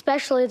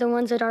 especially the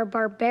ones that are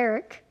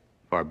barbaric.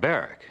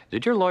 Barbaric.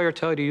 Did your lawyer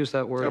tell you to use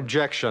that word?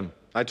 Objection.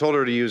 I told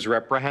her to use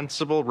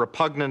reprehensible,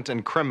 repugnant,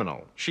 and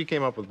criminal. She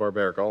came up with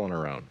barbaric all on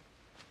her own.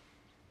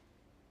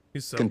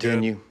 He's so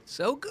Continue. good.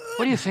 So good.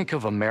 What do you think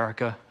of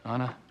America,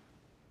 Anna?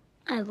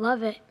 I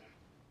love it.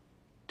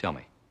 Tell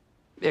me,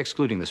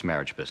 excluding this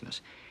marriage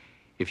business,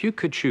 if you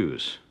could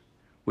choose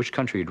which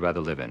country you'd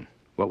rather live in,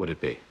 what would it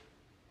be?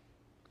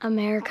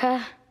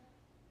 America?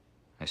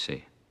 I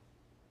see.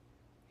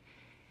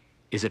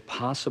 Is it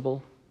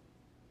possible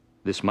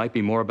this might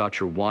be more about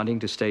your wanting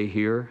to stay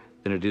here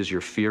than it is your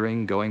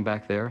fearing going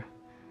back there?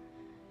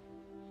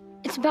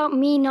 It's about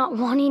me not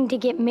wanting to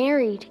get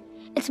married.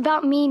 It's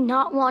about me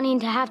not wanting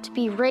to have to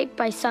be raped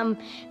by some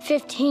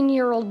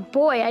 15-year-old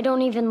boy I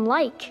don't even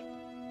like.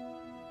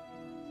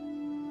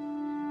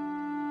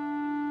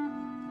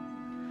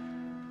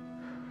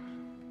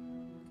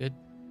 Good.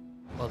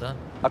 Well done.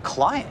 A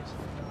client?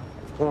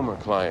 Former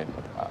client.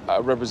 I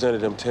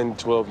represented him 10,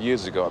 12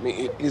 years ago. I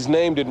mean, his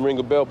name didn't ring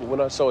a bell, but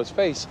when I saw his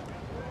face.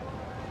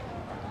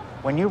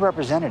 When you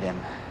represented him,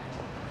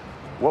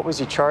 what was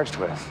he charged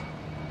with?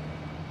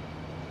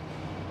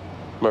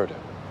 Murder.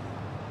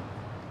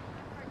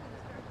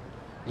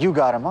 You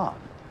got him up.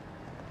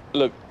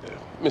 Look,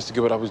 Mr.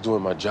 Gilbert, I was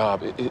doing my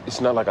job.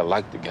 It's not like I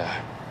liked the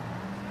guy.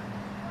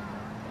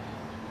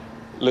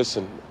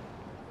 Listen,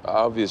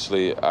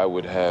 obviously, I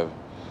would have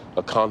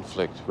a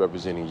conflict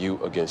representing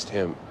you against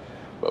him.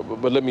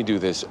 But let me do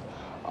this.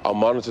 I'll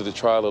monitor the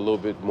trial a little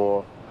bit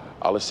more.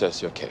 I'll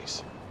assess your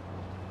case.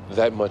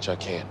 That much I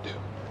can't do.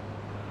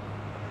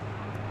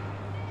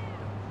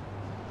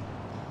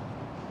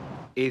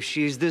 If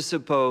she's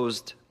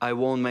disopposed, I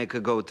won't make her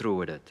go through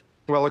with it.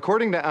 Well,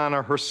 according to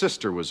Anna, her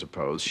sister was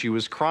opposed. She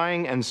was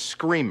crying and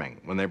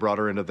screaming when they brought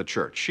her into the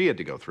church. She had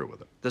to go through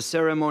with it. The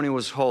ceremony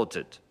was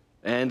halted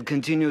and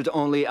continued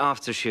only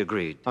after she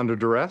agreed. Under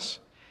duress?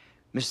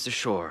 Mr.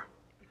 Shore,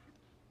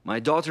 my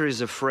daughter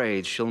is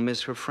afraid she'll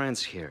miss her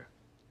friends here.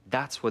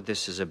 That's what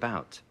this is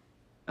about.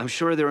 I'm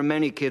sure there are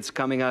many kids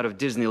coming out of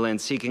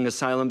Disneyland seeking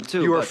asylum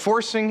too. You are but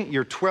forcing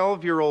your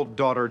 12-year-old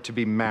daughter to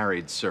be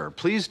married, sir.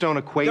 Please don't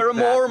equate there are that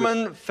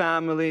Mormon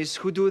families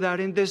who do that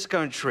in this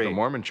country. The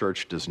Mormon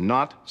Church does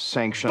not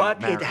sanction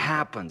But marriage. it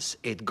happens.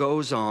 It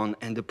goes on,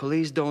 and the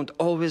police don't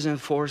always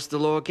enforce the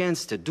law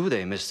against it, do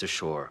they, Mr.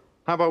 Shore?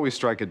 How about we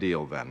strike a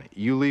deal, then?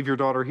 You leave your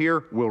daughter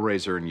here, we'll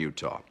raise her in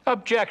Utah.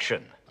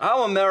 Objection.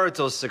 Our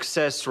marital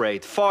success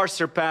rate far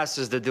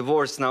surpasses the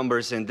divorce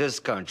numbers in this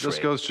country.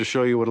 Just goes to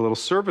show you what a little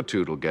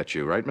servitude will get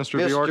you, right,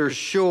 Mr. Bjork? Mr.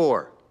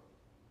 Shore.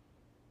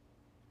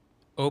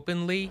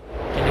 Openly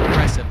and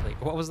aggressively.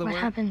 What was the What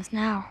word? happens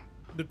now?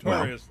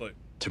 Notoriously. Well,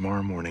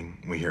 tomorrow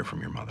morning, we hear from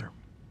your mother.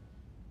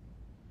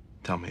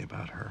 Tell me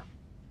about her.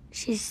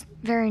 She's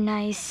very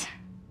nice,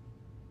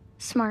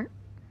 smart,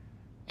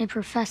 a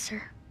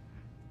professor.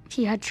 If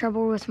you had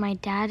trouble with my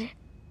dad,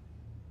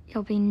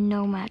 you'll be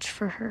no match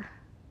for her.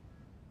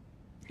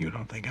 You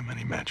don't think I'm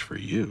any match for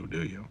you,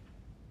 do you?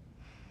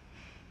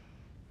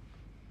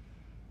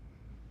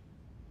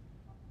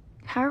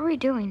 How are we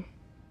doing?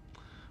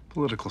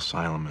 Political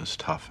asylum is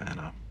tough,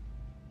 Anna.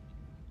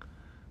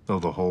 Though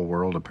the whole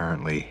world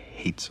apparently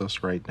hates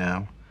us right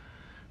now,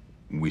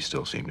 we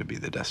still seem to be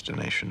the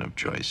destination of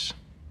choice.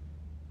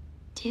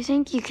 Do you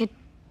think you could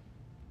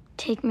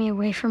take me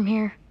away from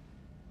here?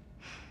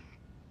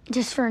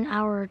 Just for an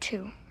hour or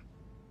two.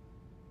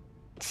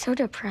 It's so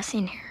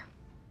depressing here.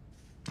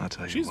 I'll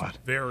tell you She's what.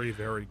 very,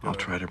 very good. I'll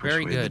try to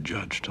Very persuade the good.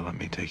 judge to let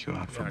me take you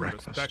out for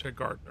breakfast. Becca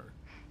Gardner.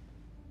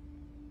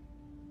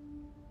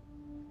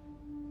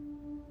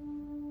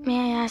 May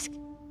I ask,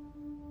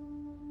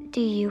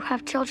 do you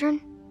have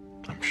children?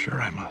 I'm sure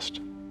I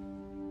must.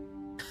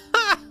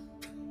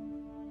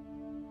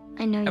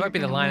 I know That you're might be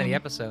the gonna line of win. the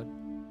episode.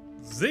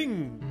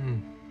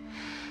 Zing!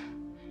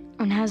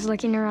 When I was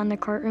looking around the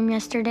courtroom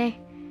yesterday,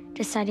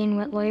 deciding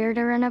what lawyer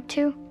to run up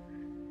to,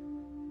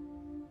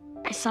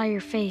 I saw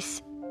your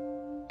face,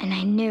 and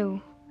I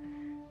knew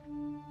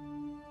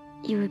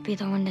you would be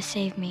the one to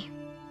save me.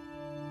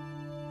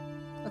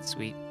 That's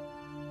sweet.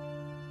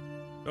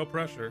 No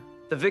pressure.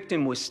 The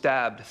victim was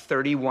stabbed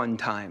 31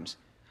 times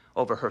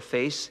over her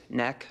face,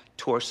 neck,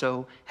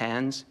 torso,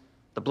 hands.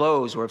 The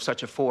blows were of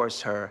such a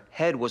force, her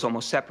head was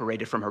almost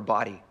separated from her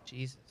body.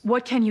 Jesus.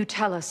 What can you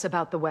tell us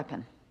about the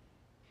weapon?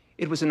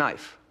 It was a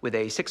knife with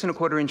a 6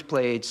 1/4-inch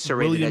blade,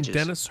 serrated William edges.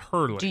 Dennis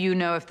Hurley. Do you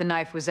know if the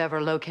knife was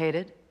ever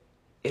located?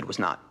 It was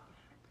not.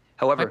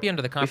 However, Might be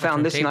under the we conference found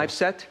room this table. knife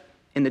set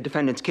in the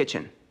defendant's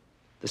kitchen.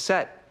 The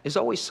set is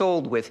always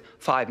sold with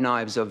 5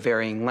 knives of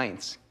varying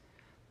lengths.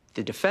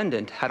 The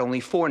defendant had only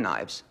 4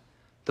 knives.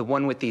 The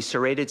one with the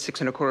serrated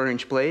 6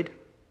 1/4-inch blade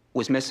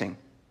was missing.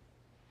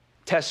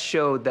 Tests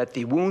showed that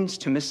the wounds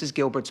to Mrs.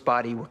 Gilbert's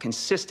body were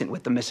consistent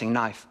with the missing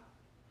knife.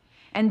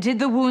 And did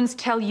the wounds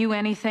tell you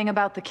anything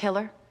about the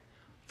killer?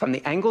 From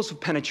the angles of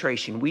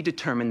penetration, we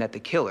determined that the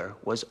killer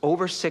was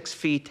over 6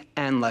 feet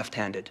and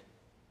left-handed.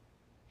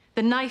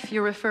 The knife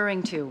you're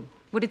referring to.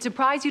 Would it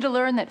surprise you to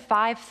learn that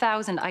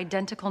 5,000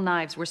 identical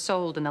knives were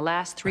sold in the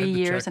last 3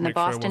 years in the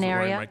Boston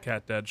area? My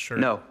cat dad shirt.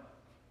 No.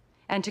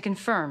 And to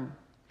confirm,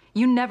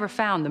 you never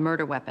found the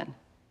murder weapon.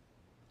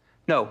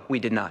 No, we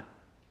did not.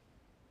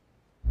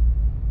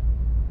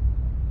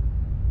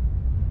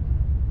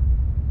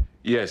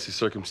 Yes, it's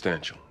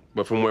circumstantial.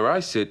 But from where I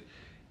sit,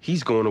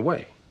 he's going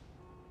away.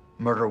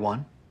 Murder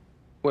one?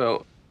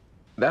 Well,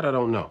 that I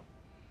don't know.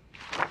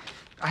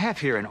 I have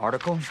here an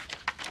article.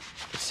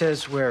 It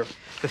says where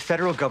the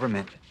federal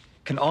government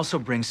can also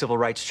bring civil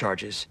rights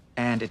charges,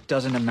 and it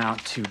doesn't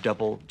amount to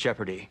double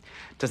jeopardy.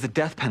 Does the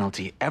death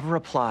penalty ever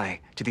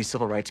apply to these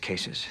civil rights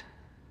cases?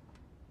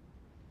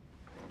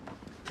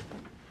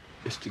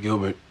 Mr.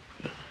 Gilbert.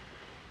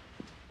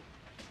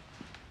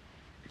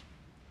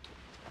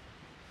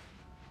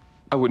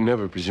 I would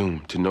never presume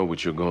to know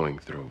what you're going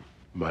through,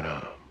 but,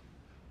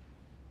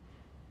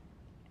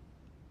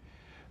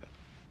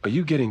 are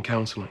you getting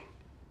counseling?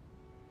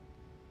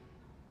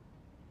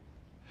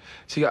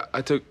 See,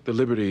 I took the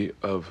liberty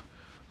of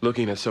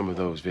looking at some of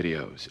those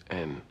videos,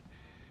 and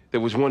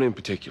there was one in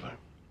particular.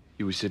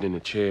 You were sitting in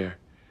a chair,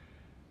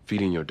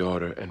 feeding your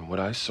daughter, and what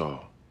I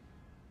saw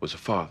was a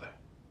father.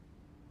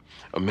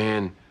 A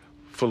man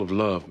full of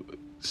love,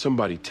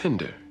 somebody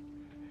tender.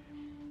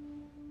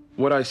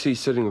 What I see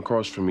sitting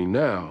across from me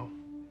now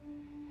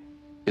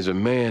is a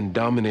man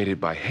dominated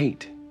by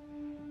hate.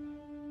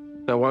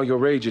 Now, while your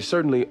rage is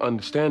certainly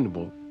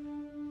understandable,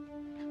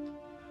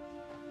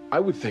 I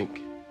would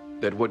think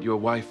that what your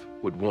wife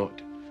would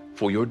want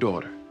for your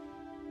daughter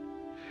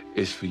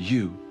is for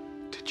you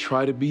to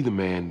try to be the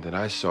man that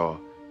I saw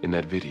in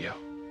that video.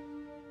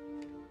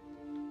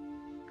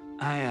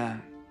 I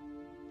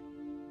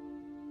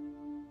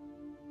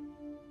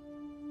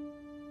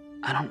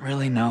don't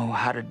really know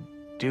how to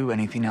do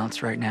anything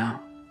else right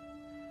now.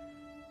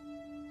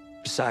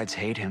 Besides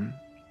hate him.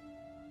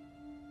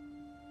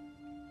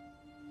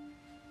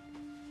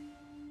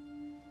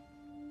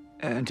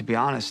 And to be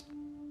honest,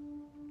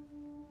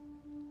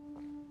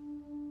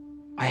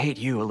 I hate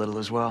you a little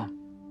as well.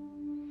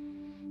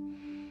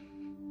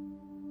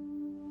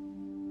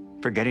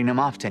 For getting him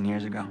off 10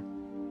 years ago.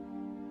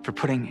 For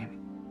putting...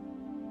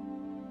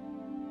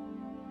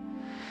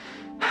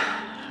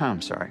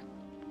 I'm sorry.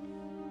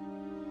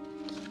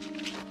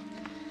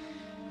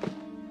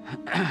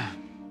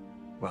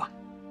 Well,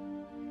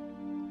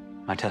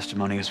 my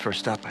testimony is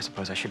first up. I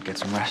suppose I should get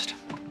some rest.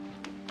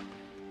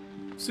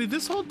 See,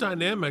 this whole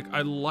dynamic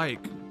I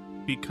like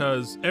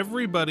because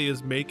everybody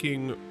is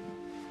making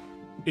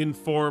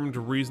informed,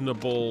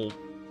 reasonable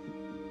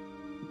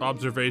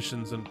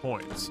observations and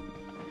points.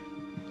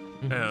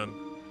 And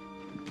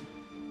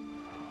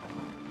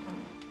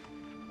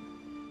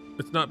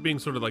it's not being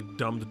sort of like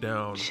dumbed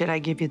down. Should I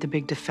give you the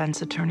big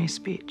defense attorney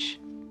speech?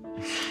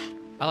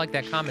 I like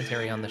that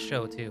commentary on the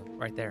show too,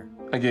 right there.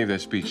 I gave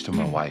that speech to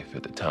my wife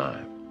at the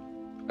time.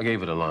 I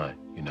gave it a line,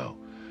 you know.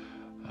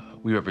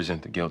 We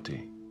represent the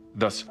guilty,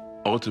 thus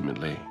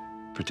ultimately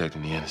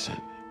protecting the innocent.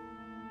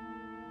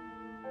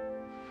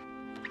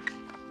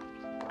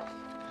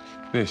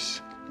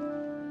 This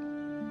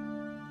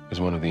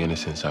is one of the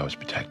innocents I was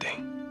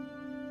protecting.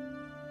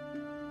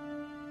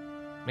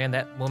 Man,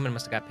 that woman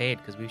must have got paid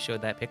because we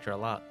showed that picture a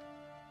lot.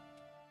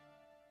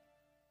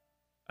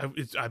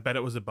 I bet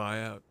it was a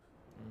buyout.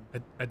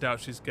 I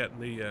doubt she's getting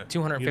the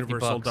 $250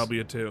 universal bucks.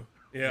 W-2.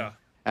 Yeah.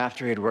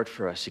 After he had worked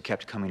for us, he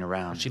kept coming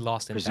around. She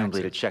lost in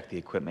presumably to taxes. check the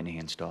equipment he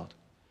installed.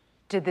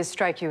 Did this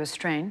strike you as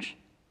strange?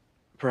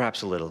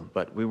 Perhaps a little,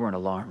 but we weren't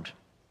alarmed.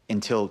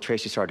 Until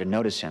Tracy started to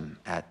notice him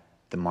at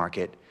the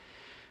market,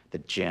 the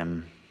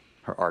gym,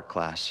 her art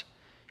class.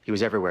 He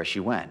was everywhere she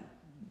went.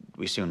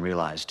 We soon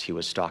realized he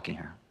was stalking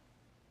her.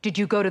 Did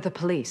you go to the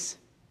police?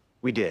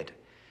 We did.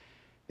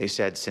 They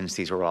said since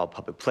these were all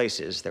public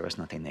places, there was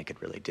nothing they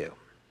could really do.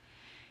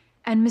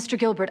 And Mr.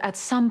 Gilbert, at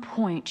some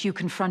point you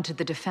confronted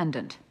the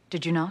defendant,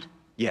 did you not?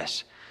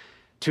 Yes.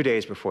 2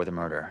 days before the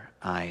murder,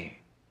 I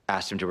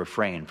asked him to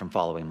refrain from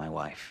following my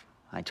wife.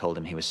 I told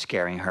him he was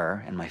scaring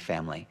her and my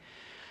family.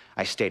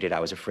 I stated I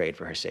was afraid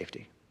for her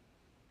safety.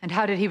 And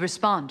how did he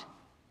respond?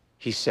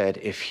 He said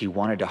if he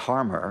wanted to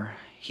harm her,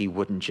 he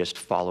wouldn't just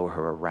follow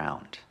her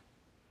around.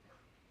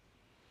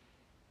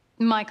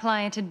 My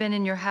client had been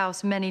in your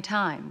house many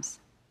times.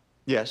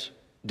 Yes,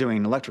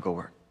 doing electrical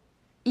work.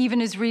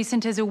 Even as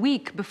recent as a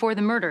week before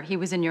the murder, he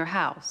was in your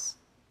house.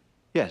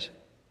 Yes.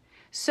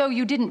 So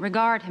you didn't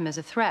regard him as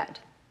a threat?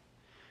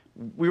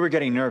 We were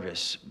getting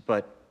nervous,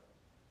 but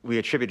we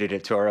attributed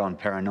it to our own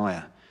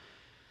paranoia.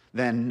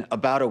 Then,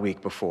 about a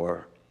week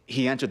before,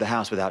 he entered the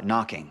house without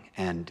knocking,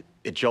 and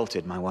it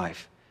jolted my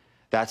wife.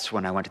 That's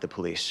when I went to the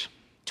police.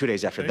 2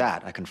 days after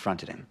that, I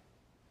confronted him.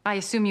 I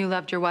assume you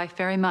loved your wife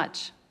very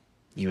much.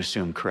 You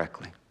assumed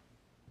correctly.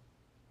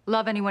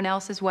 Love anyone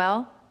else as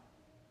well?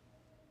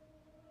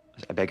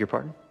 I beg your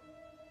pardon?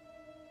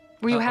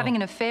 Were you having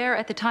an affair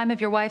at the time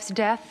of your wife's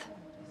death?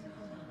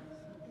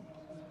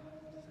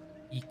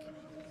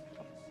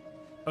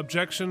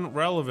 Objection,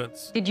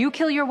 relevance. Did you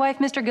kill your wife,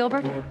 Mr.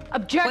 Gilbert?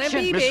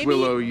 Objection! Miss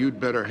Willow, you'd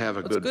better have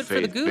a good good for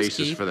the faith goose,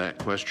 basis Keith. for that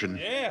question.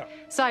 Yeah.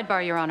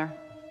 Sidebar, Your Honor.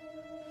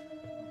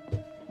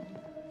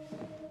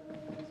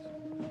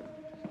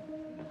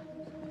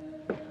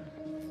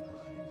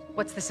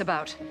 What's this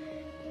about?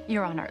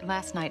 Your Honor,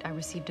 last night I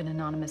received an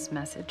anonymous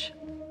message.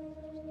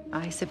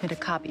 I submit a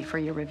copy for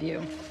your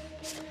review.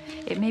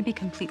 It may be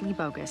completely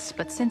bogus,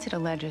 but since it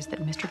alleges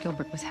that Mr.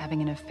 Gilbert was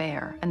having an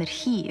affair and that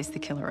he is the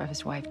killer of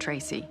his wife,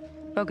 Tracy,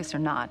 bogus or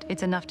not,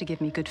 it's enough to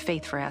give me good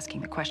faith for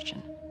asking the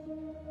question.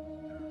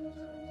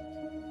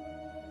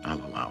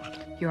 I'll allow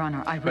it. Your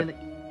Honor, I really...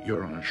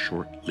 You're on a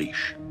short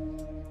leash.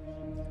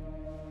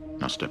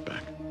 Now step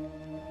back.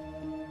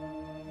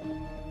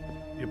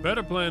 You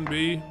better plan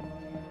B.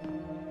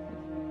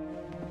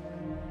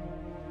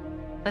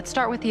 Let's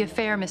start with the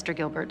affair, Mr.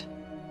 Gilbert.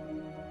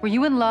 Were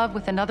you in love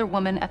with another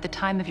woman at the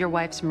time of your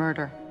wife's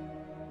murder?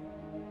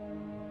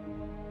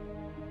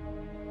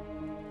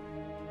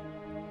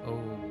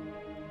 Oh.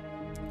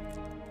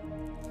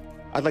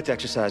 I'd like to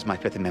exercise my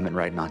Fifth Amendment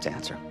right not to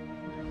answer.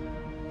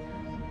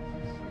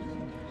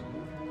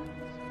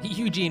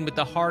 Eugene with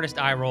the hardest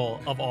eye roll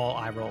of all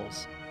eye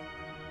rolls.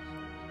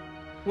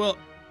 Well,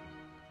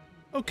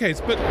 okay,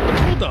 but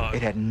hold on.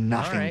 It had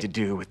nothing right. to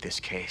do with this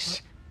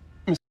case.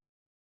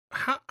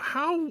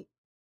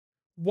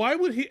 Why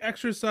would he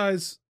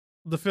exercise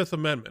the Fifth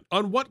Amendment?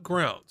 On what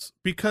grounds?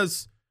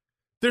 Because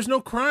there's no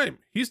crime.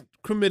 He's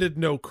committed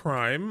no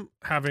crime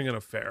having an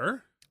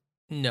affair.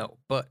 No,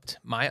 but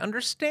my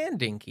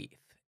understanding, Keith,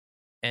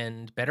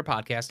 and better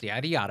podcast,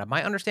 yada yada,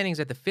 my understanding is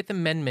that the Fifth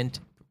Amendment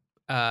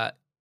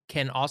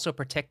can also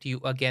protect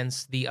you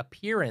against the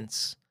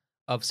appearance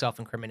of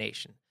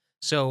self-incrimination.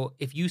 So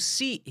if you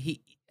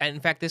see, and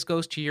in fact, this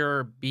goes to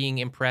your being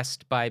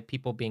impressed by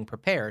people being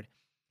prepared.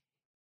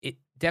 It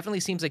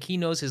definitely seems like he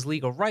knows his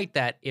legal right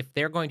that if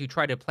they're going to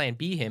try to plan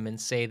B him and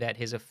say that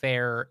his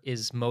affair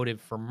is motive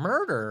for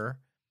murder,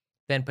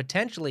 then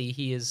potentially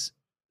he is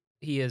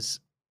Fifth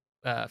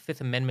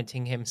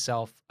Amendmenting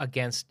himself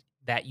against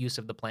that use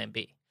of the plan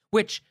B,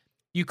 which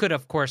you could,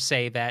 of course,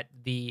 say that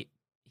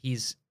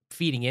he's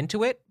feeding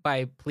into it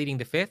by pleading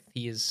the Fifth.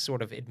 He is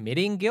sort of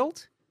admitting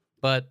guilt,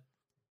 but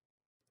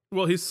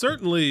well, he's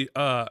certainly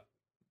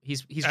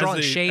he's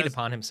drawing shade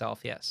upon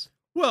himself. Yes.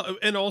 Well,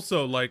 and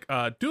also like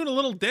doing a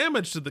little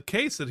damage to the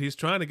case that he's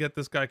trying to get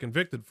this guy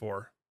convicted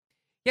for.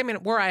 Yeah, I mean,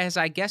 whereas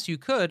I guess you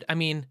could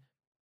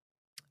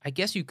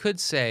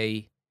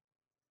say,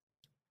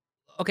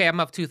 okay, I'm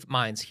of two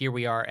minds. Here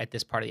we are at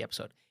this part of the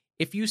episode.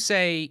 If you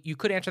say, you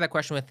could answer that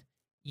question with,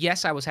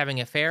 yes, I was having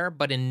an affair,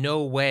 but in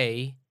no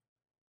way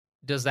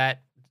does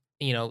that,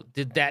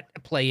 did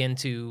that play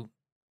into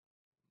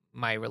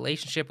my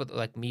relationship with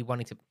like me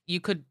wanting to,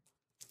 you could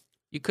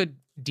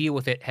deal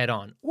with it head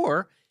on.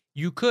 Or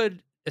you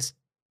could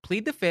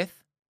plead the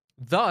fifth,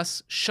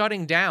 thus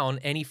shutting down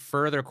any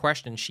further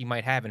questions she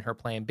might have in her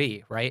plan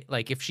B, right?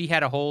 Like if she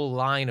had a whole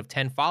line of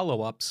 10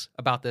 follow-ups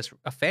about this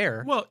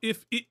affair. Well,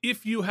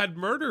 if you had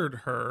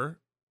murdered her,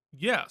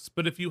 yes.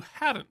 But if you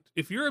hadn't,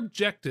 if your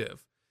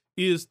objective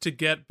is to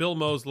get Bill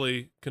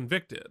Moseley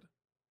convicted,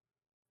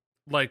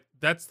 like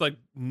that's like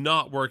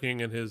not working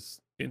in his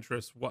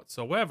interest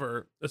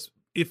whatsoever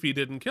if he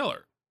didn't kill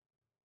her.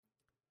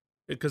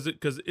 Because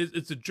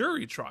it's a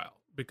jury trial.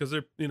 Because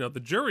they're, the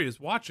jury is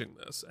watching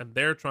this and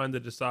they're trying to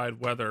decide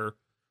whether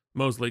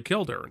Moseley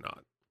killed her or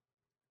not.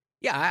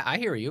 Yeah, I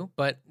hear you,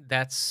 but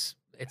it's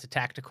a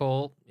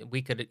tactical.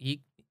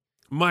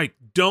 Mike,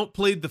 don't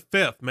plead the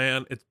fifth,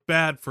 man. It's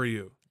bad for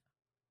you.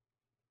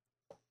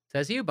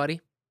 Says you,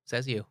 buddy.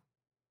 Says you.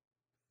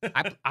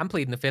 I'm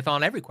pleading the fifth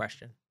on every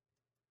question.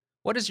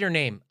 What is your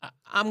name?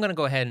 I'm going to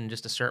go ahead and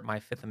just assert my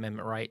Fifth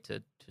Amendment right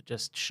to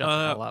just shut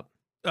the hell up.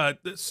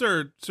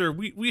 Sir,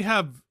 we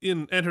have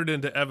entered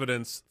into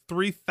evidence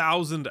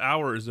 3,000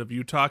 hours of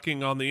you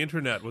talking on the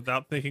internet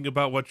without thinking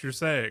about what you're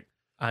saying.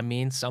 I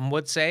mean, some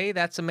would say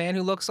that's a man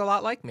who looks a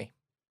lot like me.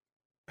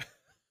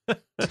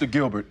 Mr.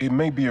 Gilbert, it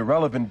may be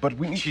irrelevant, but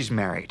She's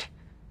married.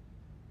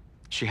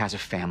 She has a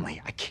family.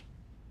 I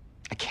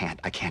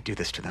can't do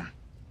this to them.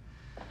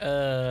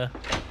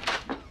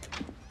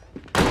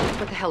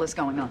 What the hell is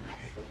going on?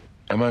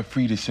 Am I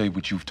free to say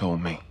what you've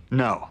told me?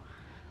 No.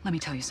 Let me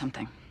tell you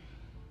something.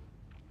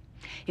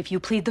 If you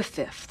plead the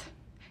fifth,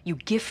 you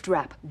gift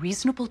wrap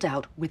reasonable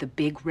doubt with a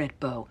big red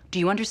bow. Do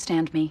you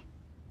understand me?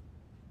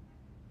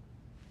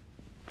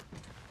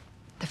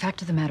 The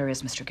fact of the matter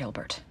is, Mr.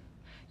 Gilbert,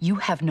 you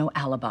have no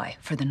alibi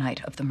for the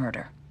night of the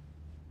murder.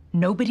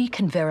 Nobody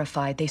can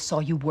verify they saw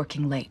you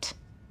working late.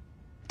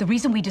 The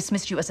reason we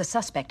dismissed you as a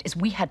suspect is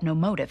we had no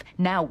motive.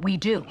 Now we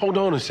do. Hold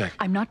on a sec.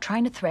 I'm not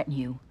trying to threaten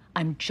you.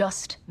 I'm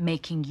just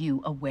making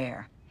you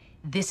aware.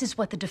 This is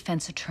what the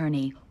defense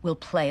attorney will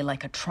play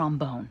like a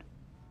trombone.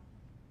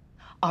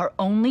 Our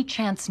only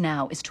chance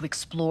now is to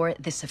explore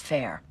this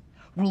affair,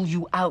 rule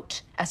you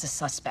out as a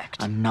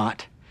suspect. I'm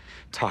not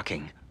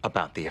talking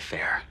about the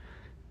affair.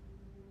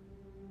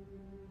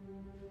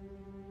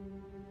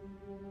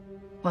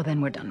 Well,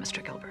 then we're done,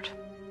 Mr. Gilbert.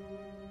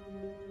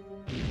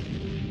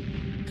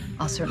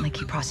 I'll certainly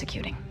keep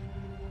prosecuting.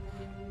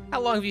 How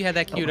long have you had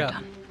that queued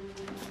up?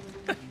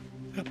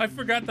 I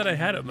forgot that I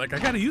had it. Like, I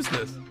gotta use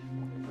this.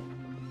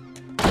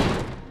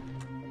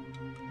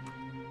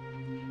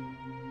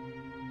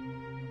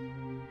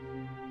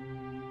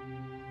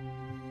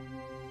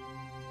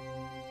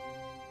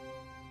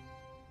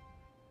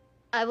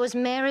 I was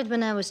married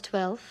when I was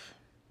 12.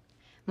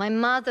 My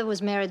mother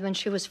was married when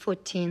she was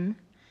 14.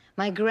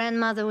 My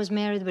grandmother was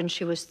married when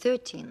she was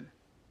 13.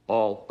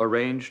 All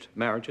arranged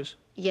marriages?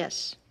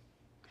 Yes.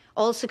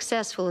 All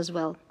successful as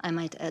well, I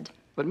might add.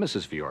 But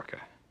Mrs. Viorka,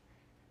 I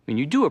mean,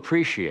 you do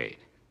appreciate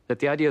that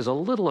the idea is a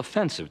little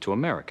offensive to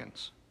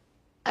Americans.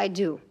 I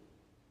do.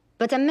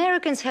 But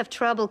Americans have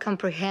trouble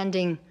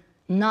comprehending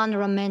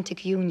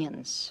non-romantic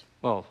unions.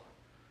 Well,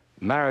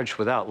 marriage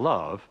without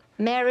love.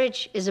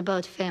 Marriage is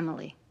about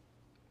family.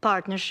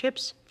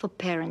 Partnerships for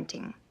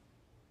parenting.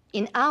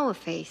 In our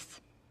faith,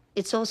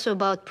 it's also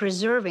about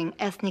preserving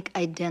ethnic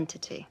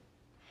identity.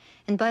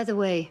 And by the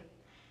way,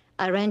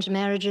 arranged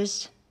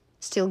marriages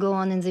still go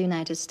on in the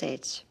United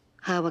States,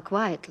 however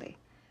quietly,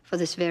 for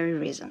this very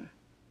reason.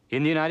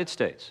 In the United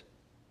States?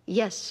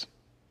 Yes.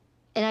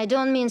 And I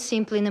don't mean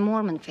simply in the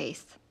Mormon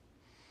faith.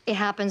 It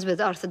happens with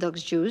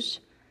Orthodox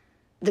Jews,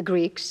 the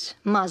Greeks,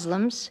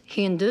 Muslims,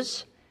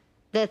 Hindus.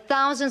 There are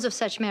thousands of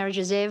such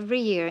marriages every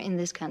year in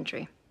this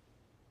country.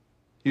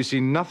 You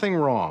see nothing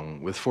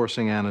wrong with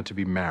forcing Anna to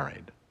be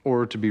married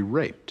or to be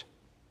raped.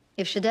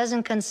 If she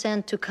doesn't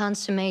consent to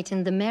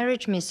consummating the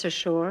marriage, Mr.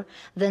 Shore,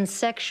 then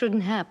sex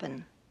shouldn't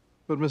happen.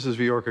 But Mrs.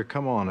 Viorka,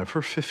 come on, if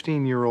her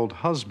 15-year-old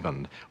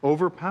husband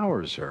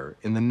overpowers her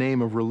in the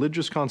name of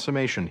religious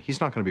consummation,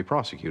 he's not going to be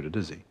prosecuted,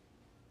 is he?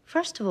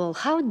 First of all,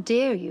 how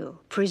dare you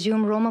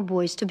presume Roma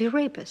boys to be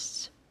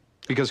rapists?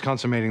 Because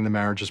consummating the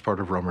marriage is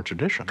part of Roma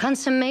tradition.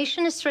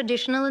 Consummation is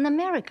traditional in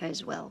America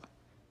as well.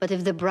 But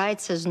if the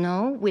bride says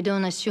no, we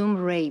don't assume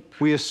rape.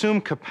 We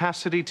assume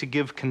capacity to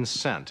give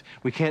consent.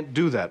 We can't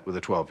do that with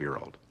a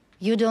 12-year-old.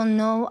 You don't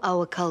know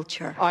our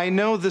culture. I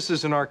know this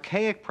is an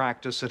archaic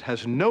practice that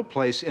has no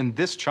place in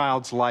this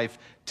child's life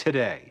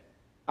today.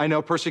 I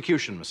know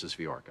persecution, Mrs.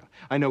 Viorka.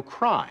 I know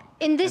crime.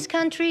 In this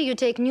country, you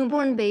take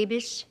newborn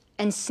babies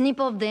and snip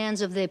off the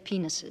ends of their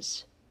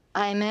penises.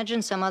 I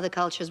imagine some other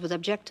cultures would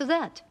object to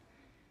that.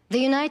 The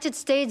United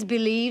States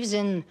believes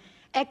in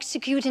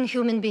executing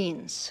human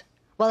beings,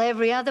 while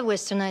every other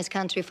westernized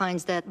country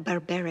finds that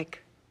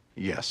barbaric.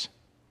 Yes.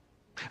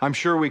 I'm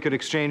sure we could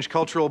exchange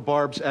cultural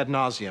barbs ad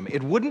nauseum.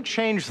 It wouldn't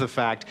change the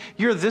fact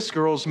you're this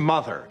girl's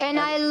mother. And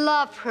I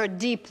love her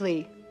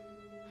deeply.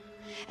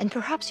 And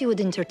perhaps you would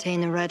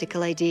entertain a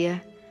radical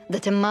idea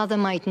that a mother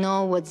might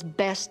know what's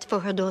best for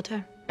her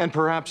daughter? And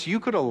perhaps you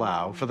could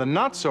allow for the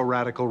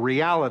not-so-radical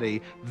reality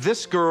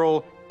this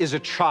girl is a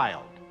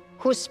child.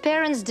 Whose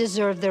parents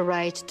deserve the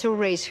right to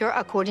raise her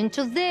according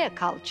to their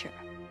culture,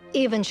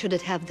 even should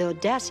it have the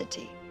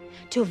audacity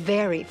to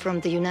vary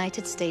from the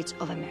United States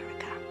of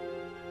America.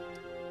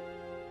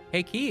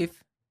 Hey,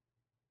 Keith.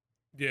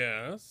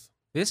 Yes?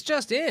 This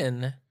just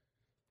in.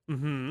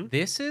 Mm-hmm.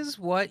 This is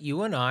what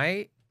you and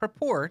I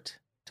purport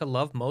to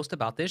love most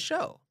about this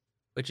show,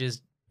 which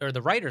is, or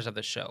the writers of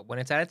the show. When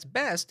it's at its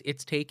best,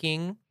 it's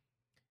taking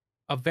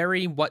a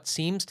very, what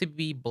seems to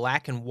be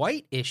black and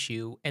white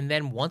issue, and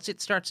then once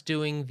it starts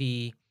doing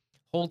the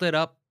holding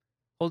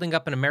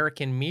up an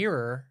American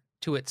mirror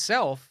to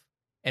itself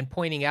and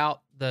pointing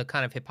out the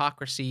kind of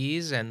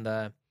hypocrisies and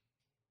that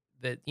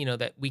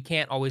we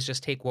can't always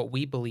just take what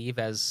we believe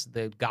as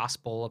the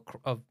gospel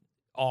of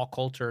all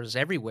cultures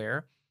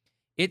everywhere,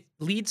 it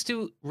leads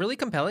to really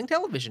compelling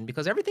television,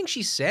 because everything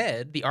she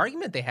said, the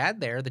argument they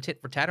had there, the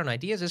tit for tat on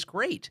ideas, is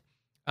great.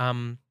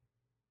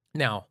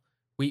 Now,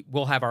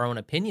 we'll have our own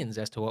opinions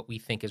as to what we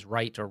think is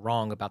right or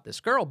wrong about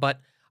this girl, but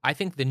I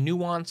think the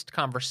nuanced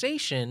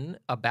conversation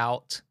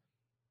about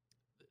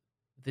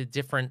the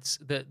difference,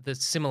 the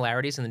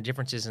similarities and the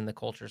differences in the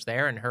cultures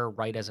there, and her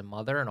right as a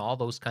mother and all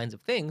those kinds of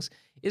things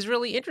is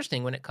really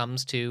interesting when it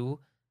comes to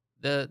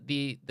the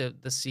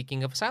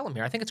seeking of asylum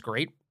here. I think it's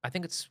great. I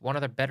think it's one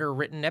of the better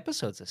written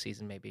episodes this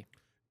season, maybe.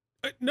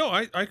 No,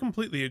 I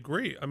completely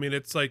agree. I mean,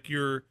 it's like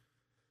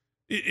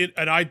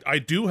and I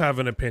do have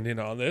an opinion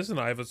on this,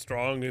 and I have a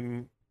strong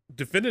and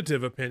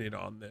definitive opinion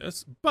on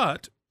this,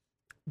 but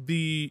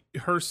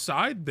her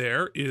side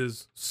there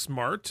is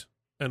smart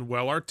and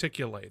well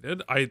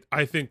articulated.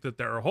 I think that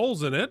there are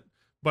holes in it,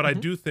 but I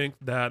do think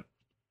that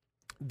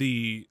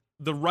the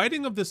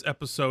writing of this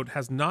episode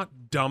has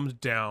not dumbed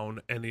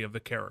down any of the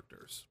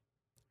characters.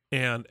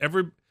 And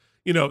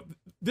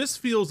this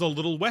feels a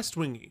little West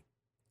Wingy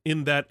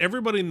in that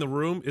everybody in the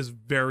room is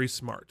very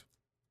smart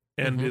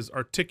and is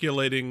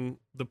articulating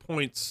the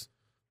points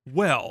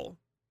well,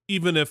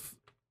 even if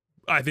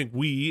I think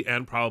we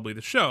and probably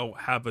the show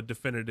have a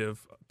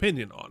definitive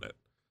opinion on it.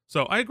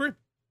 So I agree.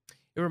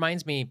 It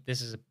reminds me,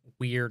 this is a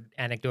weird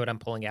anecdote I'm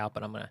pulling out,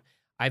 but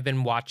I've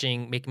been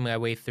making my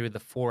way through the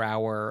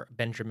 4-hour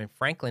Benjamin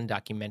Franklin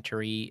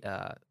documentary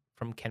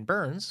from Ken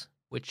Burns,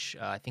 which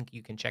I think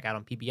you can check out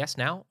on PBS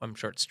now. I'm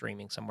sure it's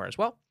streaming somewhere as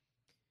well.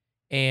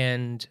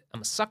 And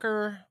I'm a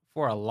sucker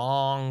for a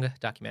long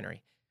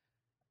documentary.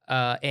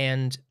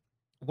 And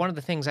one of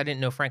the things I didn't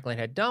know Franklin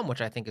had done,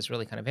 which I think is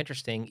really kind of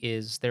interesting,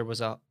 is there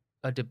was a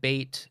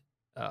debate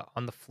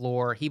on the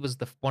floor. He was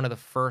one of the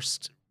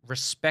first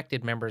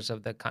respected members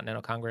of the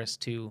Continental Congress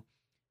to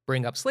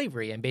bring up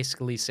slavery and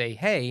basically say,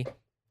 hey,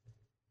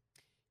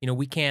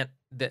 we can't,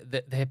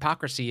 the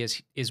hypocrisy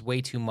is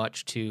way too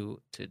much to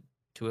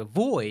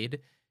avoid,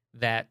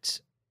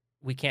 that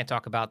we can't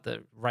talk about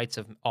the rights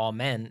of all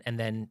men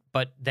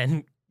but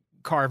then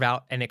carve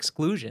out an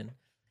exclusion.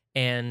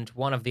 And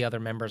one of the other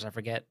members, I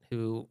forget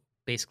who,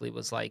 basically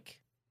was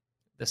like,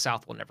 the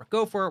South will never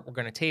go for it. We're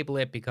going to table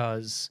it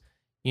because,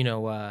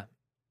 blah,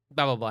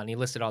 blah, blah. And he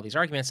listed all these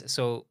arguments.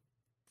 So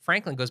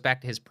Franklin goes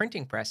back to his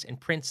printing press and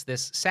prints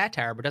this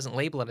satire, but doesn't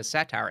label it as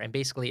satire. And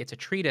basically it's a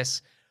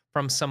treatise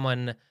from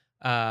someone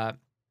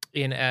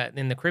in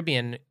the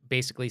Caribbean,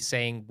 basically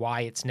saying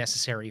why it's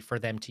necessary for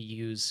them to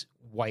use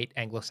white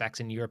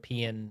Anglo-Saxon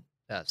European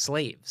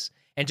slaves,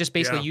 and just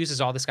basically uses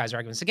all this guy's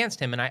arguments against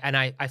him. And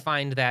I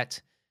find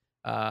that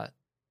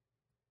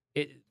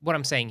what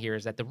I'm saying here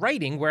is that the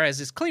writing,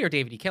 whereas it's clear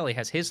David E. Kelley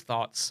has his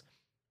thoughts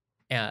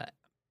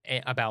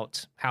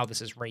about how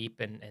this is rape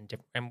and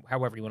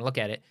however you want to look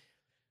at it,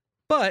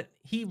 but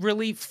he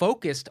really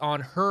focused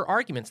on her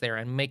arguments there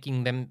and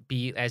making them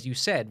be, as you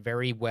said,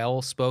 very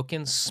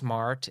well-spoken,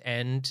 smart,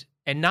 and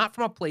not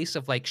from a place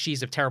of like,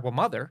 she's a terrible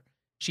mother.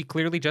 She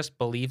clearly just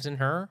believes in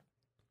her.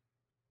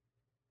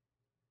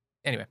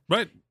 Anyway.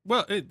 Right.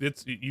 Well,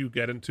 it's you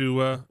get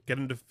into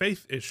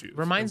faith issues.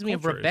 Reminds me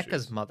of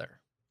Rebecca's mother.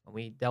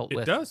 We dealt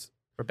with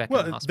Rebecca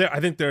in the hospital.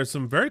 I think there are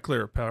some very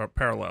clear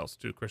parallels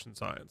to Christian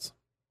Science.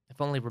 If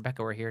only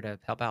Rebecca were here to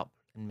help out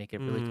and make it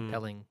really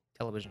compelling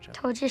television show.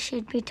 Told you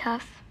she'd be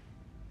tough.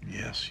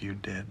 Yes, you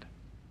did.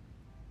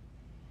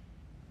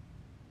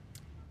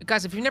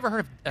 Guys, if you've never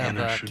heard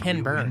of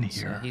Ken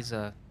Burns, he's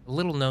a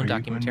little-known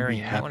documentarian.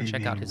 You might want to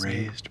check out his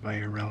raised by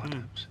your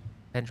relatives.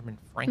 Benjamin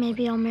Franklin.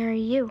 Maybe I'll marry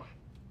you.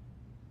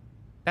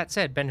 That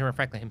said, Benjamin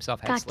Franklin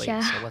himself had Gotcha.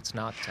 slaves, so let's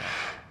not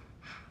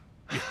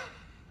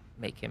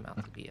make him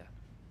out to be a...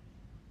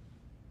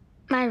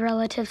 My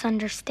relatives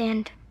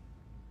understand.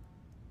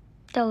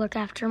 They'll look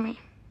after me.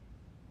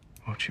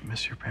 Won't you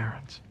miss your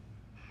parents?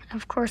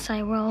 Of course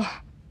I will.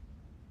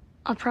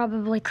 I'll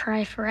probably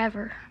cry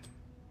forever.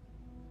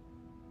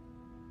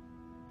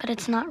 But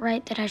it's not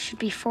right that I should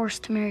be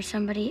forced to marry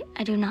somebody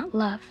I do not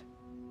love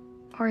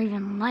or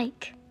even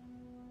like.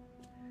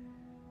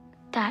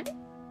 That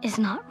is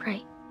not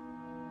right.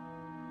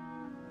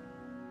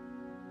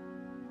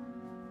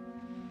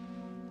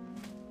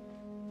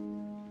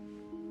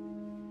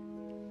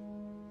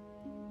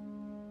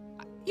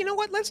 You know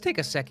what? Let's take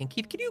a second.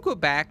 Keith, can you go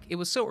back? It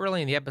was so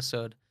early in the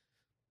episode.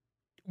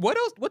 What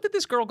else? What did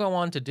this girl go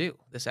on to do,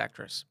 this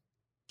actress?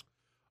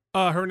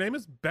 Her name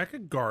is Becca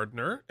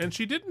Gardner, and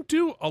she didn't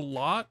do a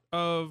lot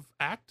of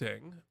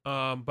acting,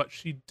 but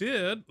she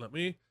did. Let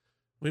me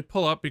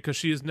pull up, because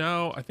she is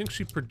now, I think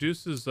she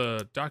produces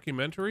a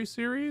documentary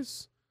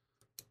series.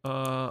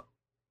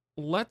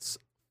 Let's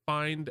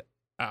find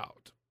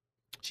out.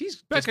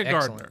 She's Becca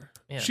Gardner.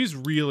 Yeah. She's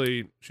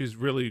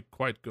really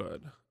quite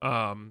good.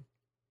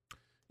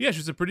 Yeah,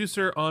 she's a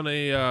producer on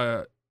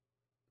a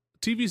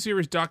TV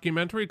series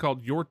documentary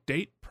called Your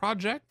Date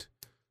Project.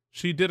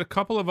 She did a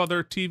couple of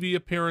other TV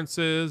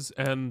appearances,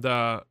 and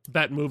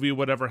that movie,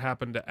 Whatever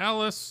Happened to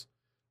Alice,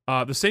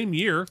 the same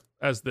year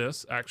as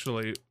this,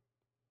 actually.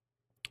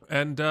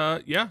 And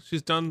yeah,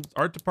 she's done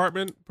art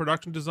department,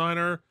 production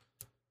designer.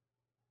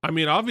 I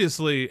mean,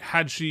 obviously,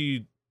 had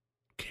she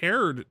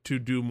cared to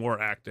do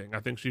more acting, I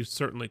think she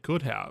certainly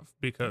could have,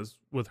 because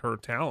with her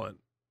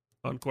talent,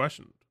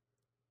 unquestioned.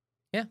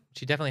 Yeah,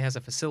 she definitely has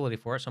a facility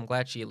for it, so I'm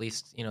glad she at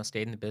least,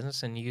 stayed in the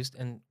business and used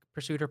and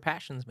pursued her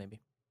passions,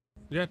 maybe.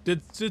 Yeah,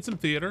 did some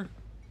theater.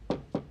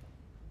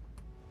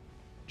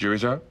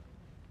 Jury's out?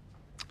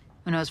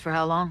 Who knows for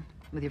how long?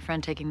 With your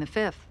friend taking the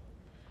fifth.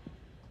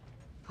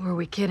 Who are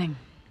we kidding?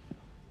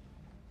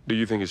 Do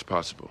you think it's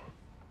possible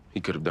he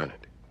could have done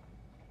it?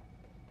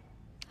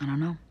 I don't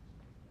know.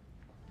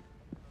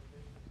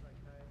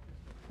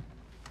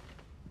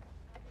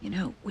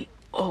 We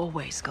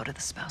always go to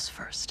the spouse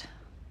first.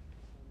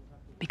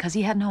 Because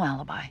he had no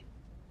alibi.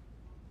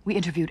 We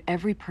interviewed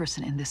every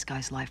person in this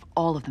guy's life.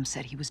 All of them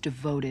said he was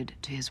devoted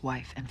to his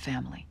wife and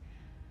family.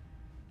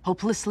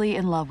 Hopelessly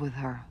in love with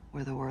her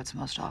were the words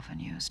most often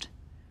used.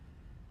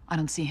 I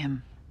don't see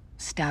him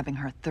stabbing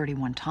her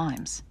 31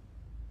 times.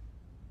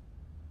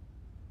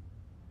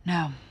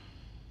 No.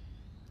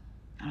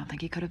 I don't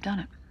think he could have done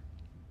it.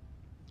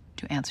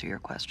 To answer your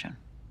question.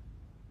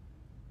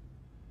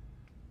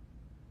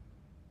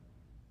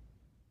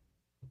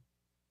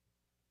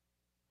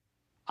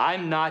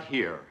 I'm not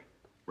here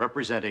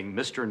representing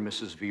Mr. and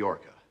Mrs.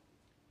 Viorka.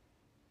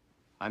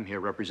 I'm here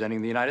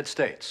representing the United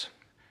States,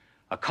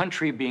 a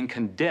country being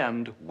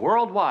condemned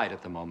worldwide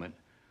at the moment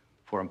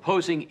for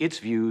imposing its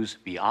views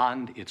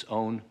beyond its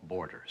own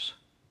borders.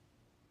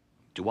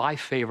 Do I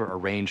favor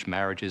arranged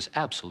marriages?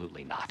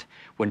 Absolutely not.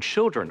 When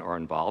children are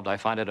involved, I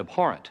find it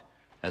abhorrent,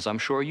 as I'm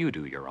sure you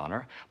do, Your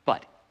Honor.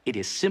 But it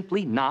is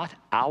simply not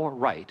our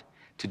right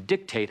to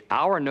dictate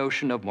our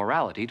notion of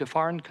morality to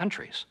foreign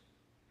countries.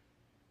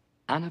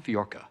 Anna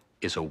Viorka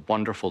is a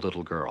wonderful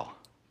little girl,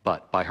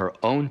 but by her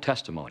own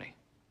testimony,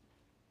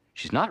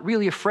 she's not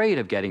really afraid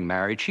of getting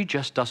married, she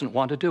just doesn't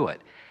want to do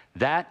it.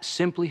 That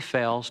simply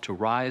fails to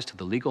rise to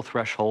the legal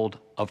threshold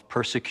of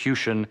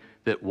persecution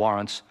that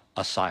warrants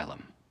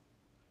asylum.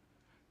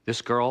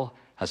 This girl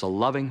has a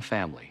loving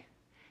family,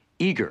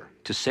 eager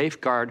to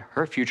safeguard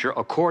her future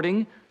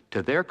according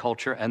to their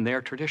culture and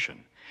their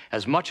tradition.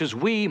 As much as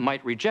we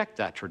might reject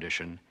that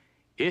tradition,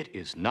 it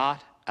is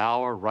not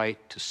our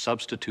right to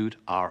substitute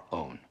our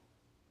own.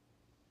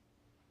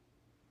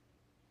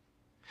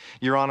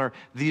 Your Honor,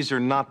 these are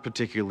not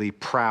particularly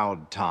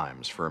proud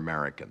times for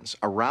Americans.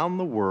 Around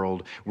the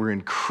world, we're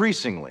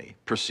increasingly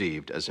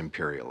perceived as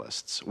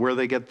imperialists. Where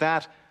they get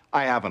that,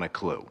 I haven't a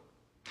clue.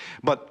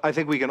 But I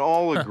think we can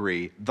all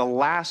agree the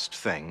last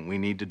thing we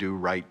need to do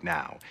right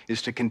now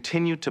is to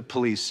continue to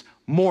police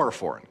more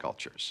foreign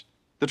cultures.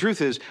 The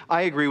truth is,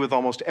 I agree with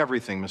almost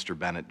everything Mr.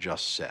 Bennett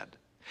just said.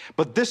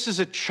 But this is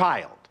a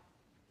child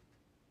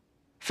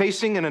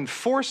facing an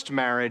enforced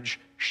marriage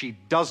she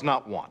does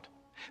not want,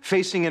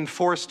 facing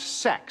enforced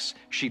sex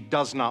she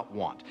does not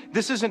want.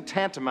 This isn't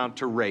tantamount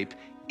to rape,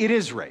 it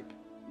is rape.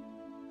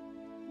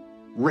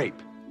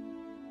 Rape.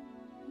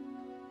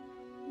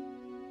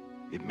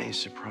 It may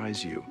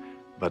surprise you,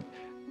 but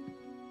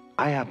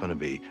I happen to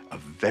be a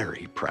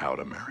very proud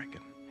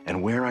American.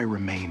 And where I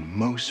remain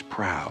most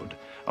proud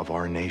of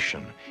our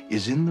nation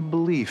is in the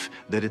belief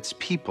that its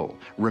people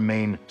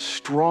remain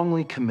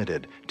strongly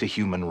committed to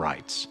human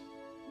rights.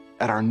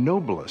 At our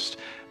noblest,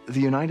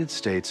 the United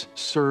States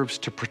serves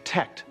to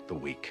protect the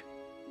weak,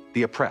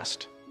 the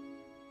oppressed.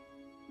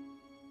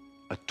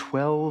 A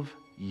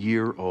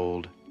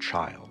 12-year-old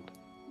child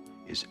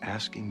is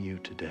asking you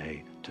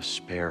today to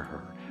spare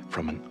her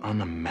from an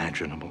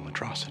unimaginable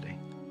atrocity.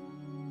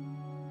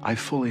 I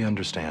fully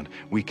understand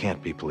we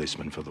can't be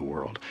policemen for the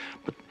world,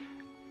 but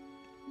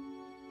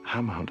how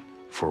about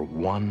for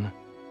one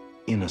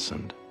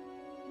innocent,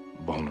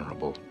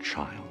 vulnerable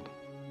child?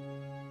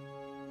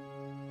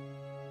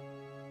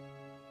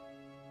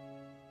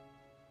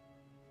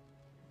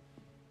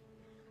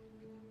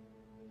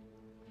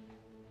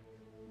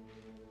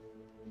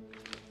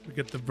 We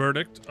get the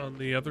verdict on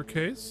the other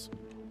case.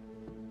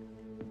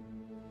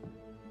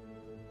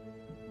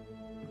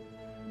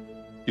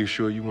 You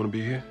sure you want to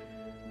be here?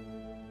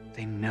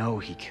 They know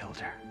he killed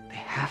her. They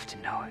have to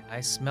know it.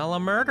 I smell a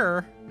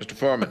murder. Mr.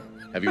 Foreman,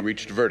 have you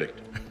reached a verdict?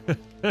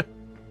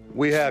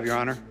 We have, Your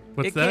Honor.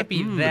 What's It that? can't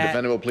be The that.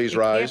 defendant will please it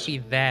rise.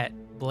 Can't be that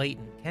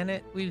blatant, can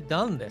it? We've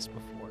done this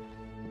before.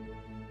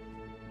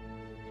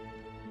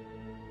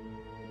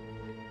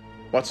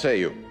 What say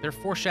you? They're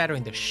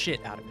foreshadowing the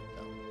shit out of it,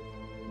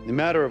 though. The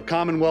matter of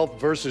Commonwealth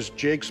versus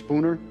Jake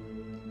Spooner,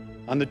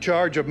 on the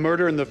charge of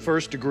murder in the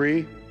first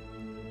degree,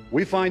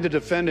 we find the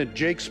defendant,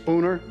 Jake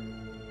Spooner,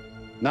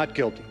 not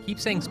guilty. Keep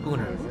saying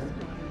Spooner.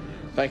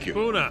 Thank you.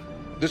 Spooner.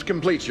 This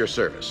completes your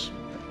service.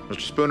 Mr.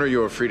 Spooner,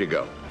 you are free to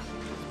go.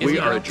 We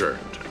are adjourned.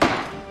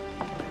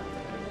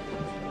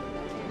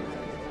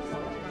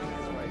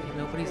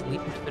 Nobody's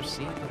leaping to their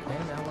seat. Okay,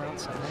 now we're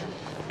outside.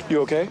 You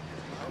okay?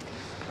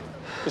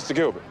 Mr.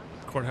 Gilbert?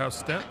 Courthouse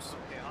steps.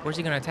 Where's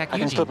he gonna attack I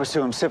Eugene? can still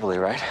pursue him civilly,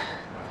 right?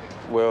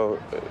 Well,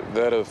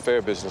 that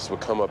affair business would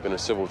come up in a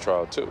civil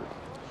trial, too.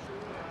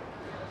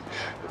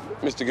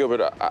 Mr.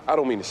 Gilbert, I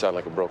don't mean to sound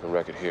like a broken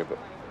record here, but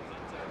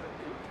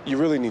you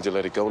really need to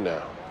let it go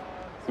now.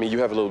 I mean, you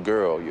have a little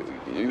girl.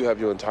 You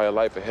have your entire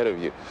life ahead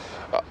of you.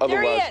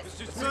 Otherwise...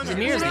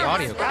 Here's the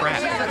audio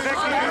crap.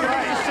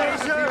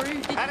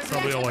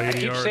 Probably all 80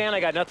 Keep yards. saying I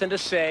got nothing to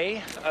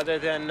say other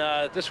than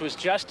this was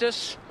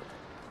justice.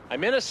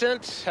 I'm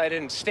innocent. I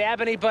didn't stab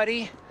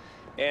anybody.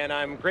 And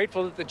I'm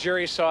grateful that the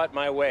jury saw it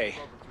my way.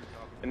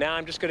 And now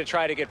I'm just going to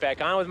try to get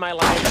back on with my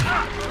life.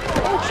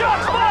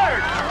 Shots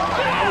fired!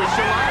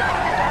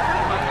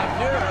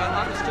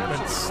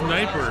 That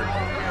sniper.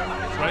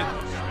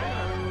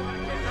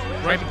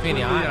 Right between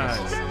the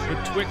eyes.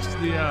 Betwixt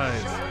the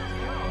eyes.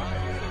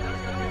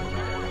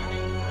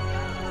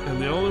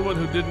 And the only one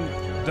who didn't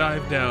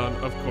dive down,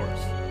 of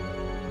course.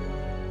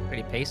 Did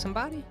he pay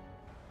somebody?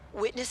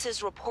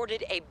 Witnesses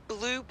reported a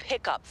blue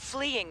pickup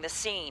fleeing the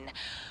scene.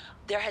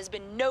 There has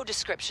been no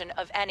description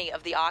of any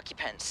of the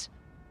occupants.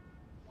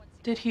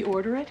 Did he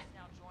order it?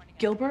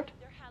 Gilbert?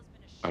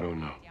 I don't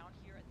know.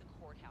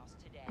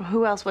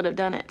 Who else would have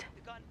done it?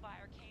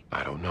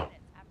 I don't know.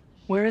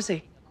 Where is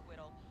he?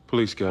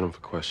 Police got him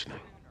for questioning.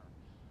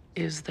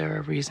 Is there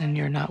a reason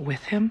you're not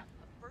with him?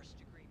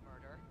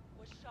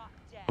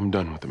 I'm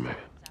done with the man.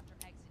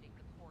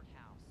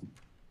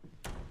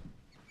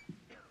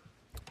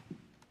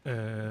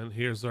 And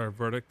here's our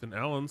verdict in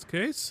Alan's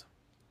case.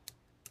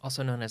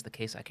 Also known as the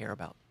case I care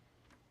about.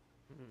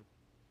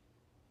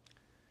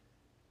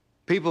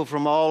 People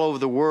from all over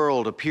the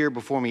world appear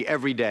before me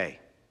every day,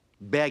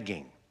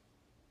 begging,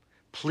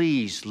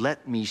 please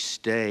let me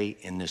stay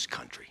in this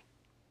country.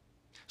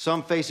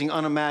 Some facing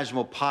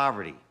unimaginable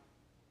poverty,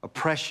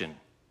 oppression,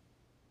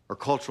 or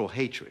cultural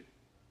hatred.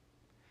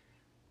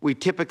 We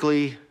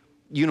typically,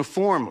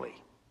 uniformly,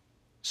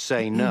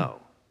 say no.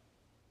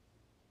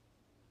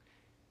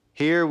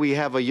 Here we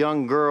have a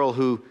young girl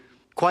who,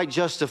 quite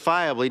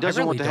justifiably,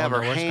 doesn't want to have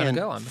her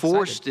hand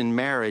forced in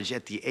marriage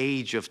at the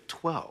age of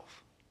 12.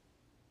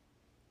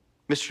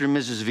 Mr. and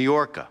Mrs.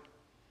 Viorca,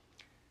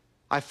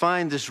 I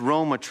find this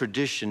Roma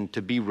tradition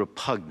to be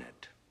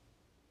repugnant,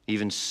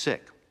 even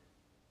sick.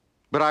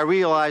 But I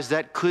realize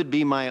that could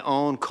be my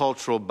own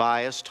cultural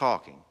bias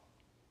talking.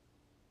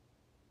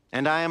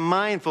 And I am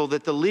mindful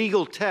that the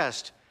legal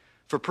test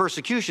for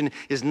persecution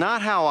is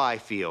not how I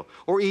feel,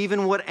 or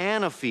even what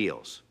Anna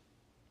feels,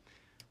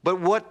 but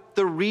what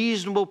the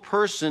reasonable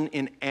person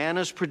in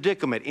Anna's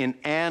predicament, in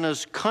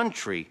Anna's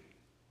country,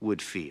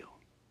 would feel.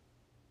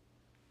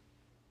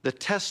 The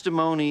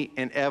testimony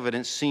and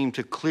evidence seem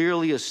to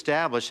clearly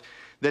establish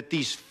that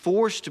these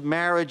forced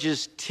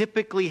marriages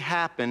typically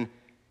happen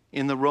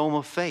in the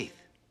Roma faith,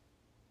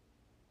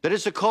 that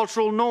it's a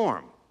cultural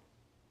norm,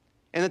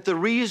 and that the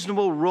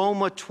reasonable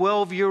Roma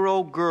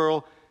 12-year-old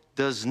girl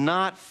does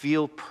not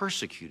feel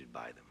persecuted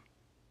by them.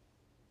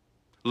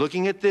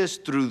 Looking at this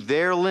through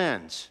their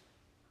lens,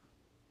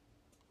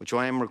 which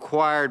I am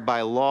required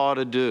by law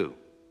to do,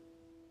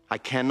 I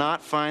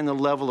cannot find the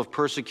level of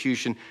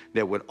persecution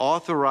that would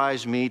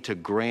authorize me to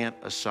grant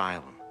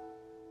asylum.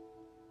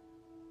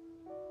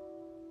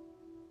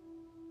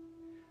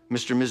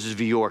 Mr. and Mrs.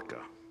 Viorca,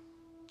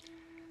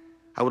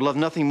 I would love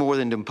nothing more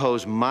than to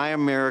impose my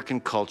American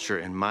culture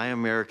and my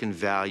American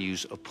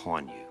values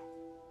upon you,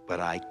 but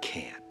I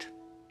can't.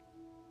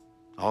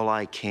 All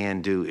I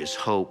can do is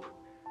hope,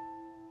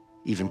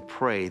 even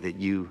pray that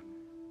you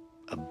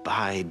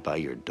abide by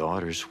your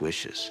daughter's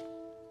wishes.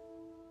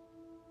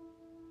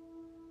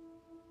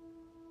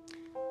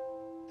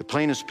 The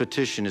plaintiff's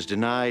petition is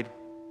denied.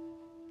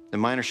 The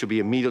minor shall be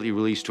immediately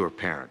released to her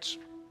parents.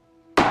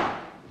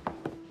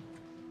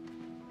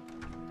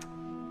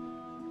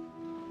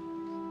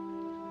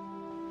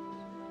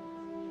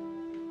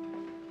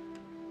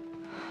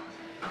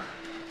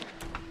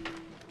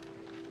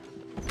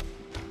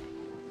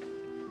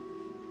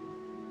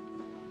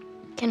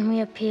 Can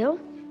we appeal?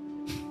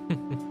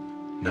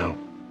 No.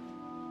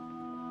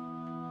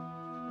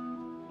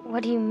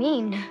 What do you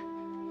mean?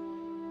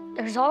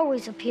 There's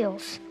always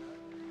appeals.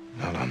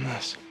 Not on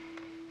this.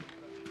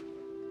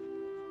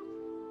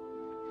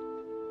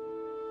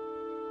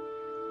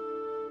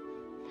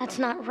 That's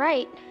not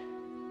right.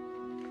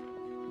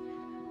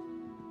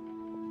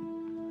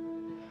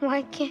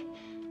 Why can't...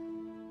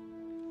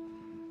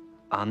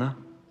 Anna?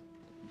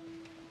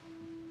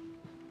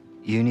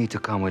 You need to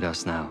come with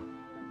us now.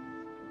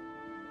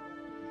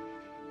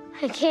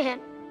 I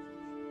can't.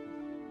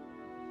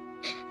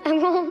 I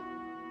won't.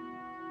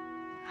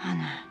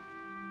 Anna.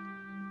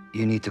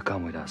 You need to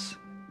come with us.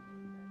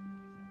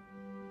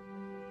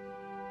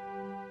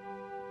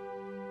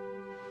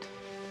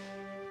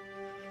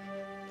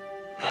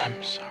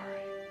 I'm sorry.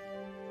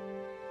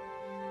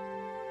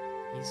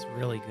 He's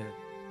really good.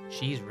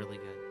 She's really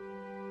good.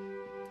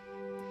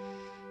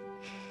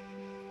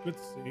 Good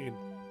scene.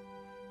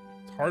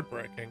 It's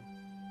heartbreaking.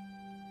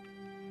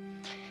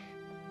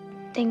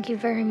 Thank you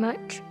very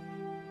much.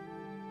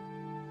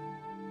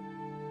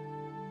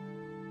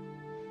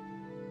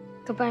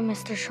 Goodbye,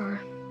 Mr. Shore.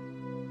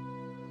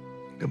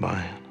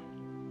 Goodbye.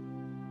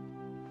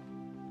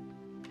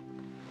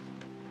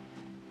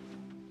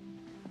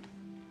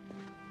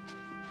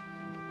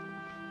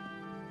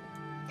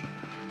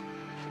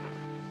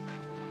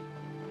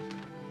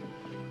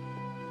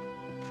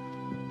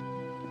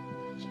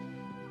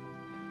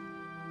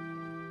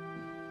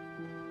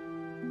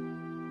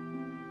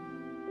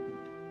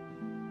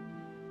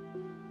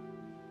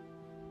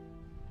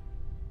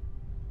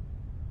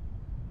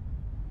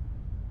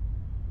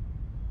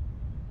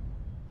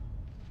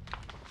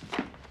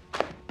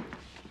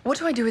 What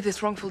do I do with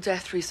this wrongful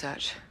death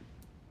research?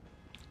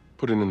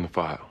 Put it in the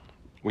file.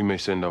 We may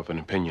send off an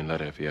opinion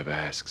letter if he ever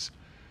asks.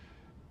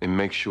 And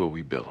make sure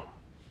we bill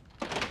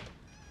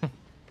him.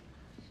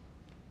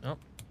 Oh.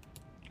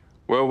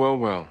 Well, well,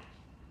 well.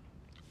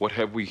 What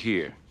have we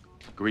here?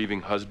 Grieving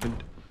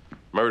husband?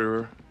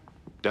 Murderer?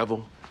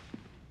 Devil?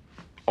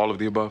 All of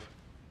the above?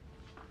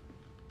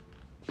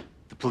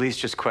 The police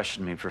just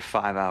questioned me for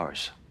 5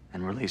 hours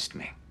and released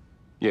me.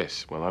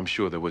 Yes, well, I'm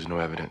sure there was no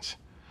evidence.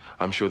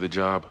 I'm sure the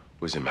job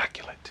was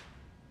immaculate.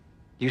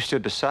 You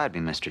stood beside me,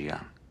 Mr.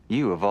 Young.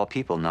 You, of all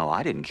people, know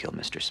I didn't kill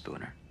Mr.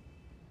 Spooner.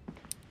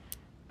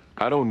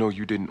 I don't know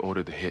you didn't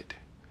order the hit,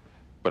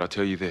 but I'll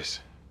tell you this.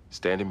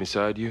 Standing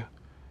beside you,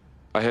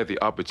 I had the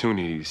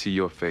opportunity to see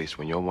your face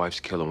when your wife's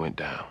killer went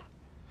down.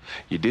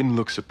 You didn't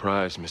look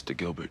surprised, Mr.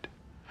 Gilbert.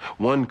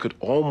 One could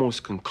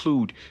almost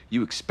conclude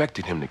you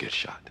expected him to get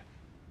shot.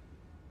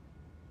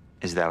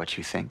 Is that what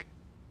you think?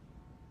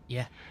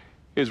 Yeah.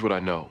 Here's what I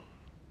know.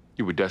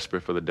 You were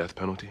desperate for the death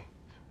penalty.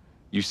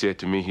 You said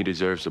to me he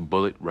deserves a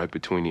bullet right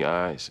between the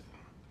eyes.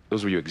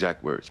 Those were your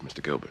exact words,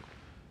 Mr. Gilbert.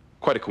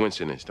 Quite a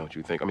coincidence, don't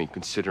you think? I mean,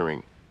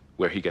 considering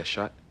where he got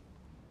shot.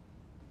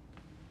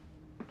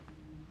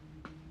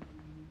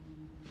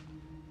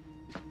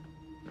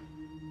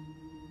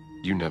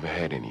 You never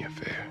had any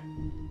affair.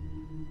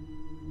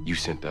 You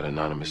sent that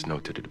anonymous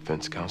note to the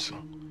defense counsel.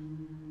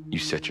 You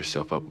set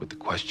yourself up with the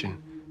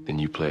question, then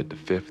you pled the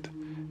fifth,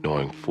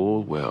 knowing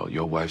full well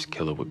your wife's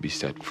killer would be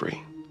set free.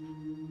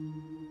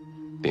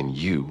 Then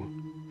you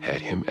had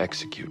him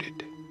executed.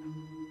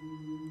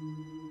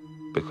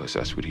 Because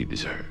that's what he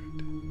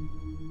deserved.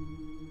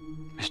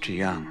 Mr.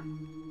 Young,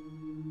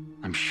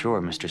 I'm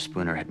sure Mr.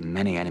 Spooner had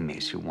many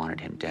enemies who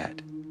wanted him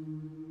dead.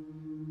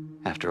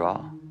 After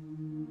all,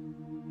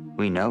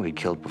 we know he'd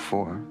killed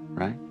before,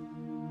 right?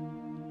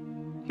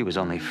 He was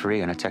only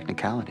free on a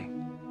technicality,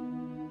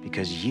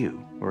 because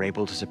you were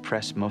able to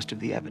suppress most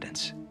of the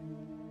evidence.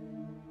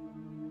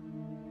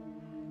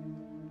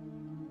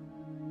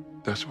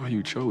 That's why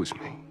you chose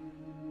me.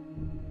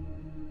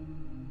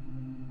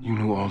 You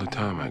knew all the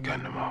time I'd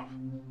gotten him off.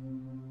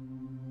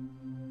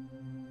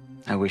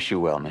 I wish you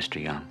well,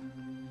 Mr. Young.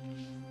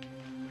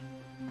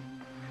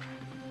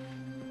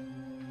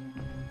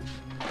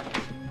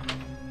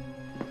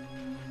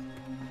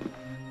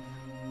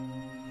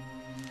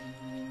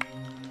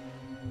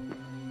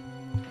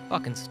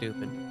 Fucking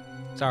stupid.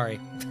 Sorry.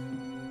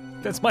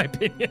 That's my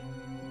opinion.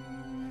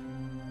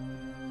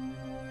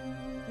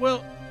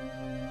 Well,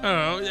 I don't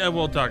know. Yeah,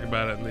 we'll talk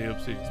about it in the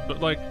oopsies.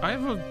 But like, I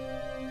have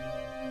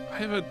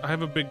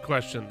a big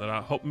question that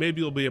I hope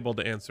maybe you'll be able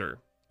to answer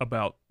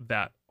about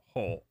that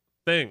whole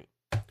thing.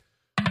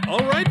 All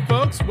right,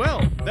 folks.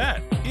 Well,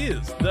 that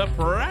is The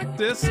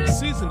Practice,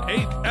 Season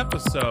 8,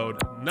 Episode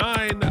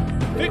 9,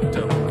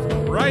 Victim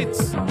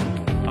Rights.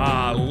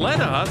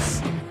 Let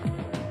us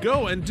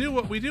go and do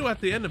what we do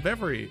at the end of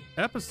every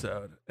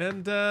episode,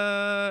 and do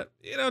a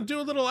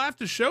little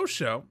after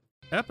show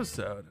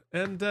episode,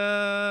 and do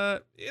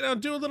a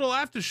little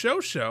after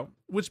show,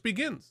 which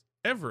begins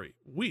every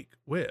week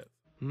with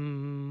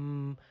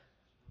 2,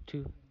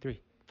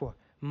 3, 4.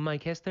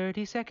 Mike has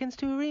 30 seconds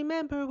to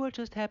remember what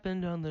just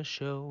happened on the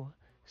show.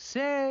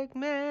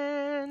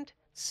 Segment.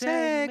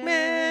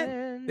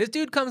 This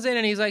dude comes in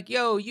and he's like,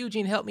 yo,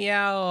 Eugene, help me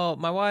out.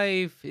 My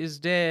wife is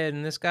dead,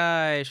 and this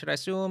guy, should I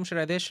sue him? Should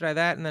I this? Should I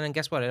that? And then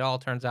guess what? It all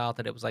turns out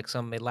that it was like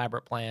some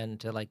elaborate plan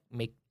to like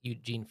make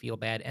Eugene feel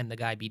bad and the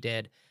guy be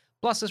dead.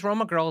 Plus, this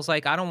Roma girl is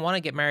like, I don't want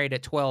to get married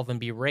at 12 and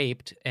be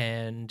raped,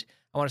 and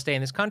I want to stay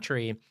in this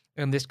country.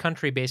 And this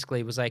country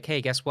basically was like,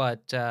 hey, guess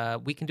what?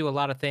 We can do a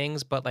lot of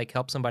things, but like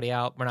help somebody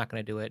out, we're not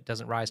going to do it. It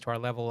doesn't rise to our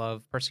level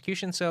of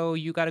persecution, so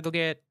you got to go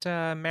get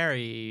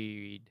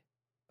married.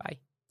 Bye.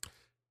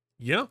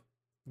 Yeah.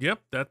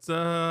 Yep, that's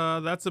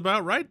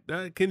about right.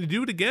 Can you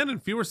do it again in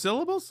fewer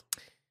syllables?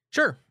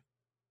 Sure.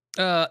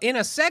 In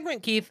a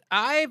segment, Keith,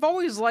 I've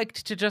always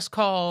liked to just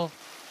call...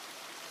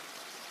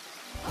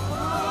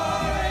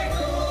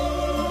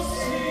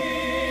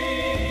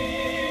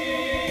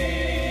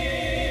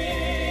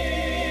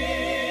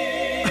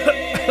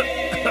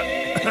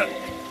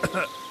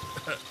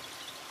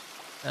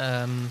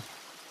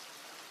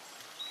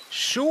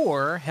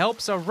 Shore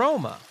helps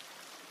Aroma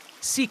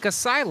seek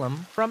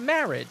asylum from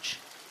marriage.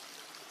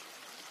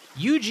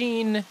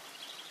 Eugene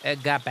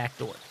got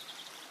backdoored.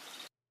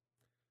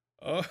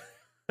 Oh,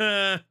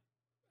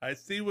 I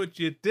see what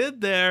you did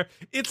there.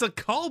 It's a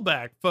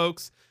callback,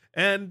 folks.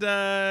 And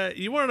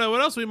you want to know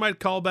what else we might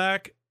call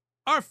back?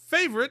 Our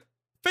favorite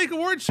fake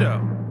award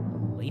show.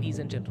 Ladies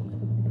and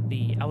gentlemen,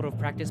 the Out of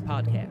Practice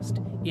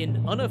podcast,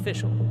 in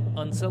unofficial,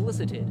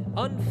 unsolicited,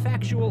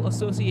 unfactual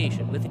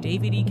association with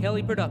David E.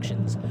 Kelly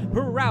Productions,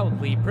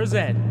 proudly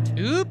present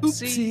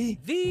Oopsie.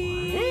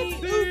 The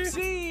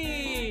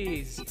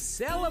Oopsies!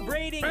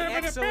 Celebrating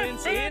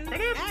excellence in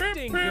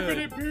acting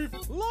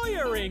good,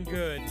 lawyering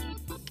good,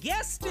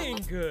 guesting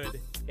good,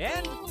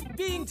 and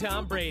being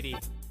Tom Brady.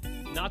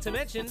 Not to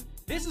mention,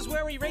 this is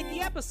where we rate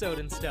the episode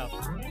and stuff.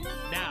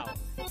 Now,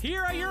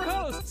 here are your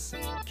hosts,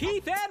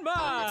 Keith and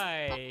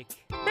Mike.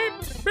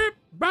 Beep, beep,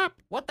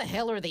 bop. What the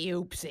hell are the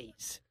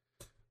Oopsies?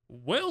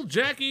 Well,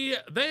 Jackie,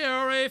 they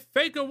are a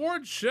fake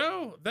award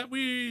show that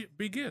we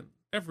begin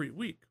every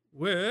week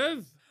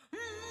with...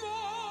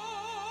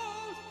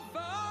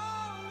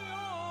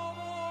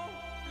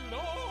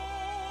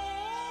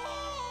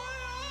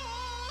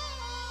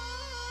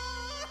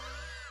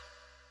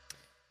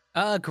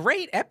 A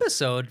great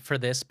episode for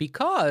this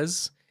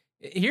because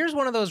here's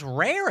one of those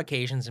rare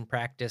occasions in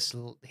practice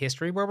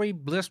history where we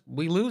lose.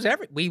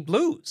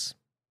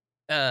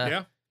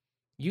 Yeah.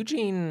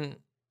 Eugene,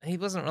 he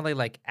wasn't really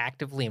like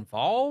actively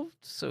involved,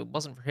 so it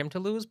wasn't for him to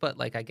lose. But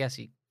like, I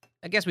think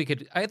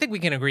we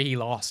can agree he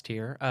lost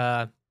here.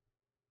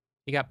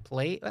 He got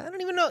played. I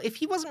don't even know if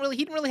he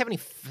didn't really have any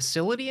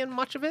facility in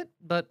much of it,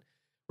 but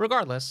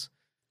regardless.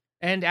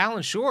 And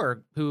Alan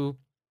Shore, who.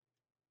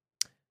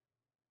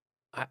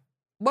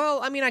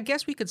 Well, I mean, I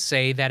guess we could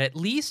say that at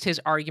least his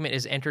argument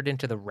is entered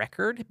into the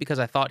record because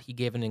I thought he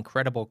gave an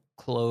incredible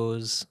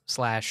close /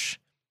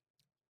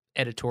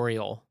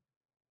 editorial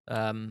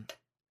op-ed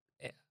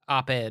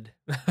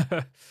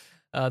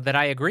that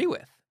I agree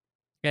with.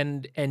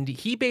 And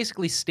he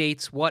basically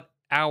states what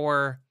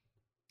our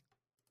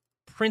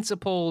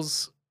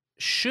principles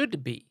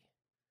should be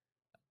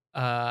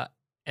and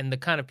the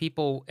kind of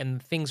people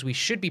and things we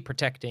should be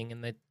protecting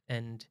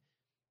and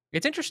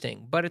it's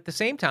interesting, but at the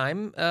same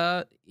time,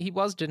 he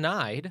was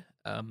denied.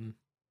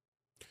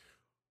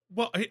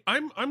 Well,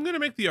 I'm going to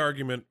make the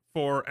argument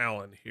for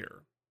Alan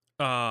here,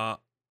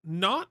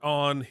 not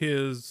on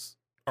his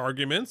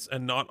arguments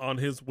and not on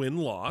his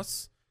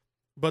win-loss,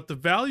 but the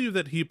value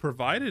that he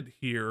provided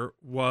here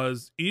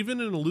was even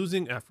in a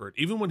losing effort,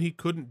 even when he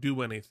couldn't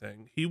do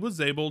anything, he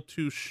was able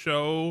to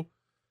show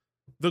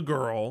the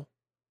girl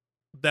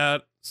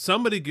that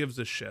somebody gives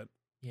a shit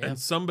and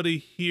somebody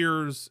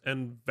hears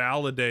and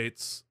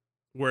validates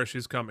where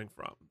she's coming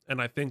from. And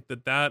I think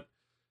that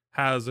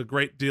has a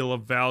great deal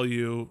of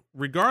value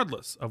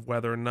regardless of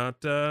whether or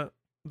not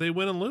they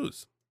win and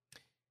lose.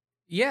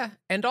 Yeah.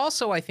 And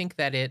also I think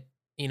that it,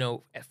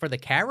 for the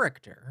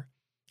character,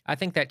 I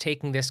think that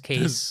taking this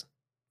case...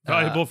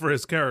 valuable for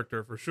his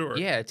character, for sure.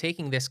 Yeah,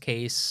 taking this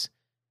case,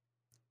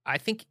 I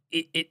think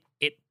it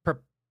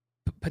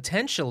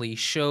potentially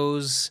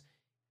shows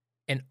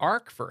an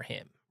arc for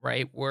him,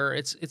 right? Where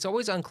it's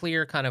always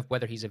unclear kind of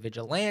whether he's a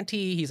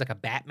vigilante, he's like a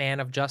Batman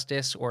of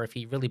justice, or if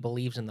he really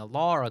believes in the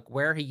law, or like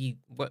where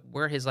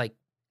his like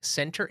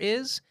center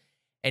is.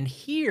 And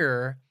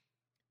here,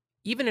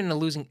 even in a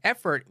losing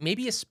effort,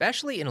 maybe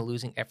especially in a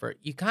losing effort,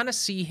 you kind of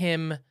see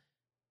him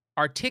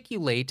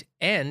articulate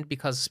and,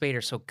 because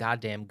Spader's so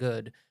goddamn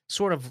good,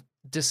 sort of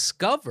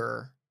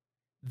discover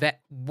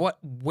that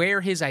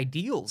where his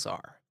ideals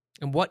are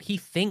and what he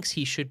thinks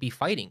he should be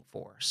fighting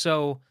for.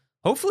 So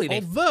hopefully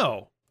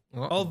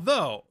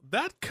Although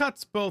that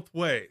cuts both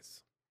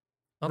ways,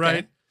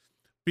 right?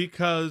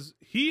 Because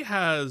he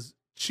has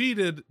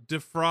cheated,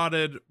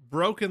 defrauded,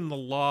 broken the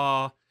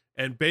law,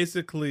 and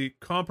basically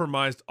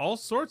compromised all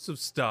sorts of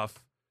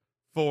stuff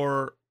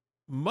for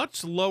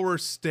much lower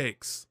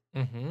stakes.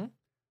 Mm-hmm.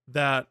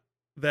 That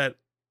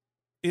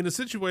in a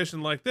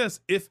situation like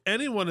this, if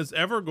anyone is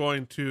ever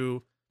going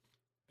to,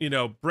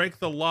 break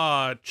the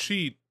law,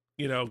 cheat,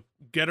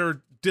 get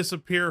her,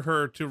 disappear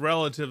her to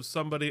relatives,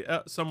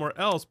 somewhere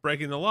else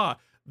breaking the law,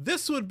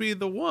 this would be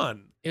the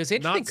one. It was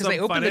interesting because they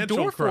opened the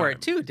door for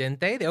it too,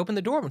 didn't they? They opened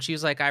the door when she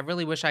was like, I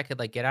really wish I could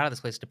like get out of this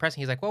place. It's depressing.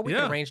 He's like, well, we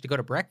can arrange to go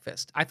to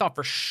breakfast. I thought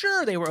for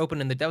sure they were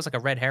opening that was like a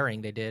red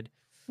herring they did.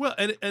 Well,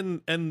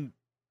 and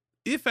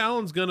if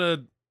Alan's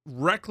gonna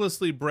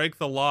recklessly break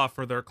the law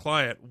for their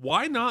client,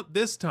 why not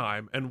this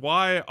time? And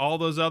why all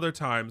those other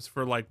times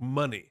for like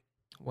money?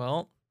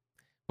 Well,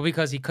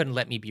 because he couldn't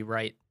let me be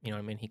right. You know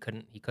what I mean? He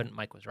couldn't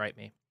Mike was right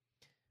me.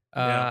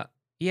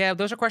 Yeah,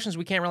 those are questions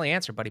we can't really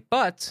answer, buddy.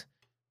 But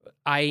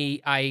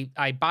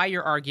I buy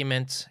your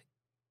argument,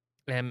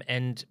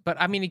 but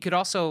I mean, you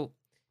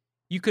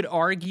could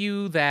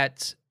argue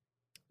that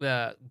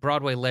the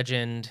Broadway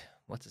legend,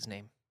 what's his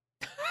name?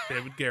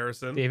 David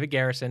Garrison. David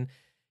Garrison.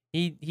 But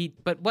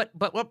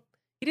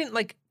he didn't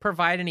like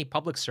provide any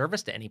public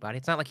service to anybody.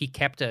 It's not like he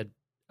kept a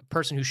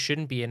person who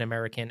shouldn't be an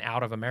American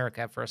out of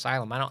America for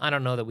asylum. I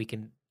don't know that we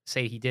can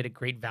say he did a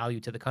great value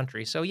to the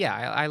country. So yeah,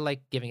 I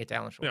like giving it to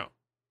Alan Shore. Yeah.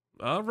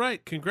 All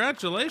right,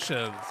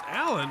 congratulations,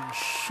 Alan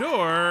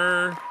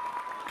Shore.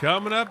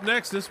 Coming up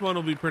next, this one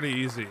will be pretty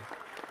easy.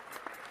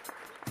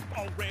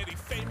 Already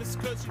famous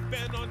because you've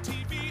been on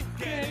TV,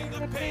 getting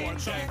the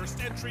paycheck.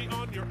 First entry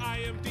on your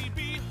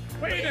IMDb.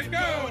 Way to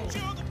go!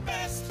 You're the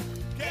best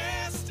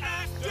guest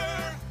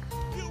actor.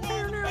 You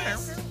are the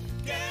best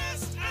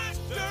guest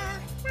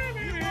actor.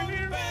 You are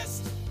the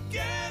best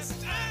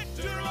guest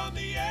actor on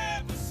the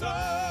episode.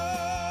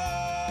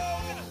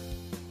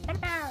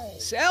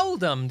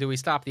 Seldom do we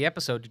stop the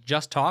episode to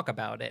just talk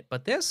about it,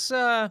 but this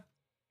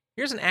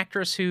here's an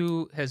actress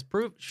who has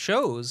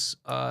shows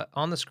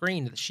on the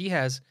screen that she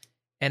has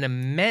an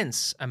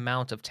immense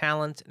amount of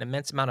talent, an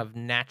immense amount of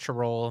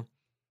natural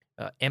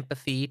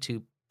empathy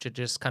to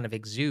just kind of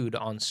exude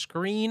on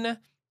screen.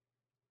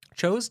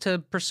 Chose to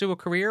pursue a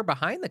career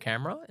behind the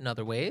camera in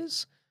other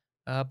ways,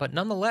 but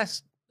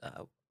nonetheless,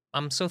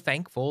 I'm so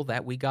thankful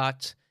that we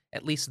got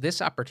at least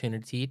this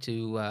opportunity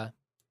to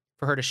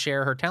for her to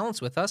share her talents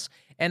with us.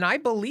 And I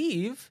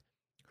believe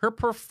her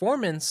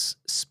performance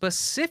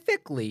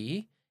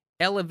specifically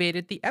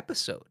elevated the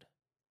episode.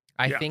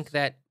 I think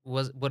that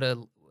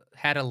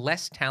had a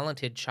less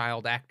talented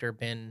child actor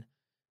been,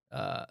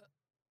 I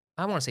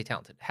want to say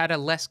talented, had a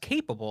less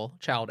capable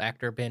child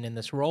actor been in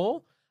this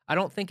role, I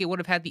don't think it would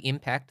have had the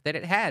impact that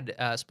it had,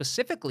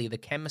 specifically the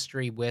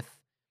chemistry with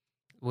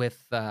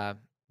Spader.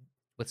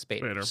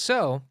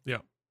 So, yeah,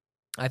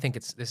 I think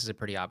this is a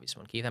pretty obvious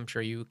one. Keith, I'm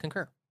sure you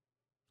concur.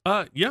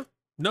 Yeah.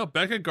 No,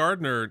 Becca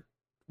Gardner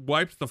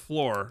wiped the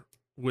floor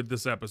with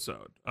this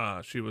episode.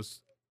 She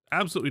was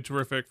absolutely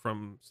terrific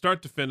from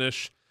start to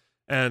finish,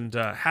 and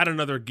had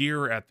another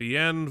gear at the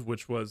end,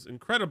 which was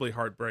incredibly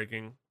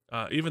heartbreaking.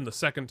 Even the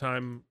second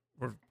time,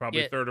 or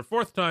probably third or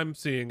fourth time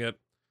seeing it.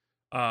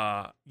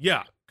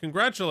 Yeah,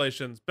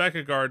 congratulations,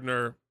 Becca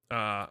Gardner.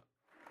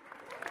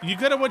 You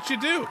good at what you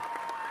do.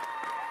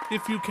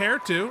 If you care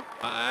to,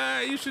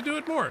 you should do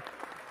it more.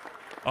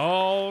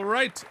 All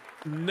right,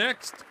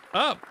 next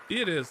up,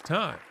 it is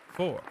time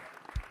for...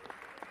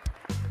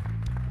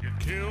 You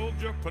killed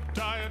your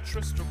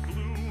podiatrist or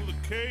blew the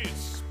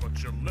case,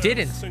 but you let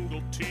Didn't. a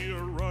single tear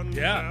run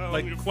Yeah, down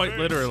like your quite face.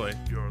 literally.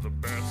 You're the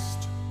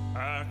best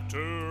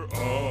actor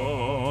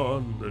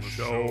on the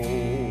show.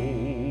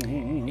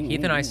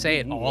 Keith and I say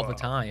it all the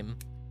time.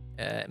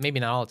 Maybe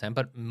not all the time,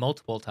 but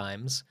multiple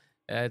times.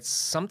 It's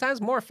sometimes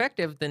more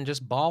effective than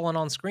just bawling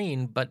on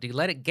screen, but you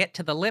let it get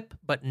to the lip,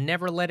 but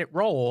never let it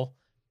roll.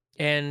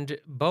 And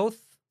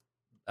both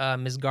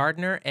Ms.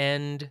 Gardner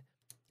and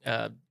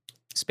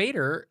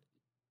Spader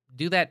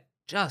do that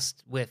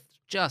with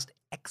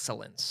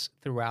excellence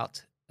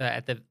throughout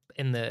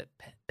in the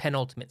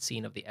penultimate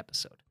scene of the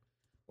episode.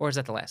 Or is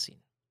that the last scene?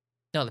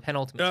 No, the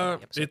penultimate scene of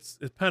the episode.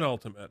 It's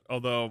penultimate,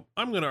 although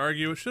I'm going to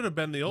argue it should have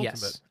been the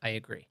ultimate. Yes, I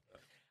agree.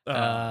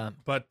 Yeah,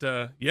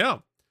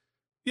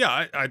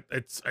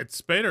 it's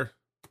Spader.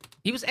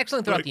 He was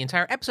excellent throughout the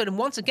entire episode, and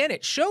once again,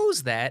 it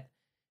shows that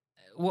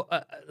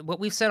what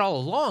we've said all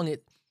along.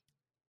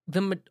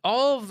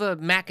 All of the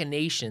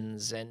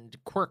machinations and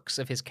quirks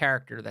of his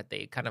character that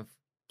they kind of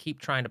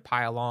keep trying to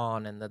pile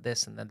on, and the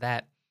this and the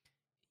that,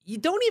 you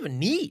don't even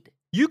need.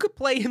 You could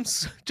play him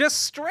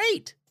just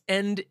straight,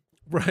 and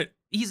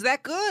he's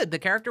that good. The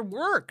character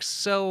works,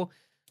 so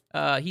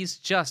he's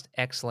just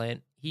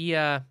excellent. He,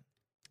 I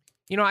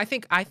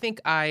think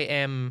I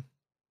am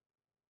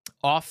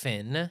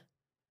often,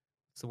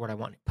 what's the word I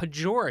want?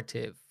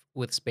 Pejorative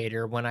with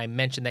Spader when I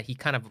mention that he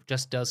kind of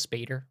just does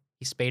Spader.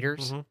 He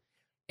Spaders. Mm-hmm.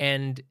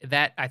 And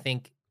that, I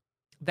think,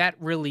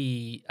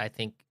 really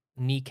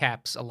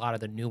kneecaps a lot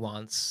of the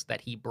nuance that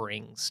he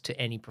brings to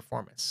any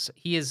performance.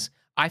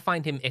 I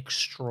find him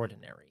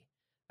extraordinary.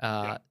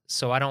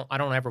 So I don't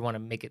ever want to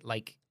make it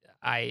like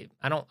I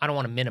don't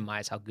want to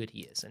minimize how good he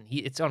is, and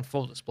it's on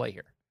full display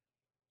here.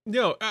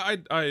 No,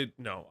 I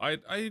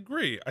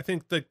agree. I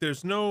think that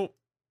there's no...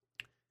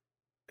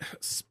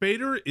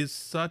 Spader is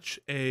such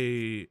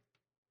a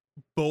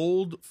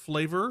bold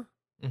flavor.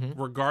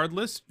 Mm-hmm.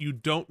 Regardless, you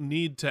don't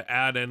need to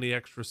add any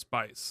extra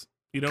spice.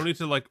 You don't need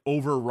to like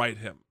overwrite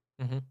him,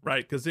 mm-hmm.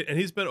 right? And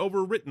he's been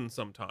overwritten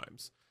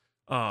sometimes,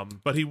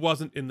 but he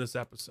wasn't in this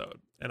episode,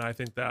 and I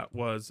think that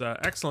was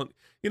excellent.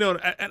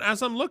 And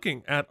as I'm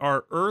looking at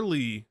our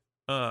early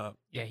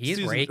he's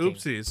season raking.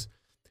 oopsies,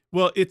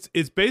 well, it's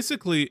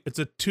basically a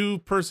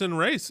 2-person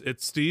race.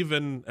 It's Steve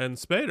and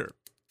Spader.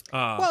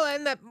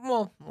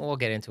 We'll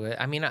get into it.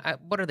 I mean,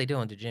 what are they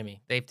doing to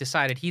Jimmy? They've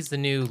decided he's the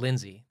new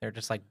Lindsay. They're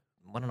just like,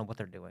 I don't know what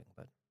they're doing,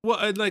 but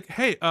well, like,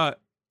 hey,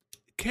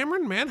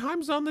 Cameron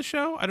Manheim's on the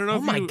show. I don't know. Oh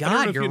my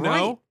God, you're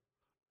right.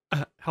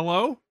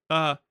 Hello.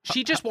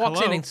 She just walks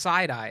in hello? and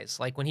side eyes.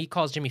 Like when he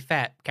calls Jimmy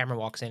fat, Cameron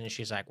walks in and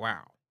she's like,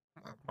 "Wow,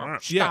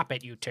 stop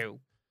it, you two."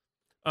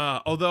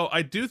 Although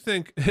I do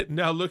think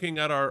now looking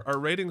at our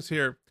ratings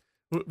here,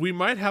 we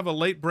might have a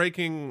late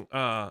breaking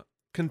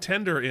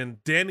contender in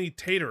Danny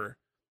Tater,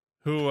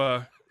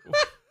 who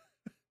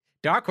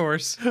Dark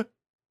Horse.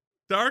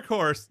 Dark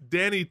Horse,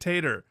 Danny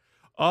Tater.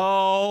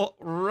 All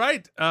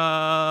right.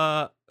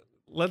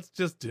 Let's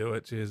just do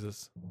it,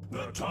 Jesus.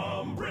 The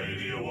Tom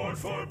Brady Award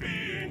for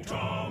being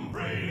Tom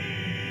Brady.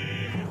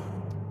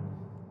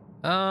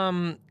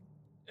 I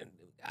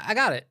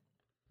got it.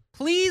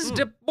 Please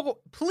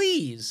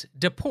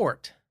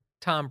deport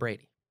Tom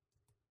Brady.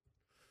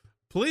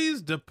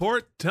 Please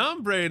deport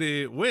Tom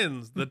Brady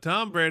wins the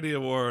Tom Brady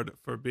Award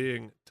for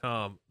being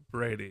Tom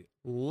Brady.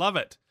 Love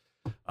it.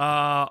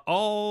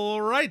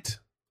 All right.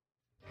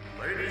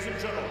 Ladies and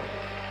gentlemen,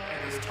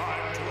 it is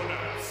time to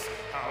announce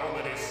how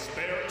many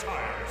spare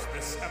tires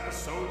this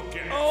episode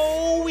gets.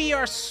 Oh, we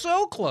are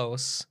so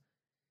close.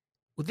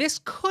 This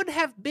could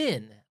have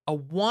been a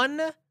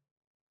one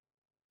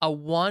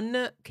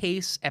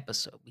case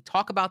episode. We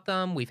talk about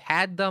them. We've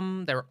had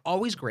them. They're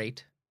always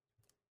great.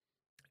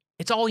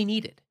 It's all we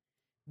needed.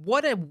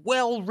 What a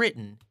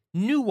well-written,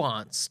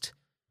 nuanced,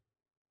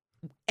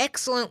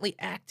 excellently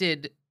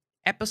acted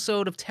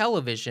episode of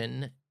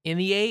television in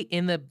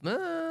the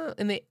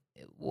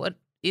what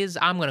is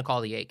I'm going to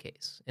call the A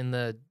case, in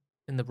the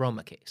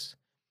Roma case.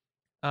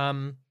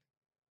 I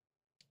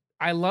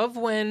love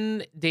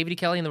when David E.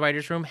 Kelley in the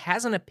writer's room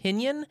has an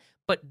opinion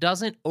but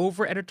doesn't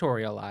over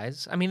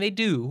editorialize. I mean, they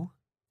do,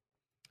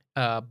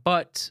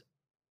 but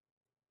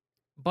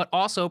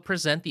also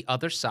present the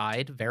other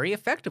side very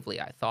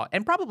effectively, I thought,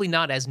 and probably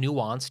not as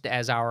nuanced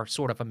as our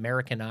sort of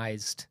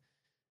Americanized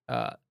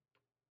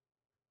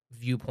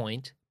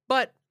viewpoint.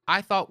 But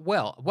I thought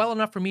well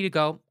enough for me to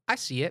go, I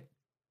see it,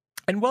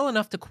 and well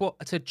enough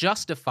to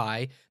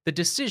justify the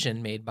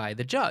decision made by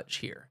the judge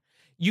here.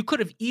 You could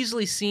have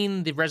easily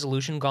seen the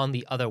resolution gone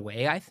the other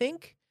way, I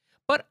think,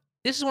 but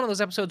this is one of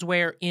those episodes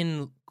where,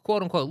 in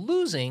quote unquote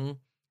losing,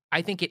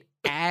 I think it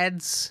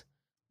adds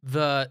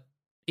to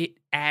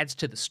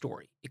the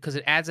story because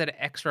it adds that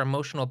extra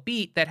emotional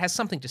beat that has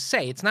something to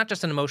say. It's not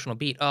just an emotional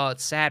beat. Oh,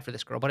 it's sad for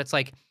this girl, but it's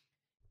like,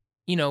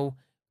 you know,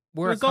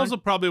 it's also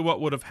probably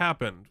what would have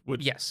happened,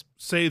 which yes,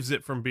 saves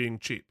it from being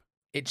cheap.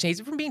 It saves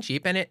it from being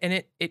cheap, and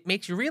it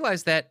makes you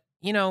realize that,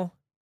 you know,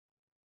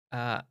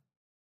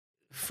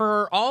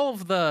 for all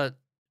of the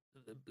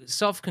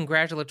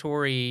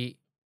self-congratulatory,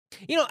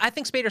 you know, I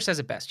think Spader says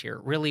it best here,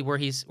 really,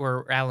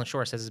 where Alan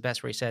Shore says it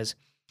best, where he says,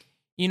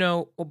 you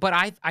know, but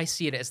I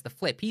see it as the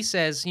flip. He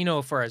says, you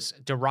know, for as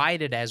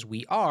derided as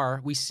we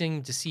are, we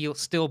seem to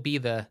still be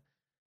the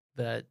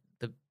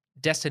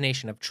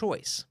destination of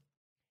choice.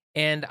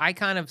 And I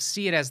kind of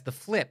see it as the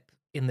flip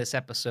in this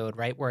episode,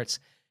 right? Where it's,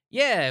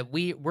 yeah,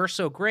 we're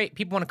so great.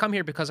 People want to come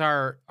here because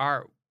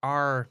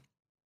our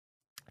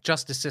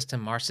justice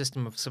system, our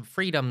system of some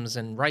freedoms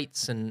and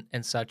rights and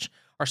such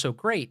are so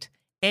great.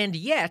 And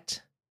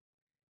yet,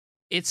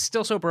 it's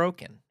still so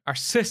broken. Our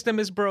system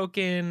is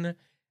broken,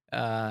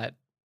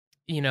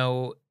 you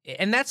know,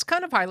 and that's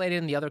kind of highlighted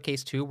in the other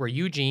case too, where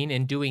Eugene,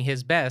 in doing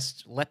his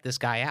best, let this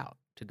guy out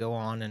to go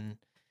on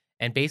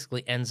and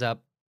basically ends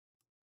up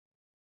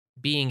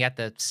being at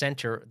the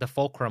center, the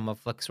fulcrum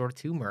of like sort of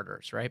two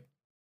murders, right?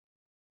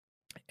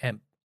 And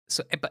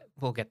so, but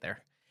we'll get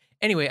there.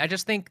 Anyway, I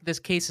just think this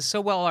case is so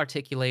well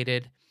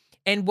articulated,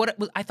 and what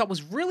I thought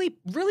was really,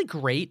 really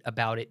great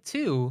about it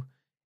too,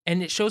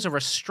 and it shows a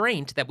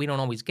restraint that we don't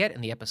always get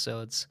in the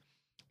episodes,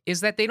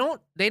 is that they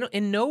don't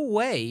in no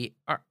way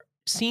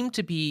seem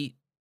to be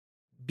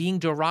being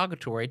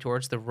derogatory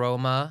towards the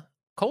Roma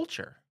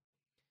culture.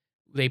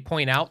 They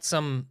point out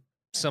some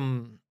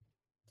things.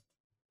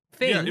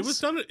 Yeah, it was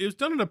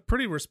done in a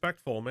pretty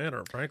respectful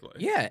manner, frankly.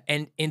 Yeah,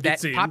 and in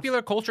that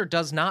popular culture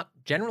does not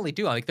generally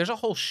do. Like, there's a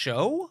whole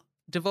show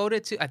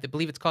devoted to, I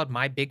believe it's called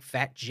My Big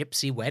Fat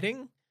Gypsy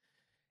Wedding,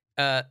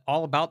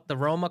 all about the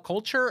Roma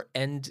culture,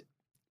 and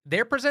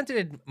they're presented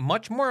in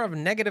much more of a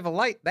negative a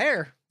light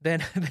there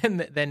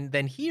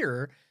than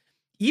here.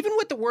 Even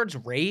with the words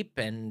rape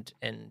and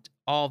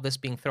all this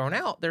being thrown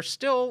out, they're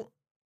still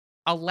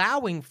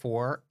allowing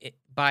for it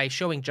by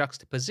showing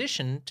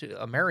juxtaposition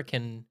to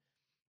American,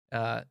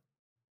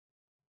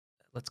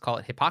 let's call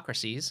it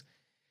hypocrisies.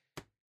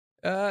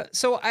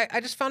 So I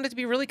just found it to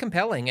be really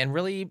compelling and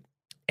really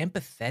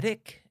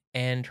empathetic,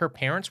 and her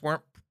parents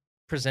weren't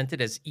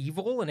presented as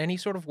evil in any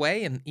sort of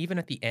way, and even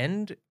at the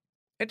end,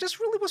 it just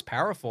really was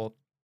powerful.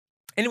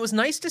 And it was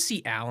nice to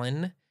see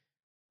Alan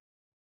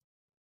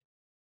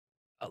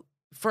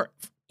for,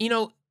 you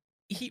know,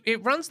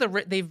 they've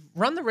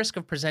run the risk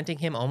of presenting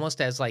him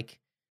almost as like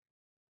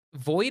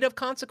void of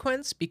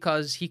consequence,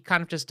 because he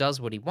kind of just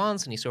does what he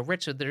wants and he's so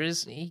rich, so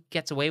he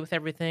gets away with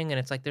everything, and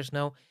it's like there's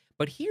no,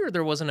 but here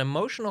there was an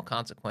emotional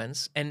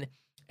consequence, and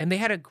they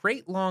had a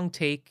great long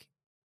take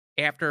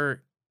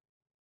after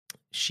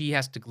she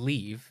has to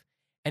leave,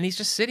 and he's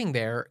just sitting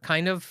there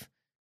kind of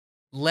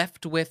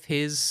left with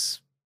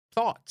his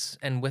thoughts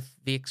and with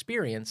the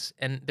experience,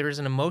 and there is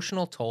an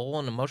emotional toll,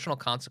 an emotional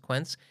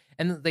consequence.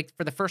 And like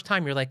for the first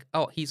time, you're like,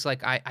 oh, he's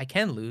like, I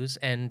can lose,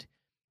 and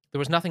there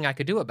was nothing I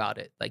could do about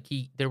it. Like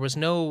there was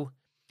no.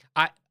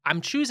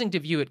 I'm choosing to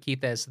view it,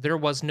 Keith, as there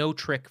was no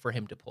trick for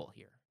him to pull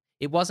here.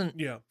 It wasn't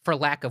for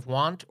lack of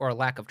want or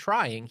lack of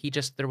trying.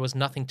 There was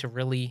nothing to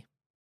really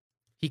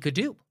he could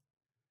do.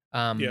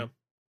 And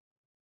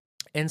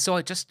so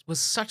it just was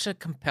such a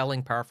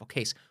compelling, powerful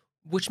case,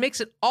 which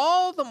makes it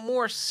all the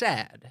more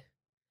sad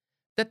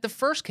that the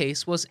first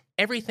case was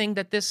everything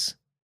that this,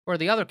 or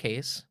the other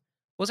case,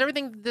 was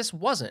everything that this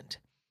wasn't.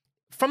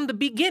 From the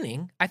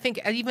beginning, I think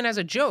even as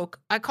a joke,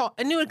 I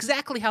knew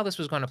exactly how this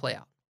was going to play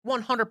out.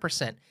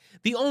 100%.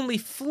 The only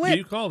flip...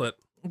 You called it.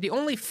 The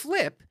only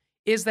flip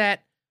is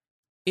that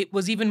it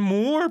was even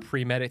more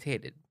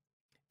premeditated.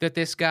 That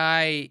this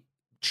guy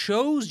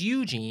chose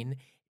Eugene,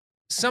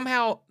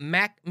 somehow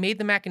made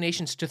the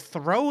machinations to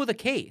throw the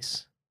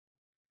case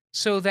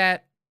so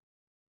that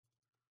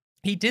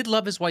he did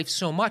love his wife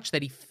so much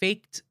that he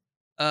faked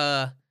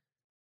a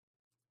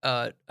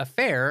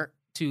affair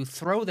to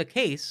throw the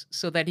case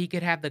so that he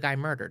could have the guy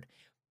murdered.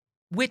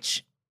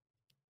 Which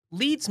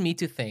leads me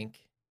to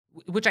think,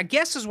 which I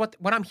guess is what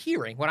I'm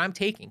hearing, what I'm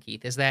taking,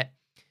 Keith, is that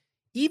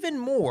even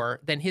more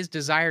than his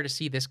desire to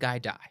see this guy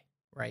die,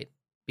 right?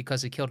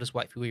 Because he killed his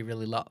wife, who he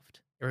really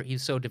loved, or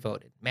he's so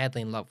devoted,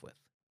 madly in love with.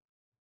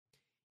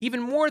 Even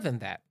more than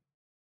that,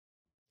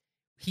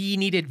 he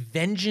needed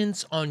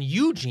vengeance on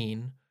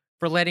Eugene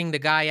for letting the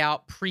guy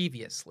out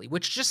previously,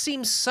 which just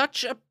seems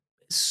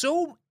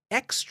so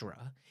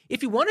extra.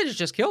 If he wanted to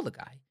just kill the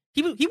guy,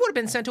 he would have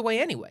been sent away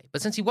anyway.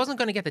 But since he wasn't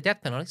going to get the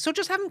death penalty, so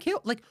just have him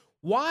killed. Like,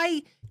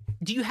 why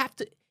do you have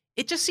to?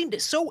 It just seemed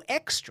so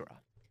extra.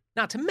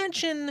 Not to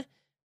mention,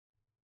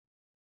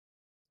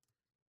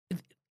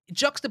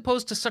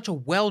 juxtaposed to such a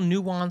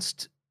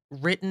well-nuanced,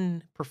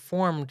 written,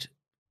 performed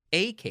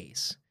A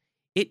case,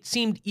 it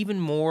seemed even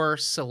more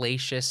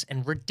salacious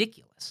and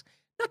ridiculous.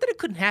 Not that it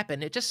couldn't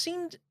happen, it just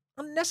seemed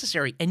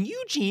unnecessary. And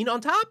Eugene, on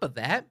top of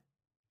that,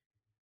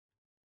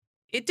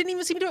 it didn't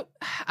even seem to,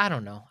 I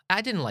don't know.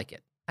 I didn't like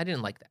it. I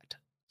didn't like that.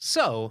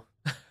 So,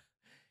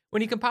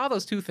 when you compile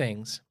those two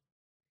things,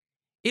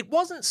 it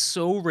wasn't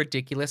so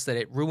ridiculous that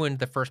it ruined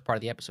the first part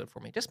of the episode for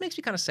me. It just makes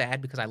me kind of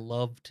sad because I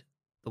loved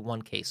the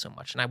one case so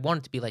much. And I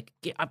wanted to be like,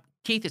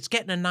 Keith, it's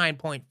getting a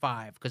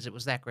 9.5 because it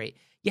was that great.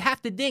 You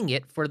have to ding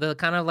it for the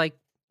kind of like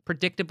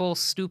predictable,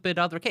 stupid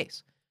other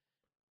case.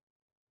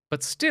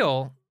 But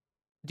still,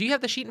 do you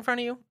have the sheet in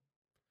front of you?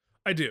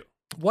 I do.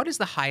 What is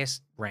the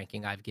highest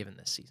ranking I've given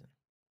this season?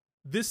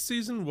 This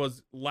season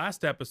was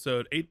last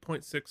episode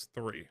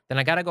 8.63. Then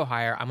I got to go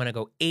higher. I'm going to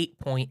go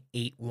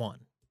 8.81.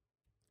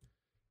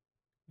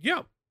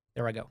 Yeah.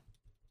 There I go.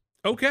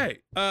 Okay.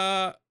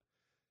 Yeah,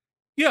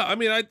 I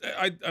mean,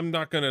 I'm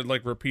not going to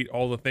like repeat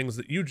all the things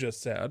that you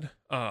just said,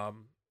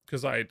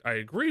 because I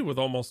agree with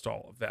almost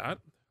all of that.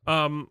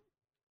 I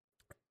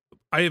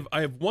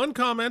have one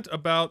comment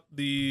about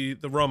the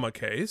Roma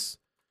case,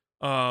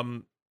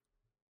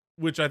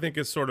 which I think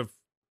is sort of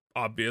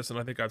obvious, and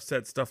I think I've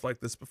said stuff like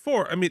this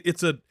before. I mean,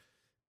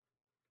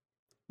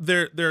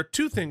 there are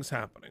two things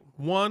happening.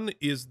 One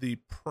is the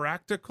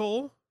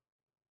practical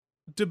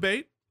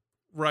debate,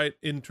 right,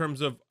 in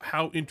terms of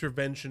how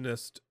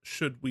interventionist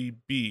should we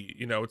be?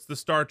 You know, it's the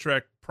Star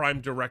Trek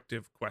Prime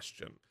Directive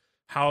question.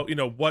 How, you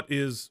know, what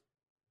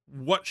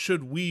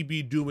should we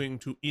be doing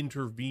to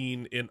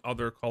intervene in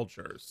other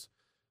cultures?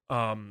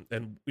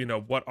 And, you know,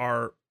 what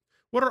are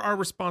our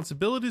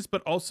responsibilities,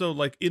 but also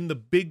like in the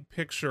big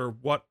picture,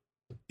 what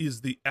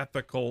is the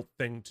ethical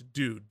thing to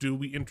do? Do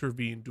we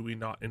intervene? Do we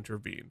not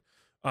intervene?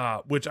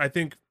 Which I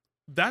think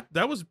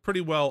that was pretty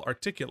well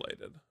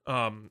articulated.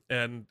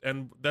 And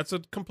that's a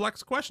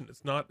complex question.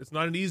 It's not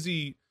an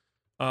easy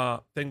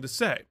thing to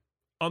say.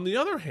 On the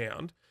other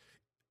hand,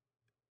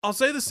 I'll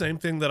say the same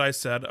thing that I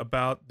said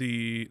about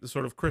the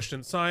sort of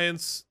Christian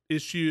Science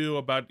issue,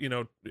 about, you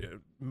know,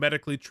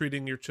 medically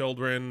treating your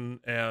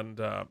children and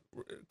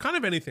kind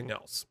of anything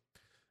else.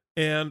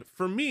 And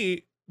for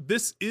me,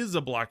 this is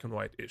a black and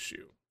white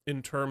issue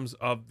in terms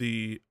of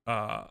the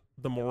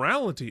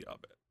morality of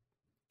it.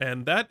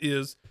 And that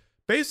is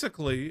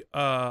basically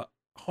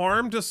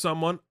harm to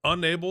someone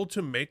unable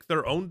to make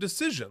their own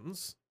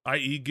decisions,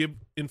 i.e. give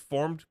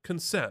informed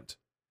consent,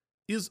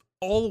 is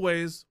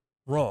always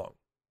wrong.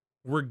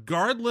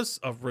 Regardless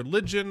of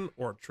religion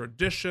or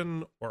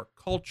tradition or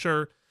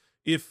culture,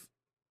 if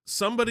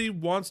somebody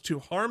wants to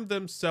harm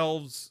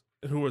themselves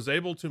who is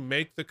able to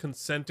make the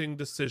consenting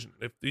decision,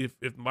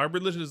 if my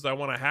religion is I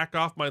want to hack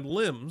off my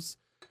limbs,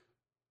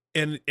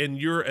 and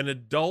you're an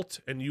adult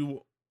and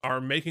you are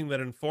making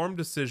that informed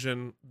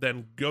decision,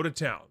 then go to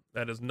town.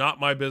 That is not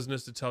my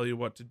business to tell you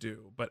what to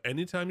do. But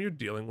anytime you're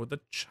dealing with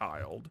a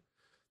child,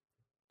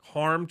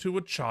 harm to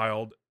a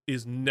child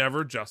is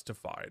never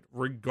justified,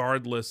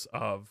 regardless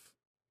of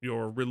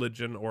your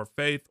religion or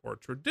faith or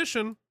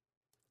tradition.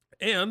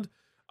 And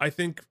I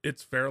think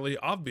it's fairly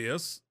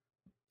obvious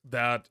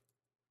that,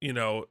 you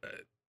know,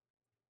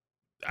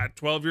 at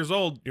 12 years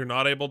old, you're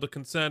not able to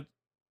consent.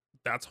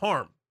 That's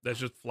harm. That's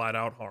just flat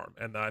out harm.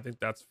 And I think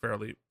that's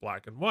fairly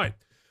black and white.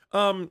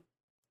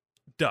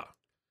 Duh.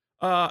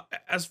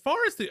 As far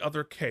as the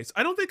other case,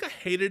 I don't think I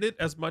hated it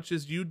as much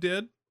as you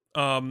did.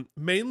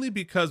 Mainly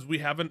because we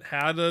haven't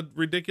had a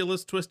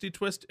ridiculous twisty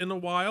twist in a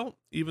while,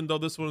 even though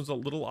this one was a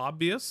little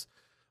obvious.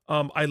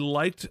 I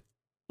liked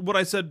what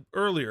I said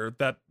earlier,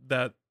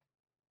 that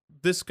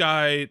this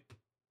guy,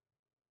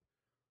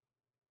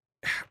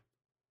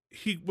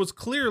 he was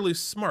clearly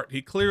smart.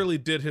 He clearly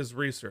did his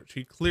research.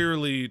 He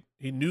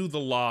knew the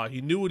law. He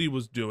knew what he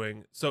was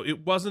doing. So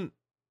it wasn't,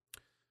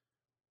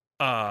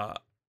 I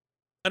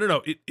don't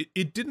know.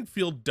 It didn't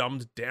feel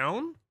dumbed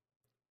down,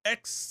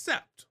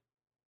 except,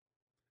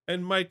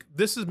 and Mike,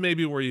 this is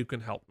maybe where you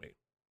can help me.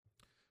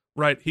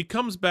 Right. He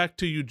comes back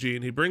to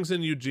Eugene. He brings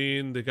in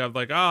Eugene. They got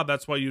like,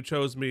 that's why you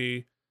chose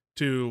me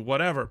to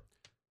whatever.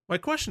 My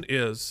question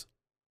is,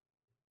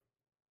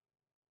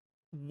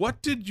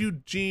 what did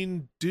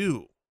Eugene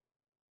do?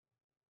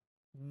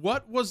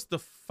 What was the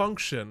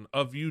function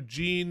of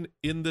Eugene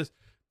in this?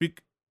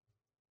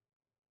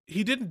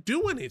 He didn't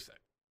do anything.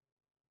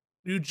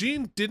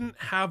 Eugene didn't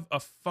have a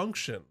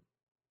function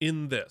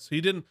in this.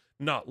 He didn't,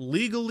 not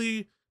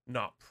legally,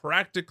 not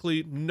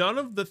practically, none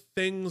of the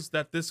things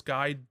that this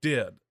guy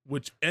did,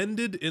 which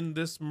ended in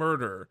this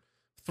murder,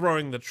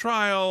 throwing the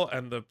trial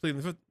and the plea,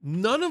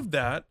 none of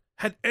that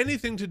had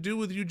anything to do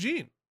with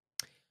Eugene.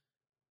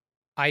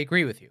 I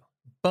agree with you,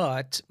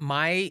 but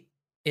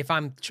if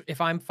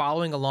I'm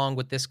following along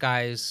with this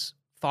guy's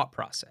thought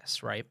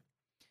process, right?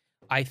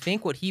 I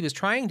think what he was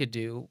trying to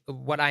do,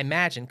 what I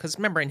imagine, because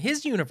remember, in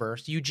his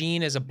universe,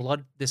 Eugene is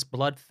this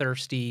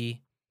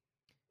bloodthirsty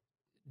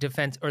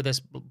defense, or this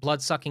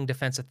blood-sucking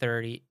defense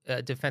attorney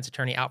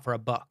out for a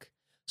buck.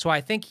 So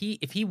I think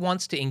if he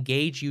wants to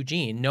engage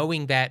Eugene,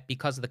 knowing that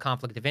because of the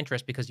conflict of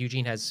interest, because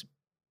Eugene has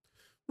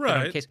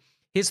case,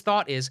 his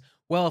thought is,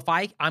 well, if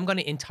I'm going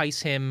to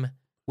entice him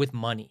with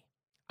money,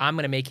 I'm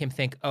going to make him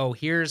think, oh,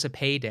 here's a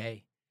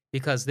payday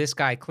because this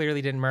guy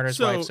clearly didn't murder his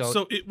wife.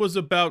 So it was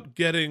about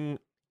getting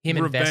him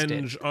revenge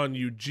invested on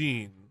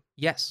Eugene.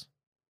 Yes.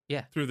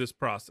 Yeah. Through this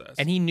process.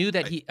 And he knew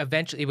that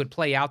it would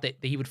play out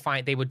that they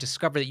would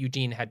discover that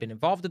Eugene had been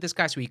involved with this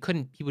guy, so he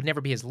would never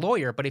be his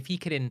lawyer. But if he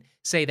could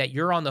say that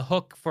you're on the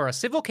hook for a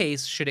civil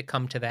case, should it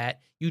come to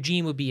that,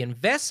 Eugene would be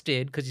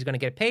invested because he's going to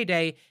get a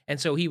payday. And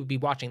so he would be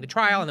watching the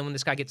trial. And then when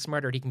this guy gets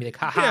murdered, he can be like,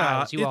 haha, it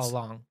was you all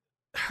along.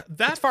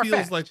 That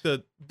feels like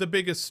the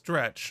biggest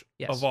stretch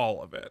of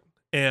all of it.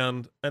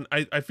 And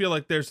I feel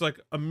like there's like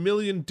a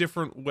million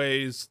different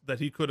ways that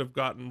he could have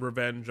gotten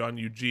revenge on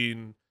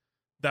Eugene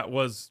that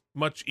was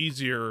much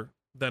easier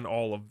than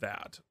all of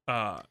that.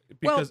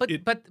 Because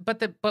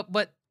but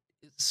what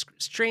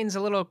strains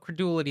a little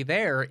credulity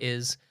there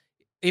is,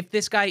 if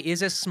this guy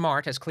is as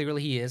smart as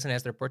clearly he is and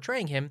as they're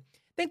portraying him,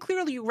 then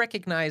clearly you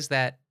recognize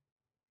that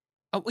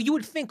you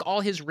would think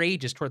all his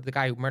rage is toward the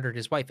guy who murdered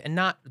his wife and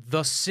not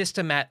the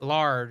system at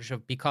large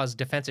because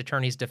defense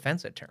attorney's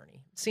defense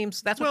attorney. It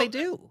seems that's what they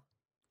do.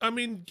 I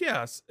mean,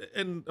 yes.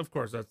 And of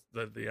course, that's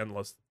the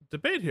endless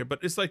debate here. But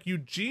it's like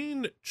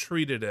Eugene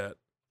treated it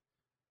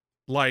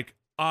like,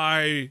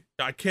 I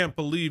can't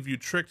believe you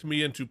tricked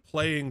me into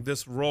playing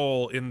this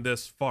role in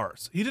this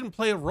farce. He didn't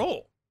play a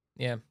role.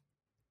 Yeah.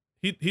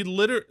 He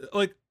literally,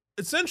 like,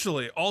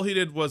 essentially all he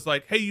did was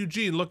like, hey,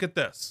 Eugene, look at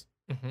this.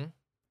 Mm-hmm.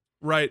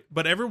 Right.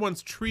 But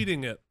everyone's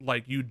treating it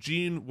like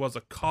Eugene was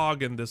a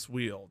cog in this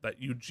wheel,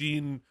 that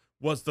Eugene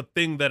was the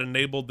thing that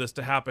enabled this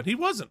to happen. He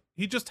wasn't.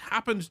 He just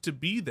happened to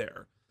be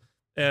there.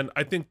 And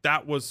I think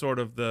that was sort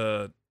of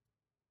the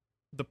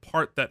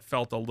part that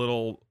felt a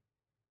little,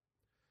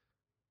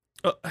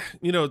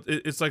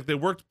 it's like they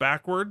worked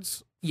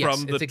backwards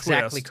from the twist.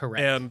 Exactly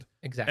correct.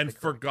 And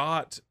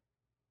forgot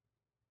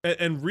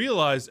and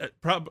realized,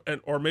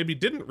 or maybe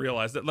didn't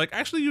realize that, like,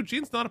 actually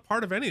Eugene's not a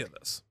part of any of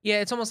this.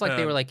 Yeah, it's almost like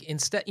they were like,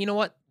 instead, you know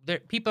what?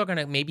 People are going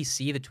to maybe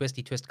see the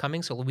twisty twist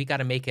coming, so we got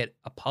to make it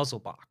a puzzle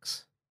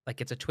box. Like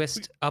it's a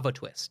twist of a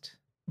twist.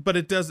 But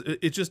it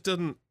just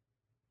doesn't,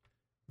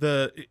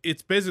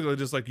 it's basically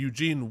just like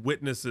Eugene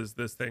witnesses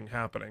this thing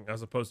happening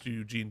as opposed to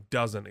Eugene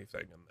does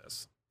anything in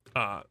this.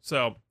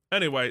 So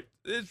anyway,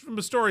 it's from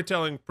a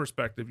storytelling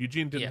perspective,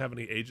 Eugene didn't have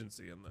any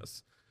agency in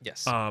this.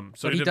 Yes. So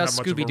he didn't have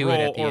much of a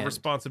role or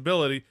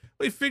responsibility.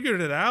 We figured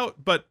it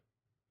out, but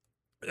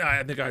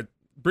I think I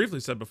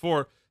briefly said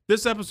before,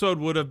 this episode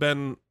would have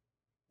been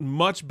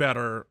much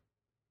better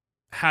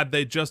had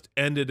they just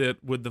ended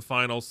it with the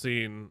final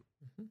scene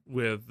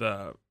with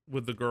the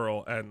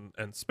girl and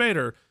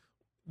Spader.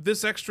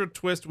 This extra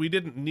twist, we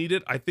didn't need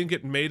it. I think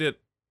it made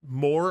it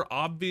more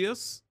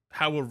obvious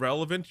how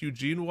irrelevant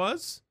Eugene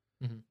was.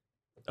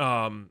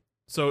 Mm-hmm.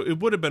 So it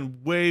would have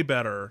been way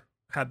better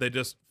had they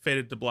just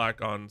faded to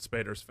black on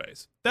Spader's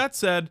face. That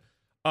said,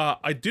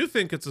 I do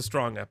think it's a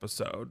strong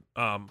episode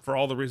for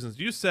all the reasons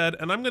you said,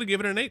 and I'm going to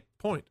give it an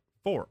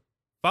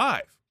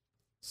 8.45.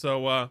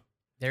 So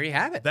there you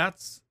have it.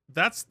 That's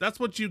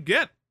what you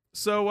get.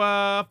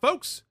 So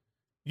folks,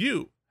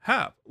 you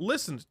have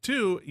listened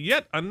to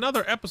yet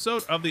another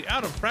episode of the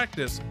Out of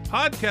Practice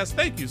podcast.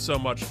 Thank you so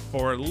much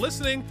for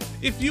listening.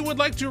 If you would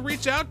like to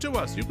reach out to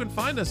us, you can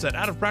find us at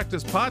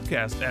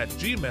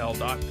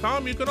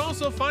outofpracticepodcast@gmail.com. You can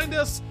also find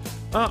us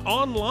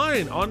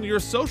online on your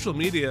social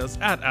medias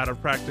at Out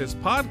of Practice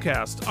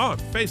Podcast on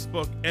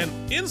Facebook and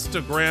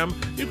Instagram.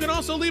 You can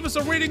also leave us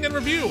a rating and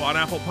review on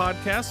Apple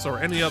Podcasts or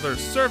any other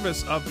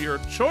service of your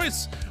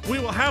choice. We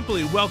will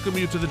happily welcome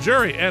you to the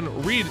jury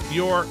and read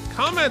your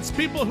comments.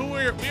 People who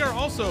we are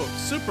also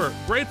super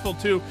grateful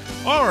to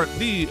are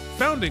the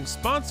founding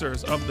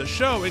sponsors of the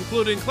show,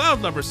 including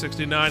Cloud Lover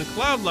 69,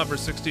 Cloud Lover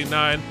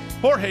 69,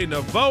 Jorge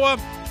Novoa,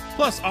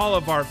 plus all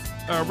of our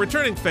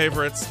returning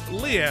favorites,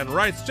 Leanne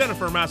Wrights,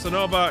 Jennifer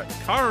Masanova,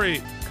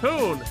 Kari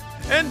Kuhn.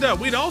 And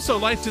we'd also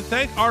like to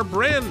thank our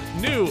brand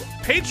new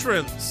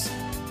patrons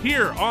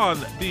here on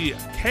the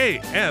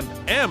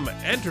K&M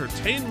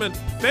Entertainment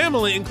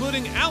family,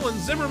 including Alan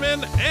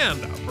Zimmerman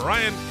and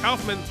Brian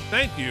Kaufman.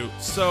 Thank you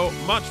so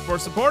much for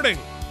supporting.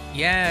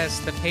 Yes,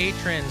 the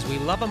patrons. We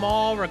love them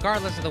all,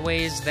 regardless of the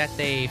ways that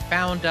they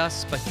found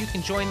us. But you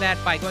can join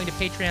that by going to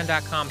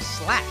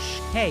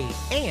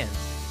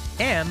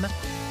patreon.com/K&M.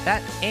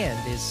 That "and"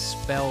 is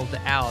spelled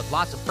out.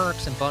 Lots of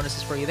perks and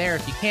bonuses for you there.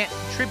 If you can't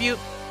contribute,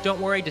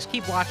 don't worry. Just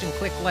keep watching.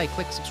 Click like,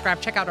 click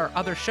subscribe. Check out our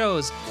other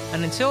shows.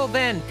 And until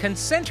then,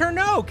 consent or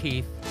no,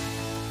 Keith?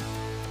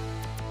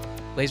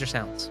 Laser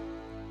sounds.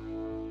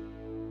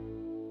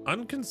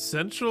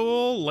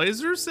 Unconsensual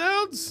laser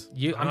sounds?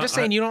 I'm just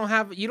saying you don't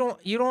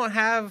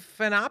have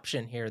an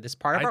option here. This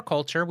part of our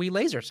culture. We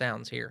laser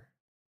sounds here.